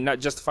what I mean. Not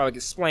justify like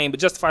explain, but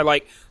justify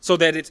like so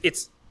that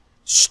it's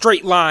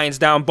straight lines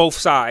down both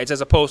sides as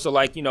opposed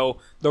to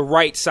the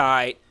right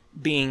side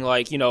being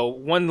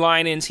one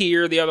line ends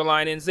here, the other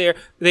line ends there.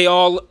 They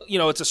all,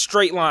 it's a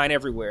straight line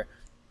everywhere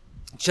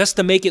just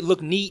to make it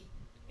look neat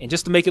and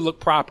just to make it look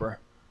proper.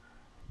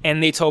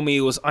 And they told me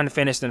it was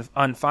unfinished and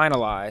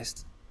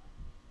unfinalized.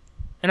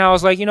 And I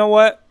was like, you know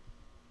what?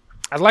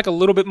 I'd like a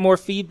little bit more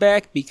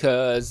feedback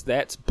because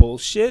that's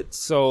bullshit.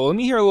 So let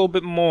me hear a little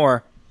bit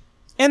more.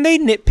 And they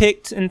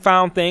nitpicked and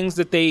found things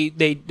that they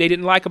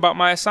didn't like about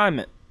my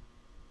assignment.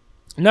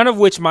 None of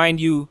which,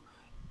 mind you,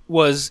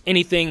 was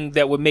anything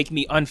that would make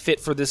me unfit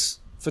for this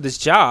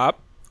job.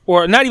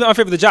 Or not even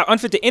unfit for the job,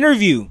 unfit to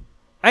interview.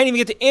 I didn't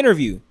even get to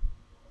interview.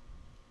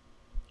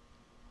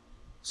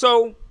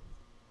 So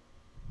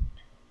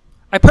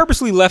I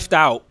purposely left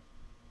out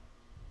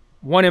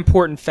one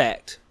important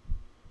fact,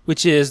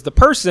 which is the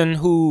person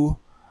who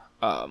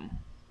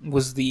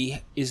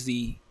is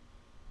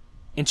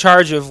in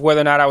charge of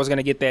whether or not I was going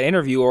to get that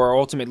interview or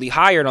ultimately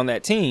hired on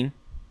that team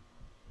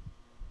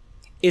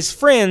is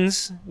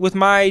friends with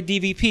my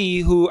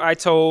DVP, who I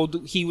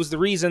told he was the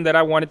reason that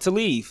I wanted to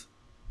leave.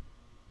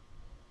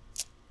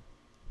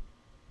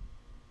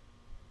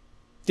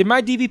 Did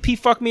my DVP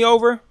fuck me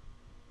over?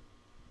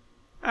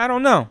 I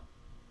don't know.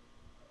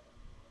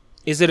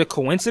 Is it a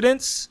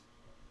coincidence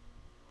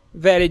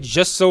that it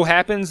just so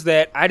happens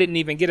that I didn't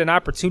even get an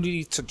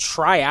opportunity to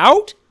try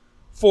out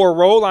for a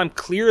role I'm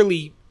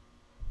clearly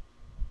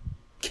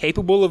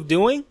capable of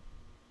doing,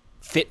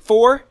 fit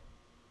for?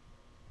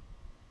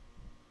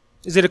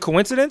 Is it a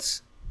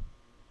coincidence?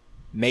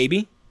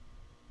 Maybe.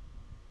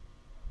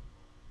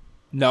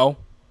 No.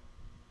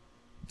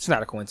 It's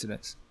not a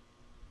coincidence.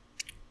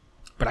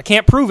 But I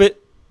can't prove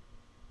it.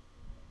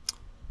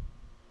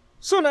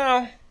 So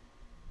now,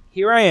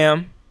 here I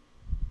am,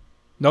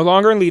 no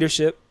longer in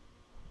leadership,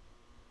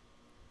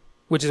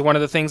 which is one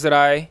of the things that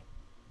I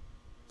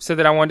said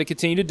that I wanted to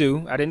continue to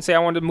do. I didn't say I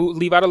wanted to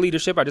leave out of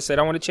leadership. I just said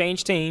I want to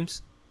change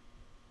teams.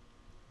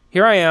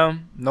 Here I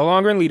am, no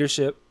longer in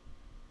leadership.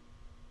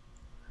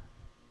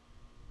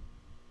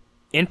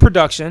 In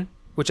production,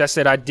 which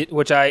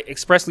I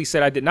expressly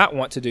said I did not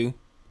want to do,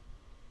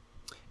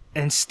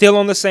 and still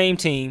on the same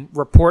team,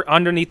 report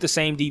underneath the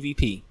same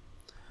DVP.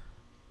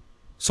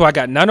 So I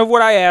got none of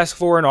what I asked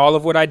for and all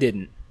of what I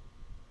didn't.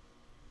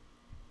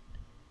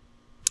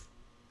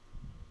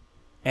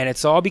 And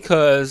it's all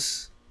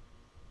because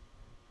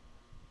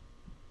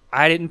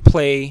I didn't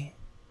play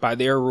by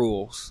their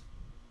rules.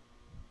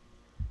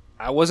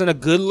 I wasn't a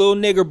good little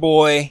nigger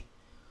boy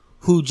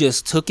who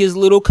just took his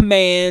little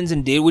commands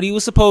and did what he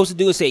was supposed to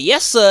do and said,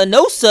 yes, sir,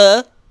 no,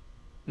 sir.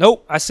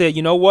 Nope. I said,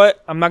 you know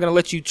what? I'm not going to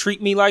let you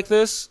treat me like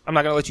this. I'm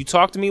not going to let you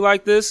talk to me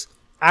like this.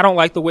 I don't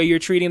like the way you're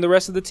treating the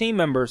rest of the team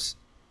members.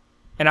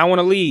 And I want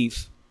to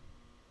leave.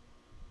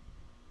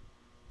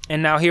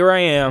 And now here I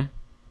am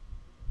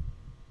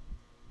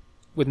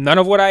with none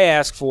of what I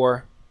asked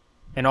for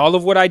and all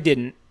of what I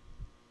didn't.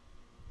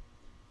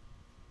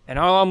 And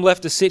all I'm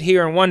left to sit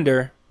here and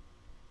wonder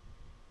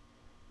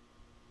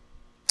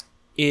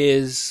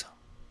is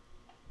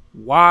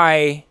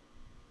why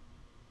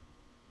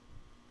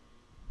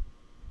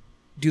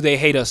do they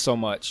hate us so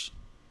much?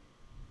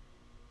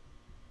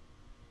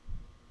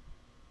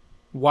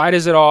 Why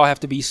does it all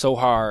have to be so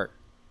hard?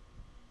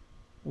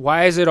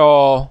 Why is it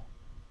all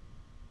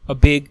a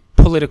big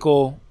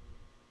political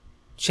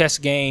chess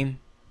game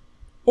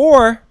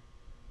or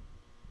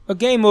a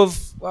game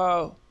of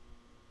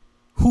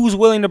who's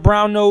willing to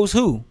brown nose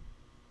who?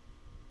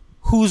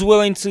 Who's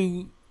willing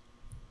to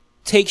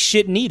take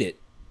shit and eat it?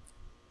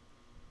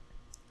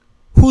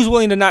 Who's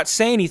willing to not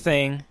say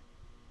anything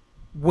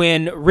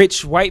when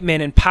rich white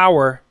men in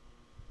power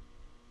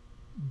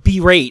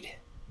berate,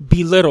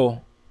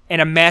 belittle,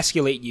 and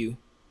emasculate you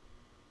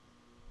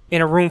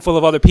in a room full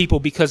of other people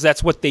because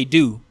that's what they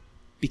do,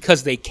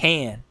 because they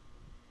can,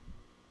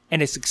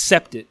 and it's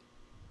accepted.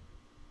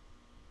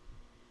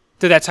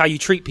 So that's how you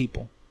treat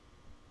people.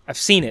 I've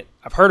seen it.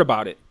 I've heard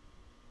about it.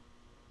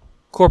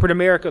 Corporate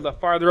America, the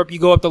farther up you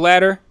go up the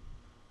ladder,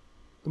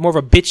 the more of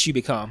a bitch you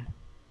become.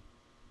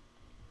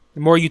 The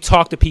more you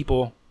talk to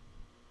people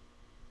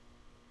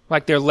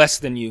like they're less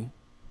than you.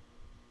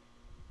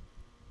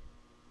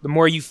 The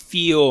more you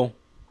feel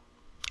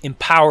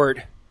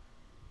empowered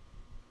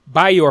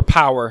by your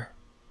power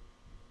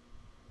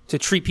to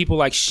treat people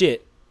like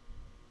shit.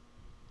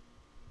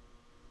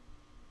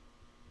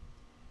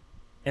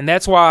 And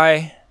that's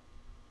why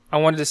I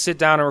wanted to sit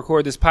down and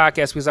record this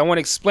podcast, because I want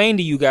to explain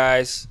to you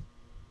guys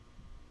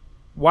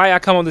why I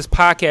come on this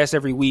podcast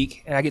every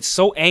week and I get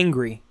so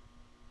angry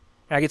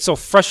and I get so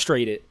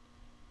frustrated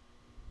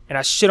and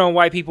I shit on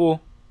white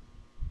people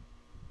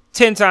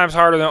 10 times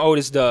harder than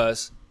Otis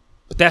does.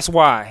 But that's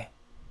why.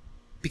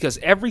 Because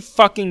every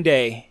fucking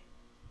day,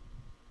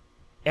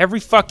 every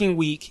fucking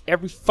week,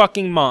 every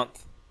fucking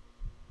month,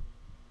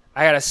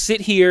 I gotta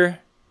sit here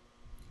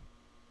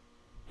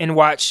and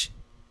watch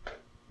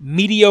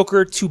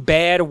mediocre to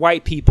bad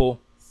white people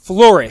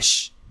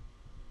flourish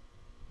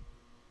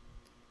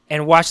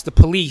and watch the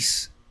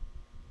police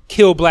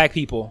kill black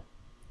people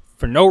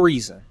for no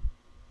reason.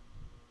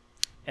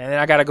 And then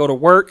I gotta go to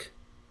work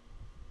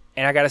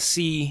and I gotta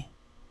see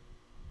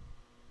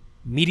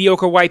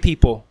mediocre white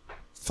people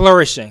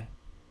flourishing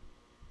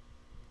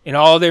in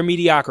all their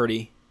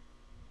mediocrity.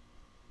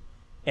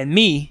 And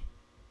me,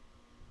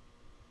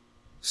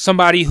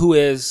 somebody who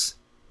has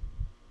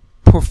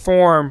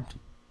performed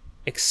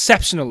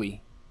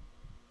exceptionally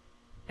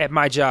at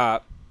my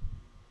job,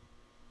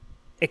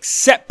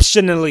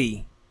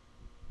 exceptionally,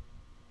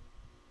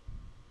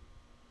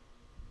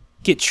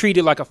 get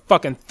treated like a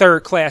fucking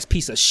third-class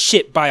piece of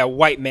shit by a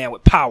white man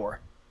with power.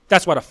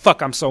 That's why the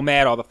fuck I'm so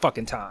mad all the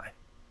fucking time.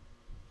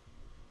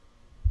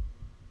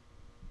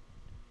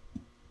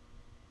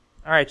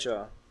 All right,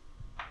 y'all.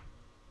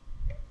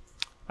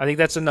 I think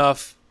that's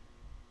enough.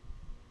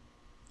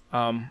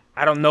 I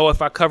don't know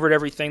if I covered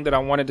everything that I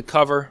wanted to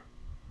cover.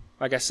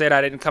 Like I said,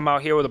 I didn't come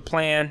out here with a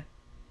plan.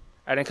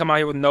 I didn't come out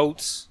here with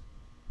notes.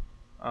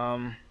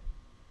 I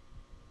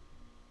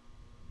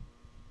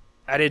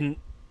didn't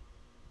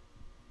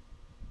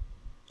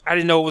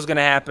know what was going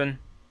to happen.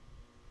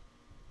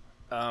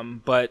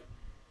 But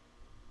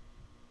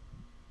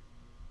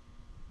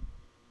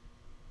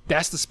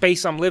that's the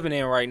space I'm living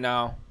in right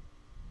now.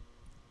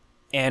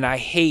 And I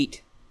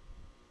hate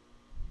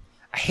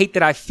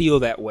that I feel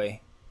that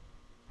way.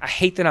 I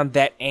hate that I'm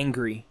that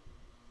angry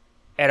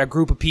at a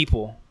group of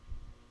people.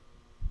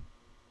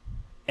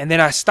 And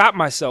then I stop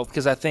myself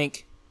because I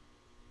think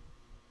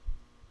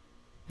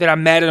that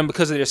I'm mad at them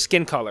because of their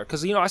skin color.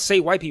 Because, I say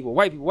white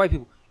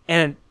people.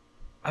 And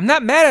I'm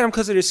not mad at them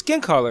because of their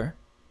skin color.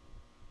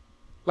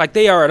 Like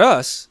they are at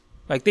us.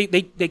 Like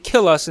they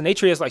kill us and they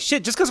treat us like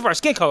shit just because of our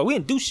skin color. We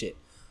didn't do shit.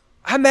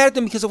 I'm mad at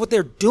them because of what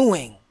they're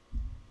doing.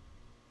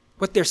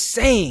 What they're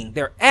saying.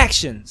 Their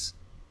actions.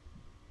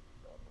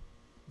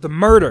 The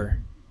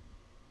murder.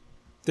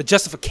 The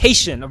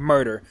justification of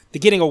murder. The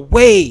getting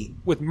away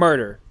with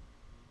murder.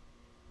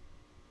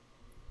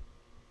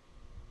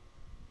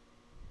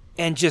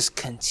 And just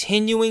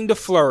continuing to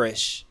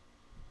flourish.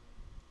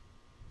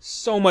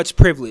 So much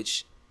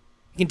privilege.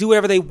 You can do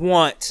whatever they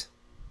want.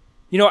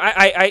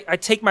 I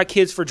take my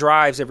kids for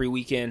drives every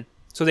weekend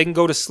so they can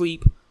go to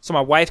sleep, so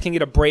my wife can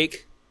get a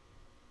break.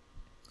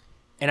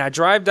 And I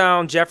drive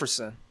down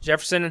Jefferson.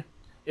 Jefferson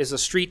is a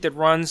street that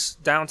runs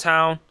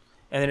downtown,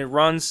 and then it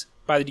runs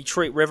by the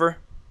Detroit River,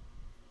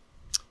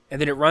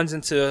 and then it runs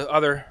into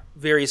other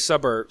various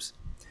suburbs.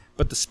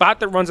 But the spot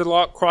that runs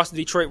across the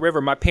Detroit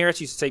River, my parents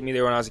used to take me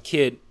there when I was a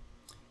kid,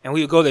 and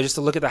we would go there just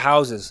to look at the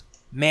houses,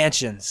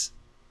 mansions,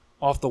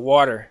 off the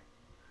water,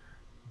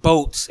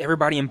 boats,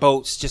 everybody in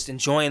boats, just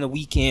enjoying the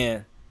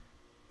weekend.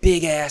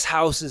 Big ass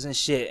houses and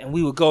shit. And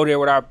we would go there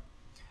with our,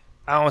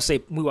 I don't want to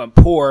say we weren't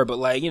poor, but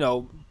like,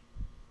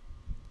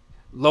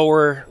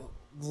 lower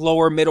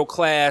middle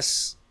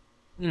class,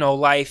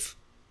 life.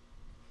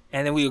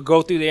 And then we would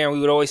go through there and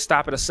we would always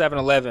stop at a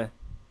 7-Eleven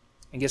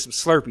and get some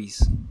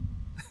Slurpees.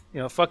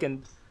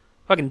 Fucking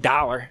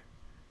 $1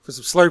 for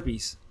some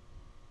Slurpees.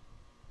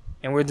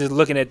 And we're just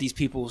looking at these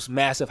people's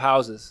massive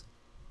houses.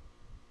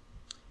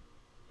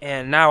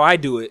 And now I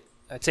do it.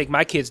 I take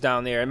my kids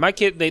down there. And my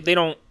kid, they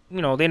don't,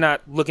 they're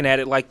not looking at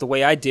it like the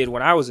way I did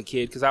when I was a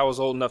kid, because I was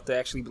old enough to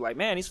actually be like,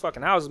 man, these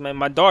fucking houses, man.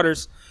 My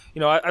daughters,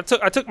 I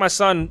took my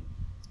son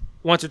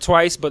once or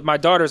twice, but my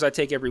daughters I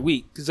take every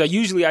week, because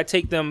usually I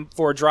take them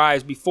for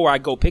drives before I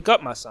go pick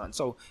up my son,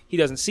 so he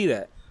doesn't see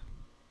that.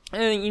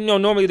 And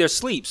normally they're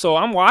asleep, so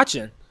I'm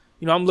watching.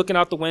 I'm looking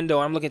out the window.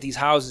 I'm looking at these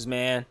houses,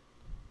 man.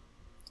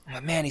 I'm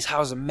like, man, these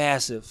houses are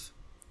massive.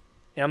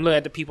 And I'm looking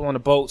at the people on the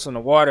boats on the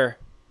water.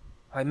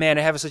 I'm like, man,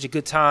 they're having such a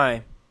good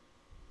time.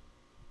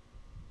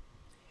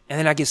 And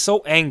then I get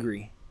so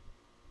angry,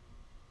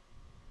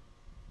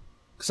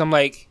 because I'm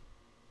like,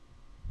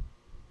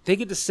 they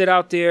get to sit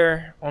out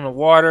there on the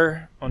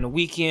water on the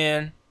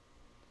weekend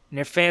in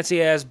their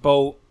fancy ass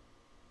boat,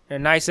 their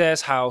nice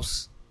ass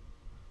house,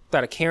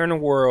 without a care in the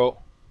world,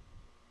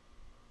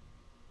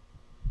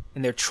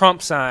 and their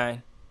Trump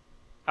sign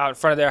out in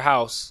front of their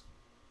house.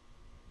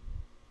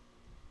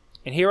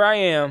 And here I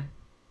am,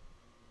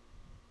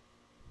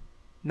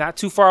 not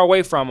too far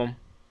away from them,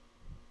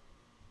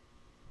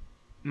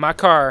 in my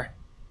car,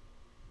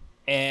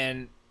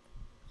 and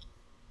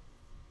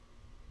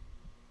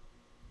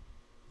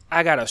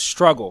I gotta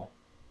struggle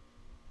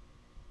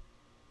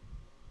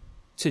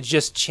to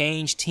just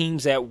change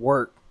teams at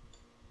work.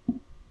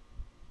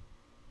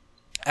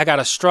 I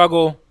gotta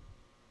struggle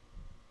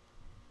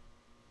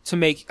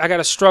to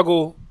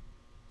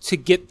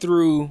get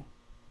through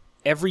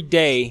every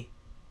day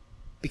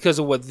because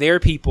of what their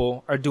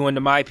people are doing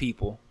to my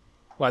people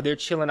while they're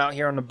chilling out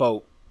here on the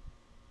boat,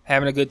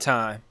 having a good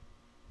time.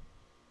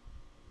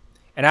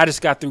 And I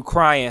just got through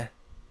crying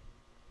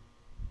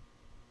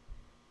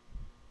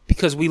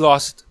because we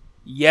lost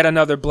yet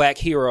another black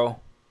hero.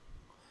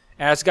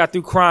 And I just got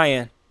through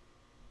crying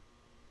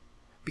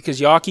because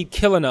y'all keep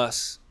killing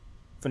us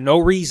for no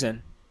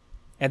reason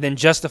and then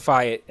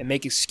justify it and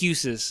make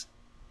excuses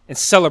and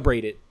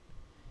celebrate it.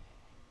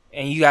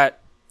 And you got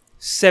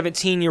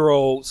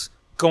 17-year-olds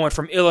going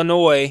from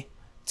Illinois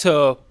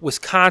to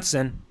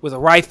Wisconsin with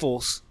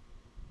rifles,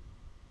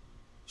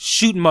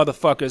 shooting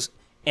motherfuckers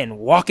and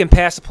walking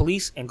past the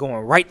police and going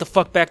right the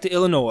fuck back to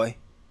Illinois.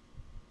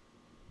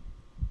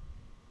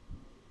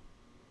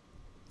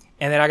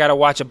 And then I gotta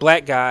watch a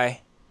black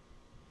guy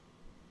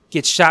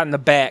get shot in the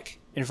back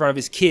in front of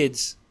his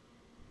kids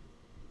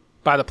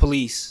by the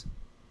police.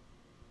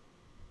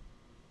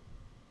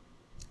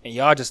 And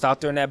y'all just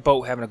out there in that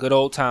boat having a good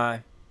old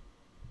time.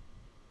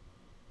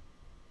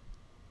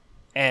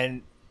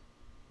 And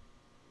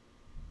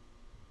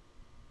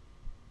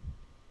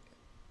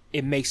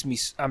it makes me,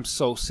 I'm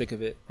so sick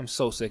of it. I'm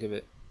so sick of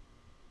it.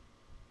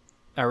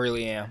 I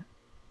really am.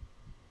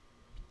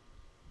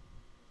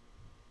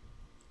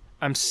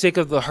 I'm sick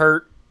of the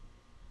hurt.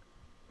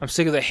 I'm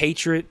sick of the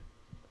hatred.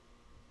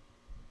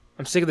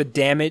 I'm sick of the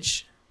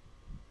damage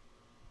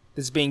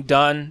that's being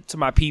done to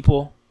my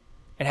people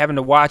and having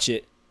to watch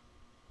it.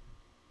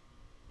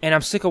 And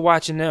I'm sick of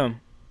watching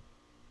them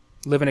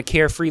living a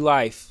carefree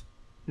life,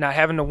 not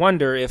having to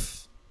wonder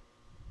if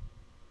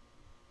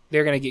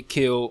they're going to get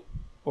killed,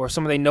 or if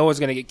somebody they know is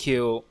going to get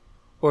killed,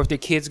 or if their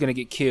kid's going to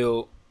get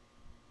killed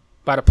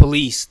by the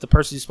police, the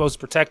person who's supposed to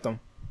protect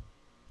them,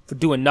 for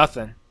doing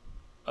nothing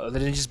other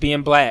than just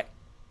being black.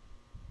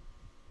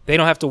 They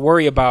don't have to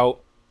worry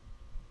about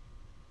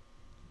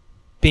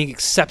being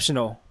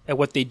exceptional at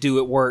what they do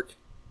at work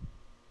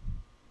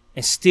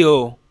and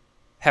still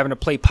having to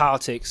play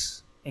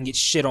politics and get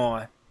shit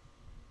on.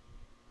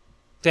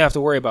 They don't have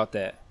to worry about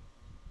that.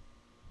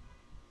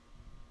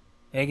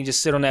 And they can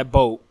just sit on that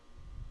boat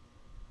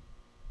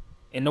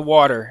in the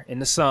water, in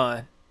the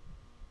sun,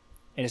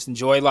 and just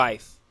enjoy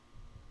life.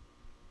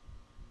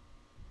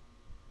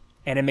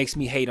 And it makes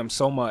me hate them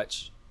so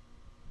much.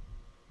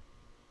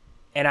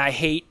 And I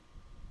hate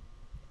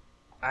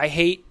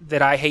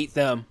that I hate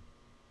them.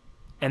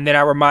 And then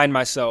I remind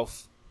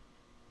myself,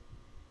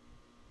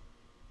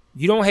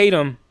 you don't hate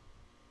them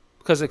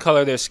because of the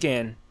color of their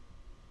skin.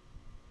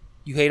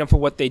 You hate them for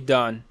what they've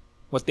done,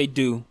 what they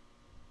do,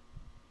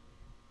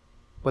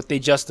 what they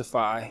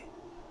justify,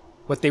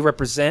 what they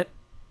represent,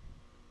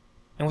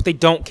 and what they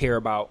don't care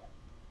about.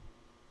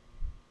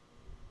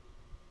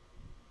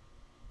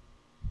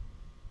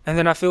 And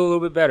then I feel a little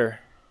bit better.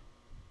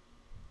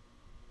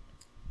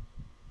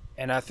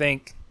 And I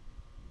think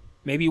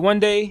maybe one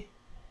day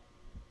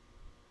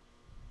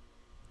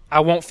I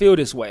won't feel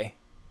this way.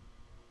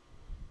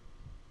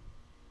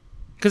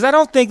 Because I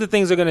don't think that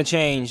things are going to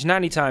change, not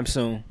anytime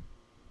soon.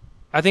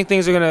 I think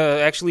things are going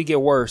to actually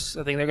get worse.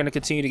 I think they're going to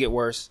continue to get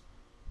worse.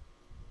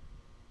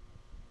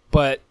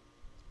 But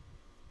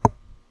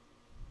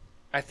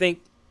I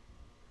think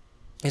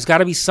There's got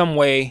to be some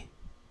way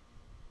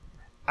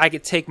I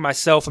could take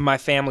myself and my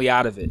family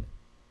out of it.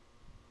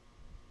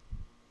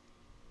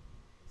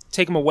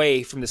 Take them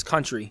away from this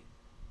country.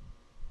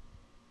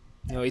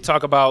 You know, you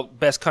talk about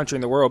best country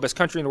in the world. Best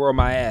country in the world,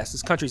 my ass.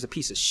 This country's a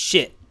piece of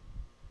shit.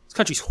 This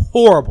country's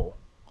horrible.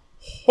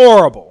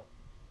 Horrible.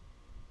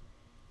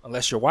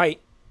 Unless you're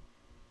white.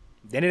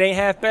 Then it ain't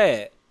half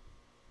bad.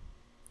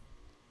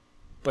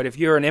 But if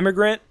you're an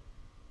immigrant,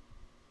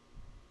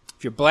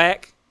 if you're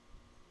black,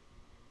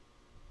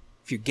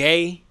 if you're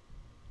gay,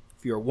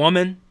 if you're a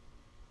woman,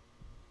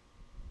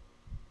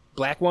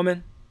 black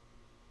woman,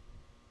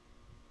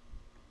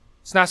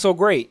 it's not so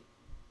great.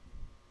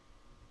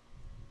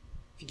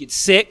 If you get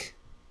sick,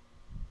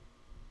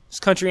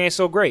 this country ain't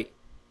so great.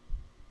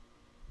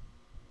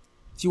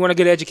 If you want a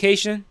good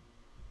education,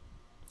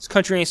 this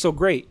country ain't so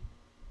great.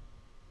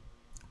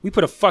 We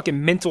put a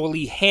fucking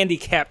mentally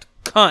handicapped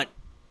cunt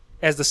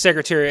as the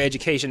Secretary of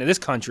Education in this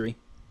country.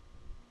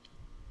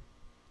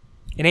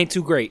 It ain't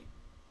too great.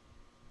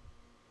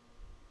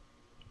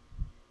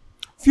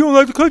 If you don't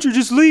like the country,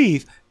 just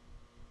leave.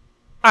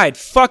 I'd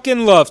fucking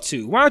love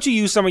to. Why don't you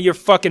use some of your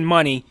fucking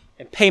money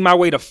and pay my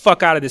way the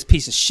fuck out of this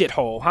piece of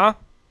shithole, huh?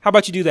 How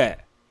about you do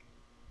that?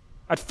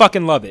 I'd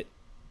fucking love it.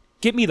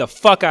 Get me the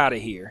fuck out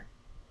of here.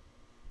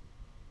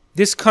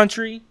 This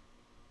country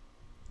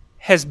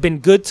has been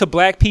good to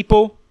black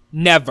people?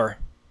 Never.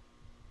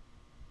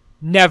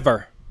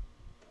 Never.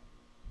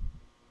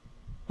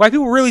 White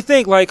people really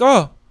think like,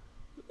 oh,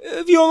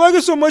 if you don't like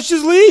it so much,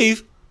 just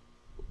leave.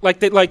 Like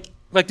that, like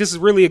this is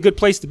really a good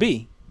place to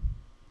be.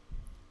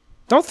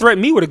 Don't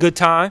threaten me with a good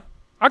time.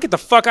 I'll get the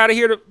fuck out of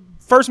here the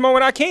first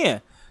moment I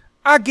can.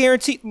 I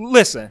guarantee.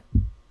 Listen,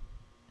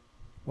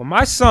 when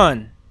my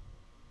son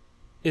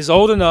is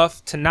old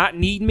enough to not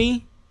need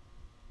me,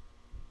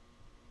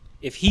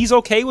 if he's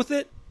okay with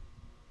it,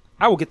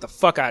 I will get the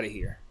fuck out of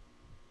here.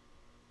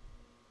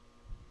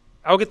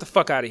 I will get the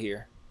fuck out of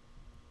here.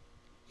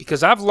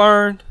 Because I've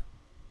learned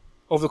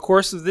over the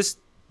course of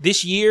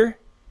this year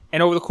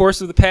and over the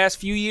course of the past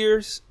few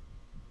years,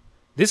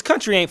 this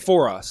country ain't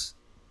for us.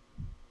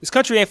 This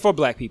country ain't for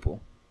black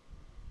people.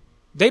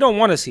 They don't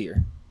want us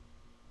here.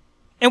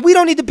 And we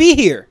don't need to be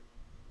here.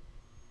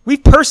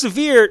 We've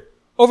persevered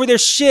over their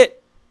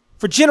shit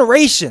for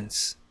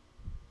generations.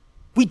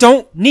 We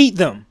don't need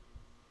them.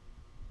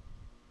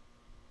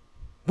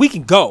 We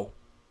can go.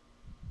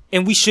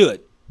 And we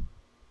should.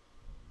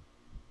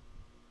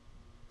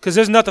 Because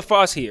there's nothing for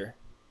us here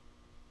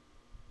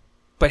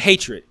but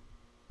hatred.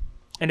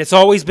 And it's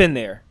always been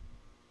there.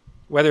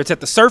 Whether it's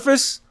at the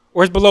surface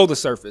or it's below the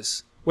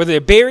surface. Whether they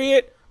bury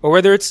it or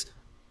whether it's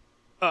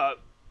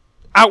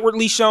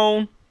outwardly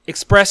shown,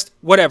 expressed,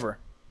 whatever.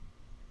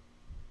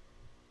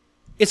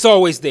 It's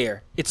always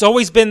there. It's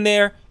always been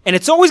there. And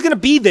it's always going to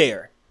be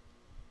there.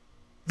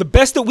 The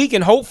best that we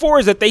can hope for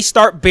is that they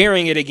start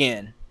burying it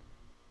again.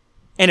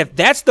 And if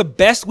that's the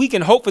best we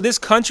can hope for this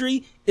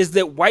country, is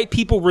that white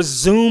people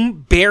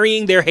resume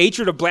burying their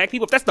hatred of black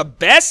people, if that's the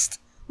best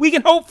we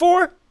can hope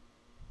for,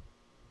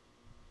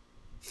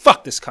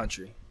 fuck this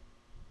country.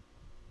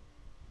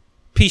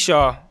 Peace,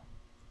 y'all.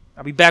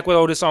 I'll be back with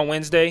Otis on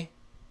Wednesday.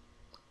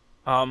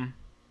 I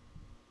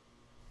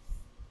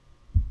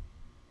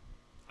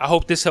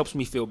hope this helps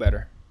me feel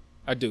better.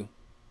 I do.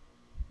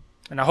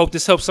 And I hope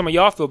this helps some of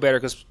y'all feel better,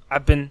 because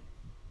I've been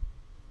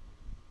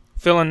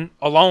feeling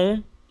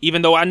alone.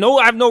 Even though I know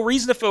I have no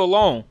reason to feel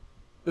alone.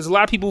 There's a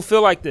lot of people who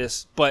feel like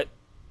this, but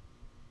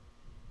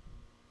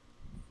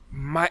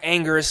my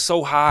anger is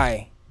so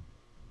high.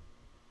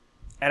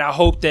 And I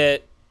hope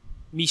that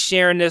me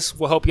sharing this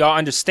will help y'all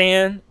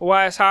understand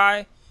why it's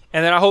high.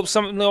 And then I hope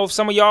some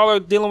of y'all are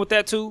dealing with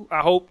that too. I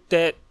hope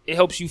that it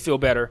helps you feel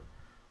better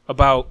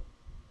about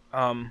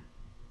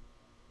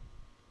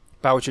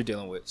what you're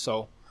dealing with.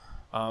 So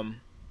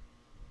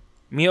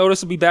me and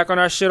Otis will be back on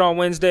our shit on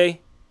Wednesday.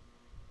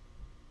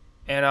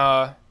 And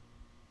I'll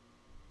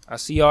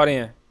see y'all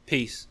then.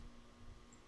 Peace.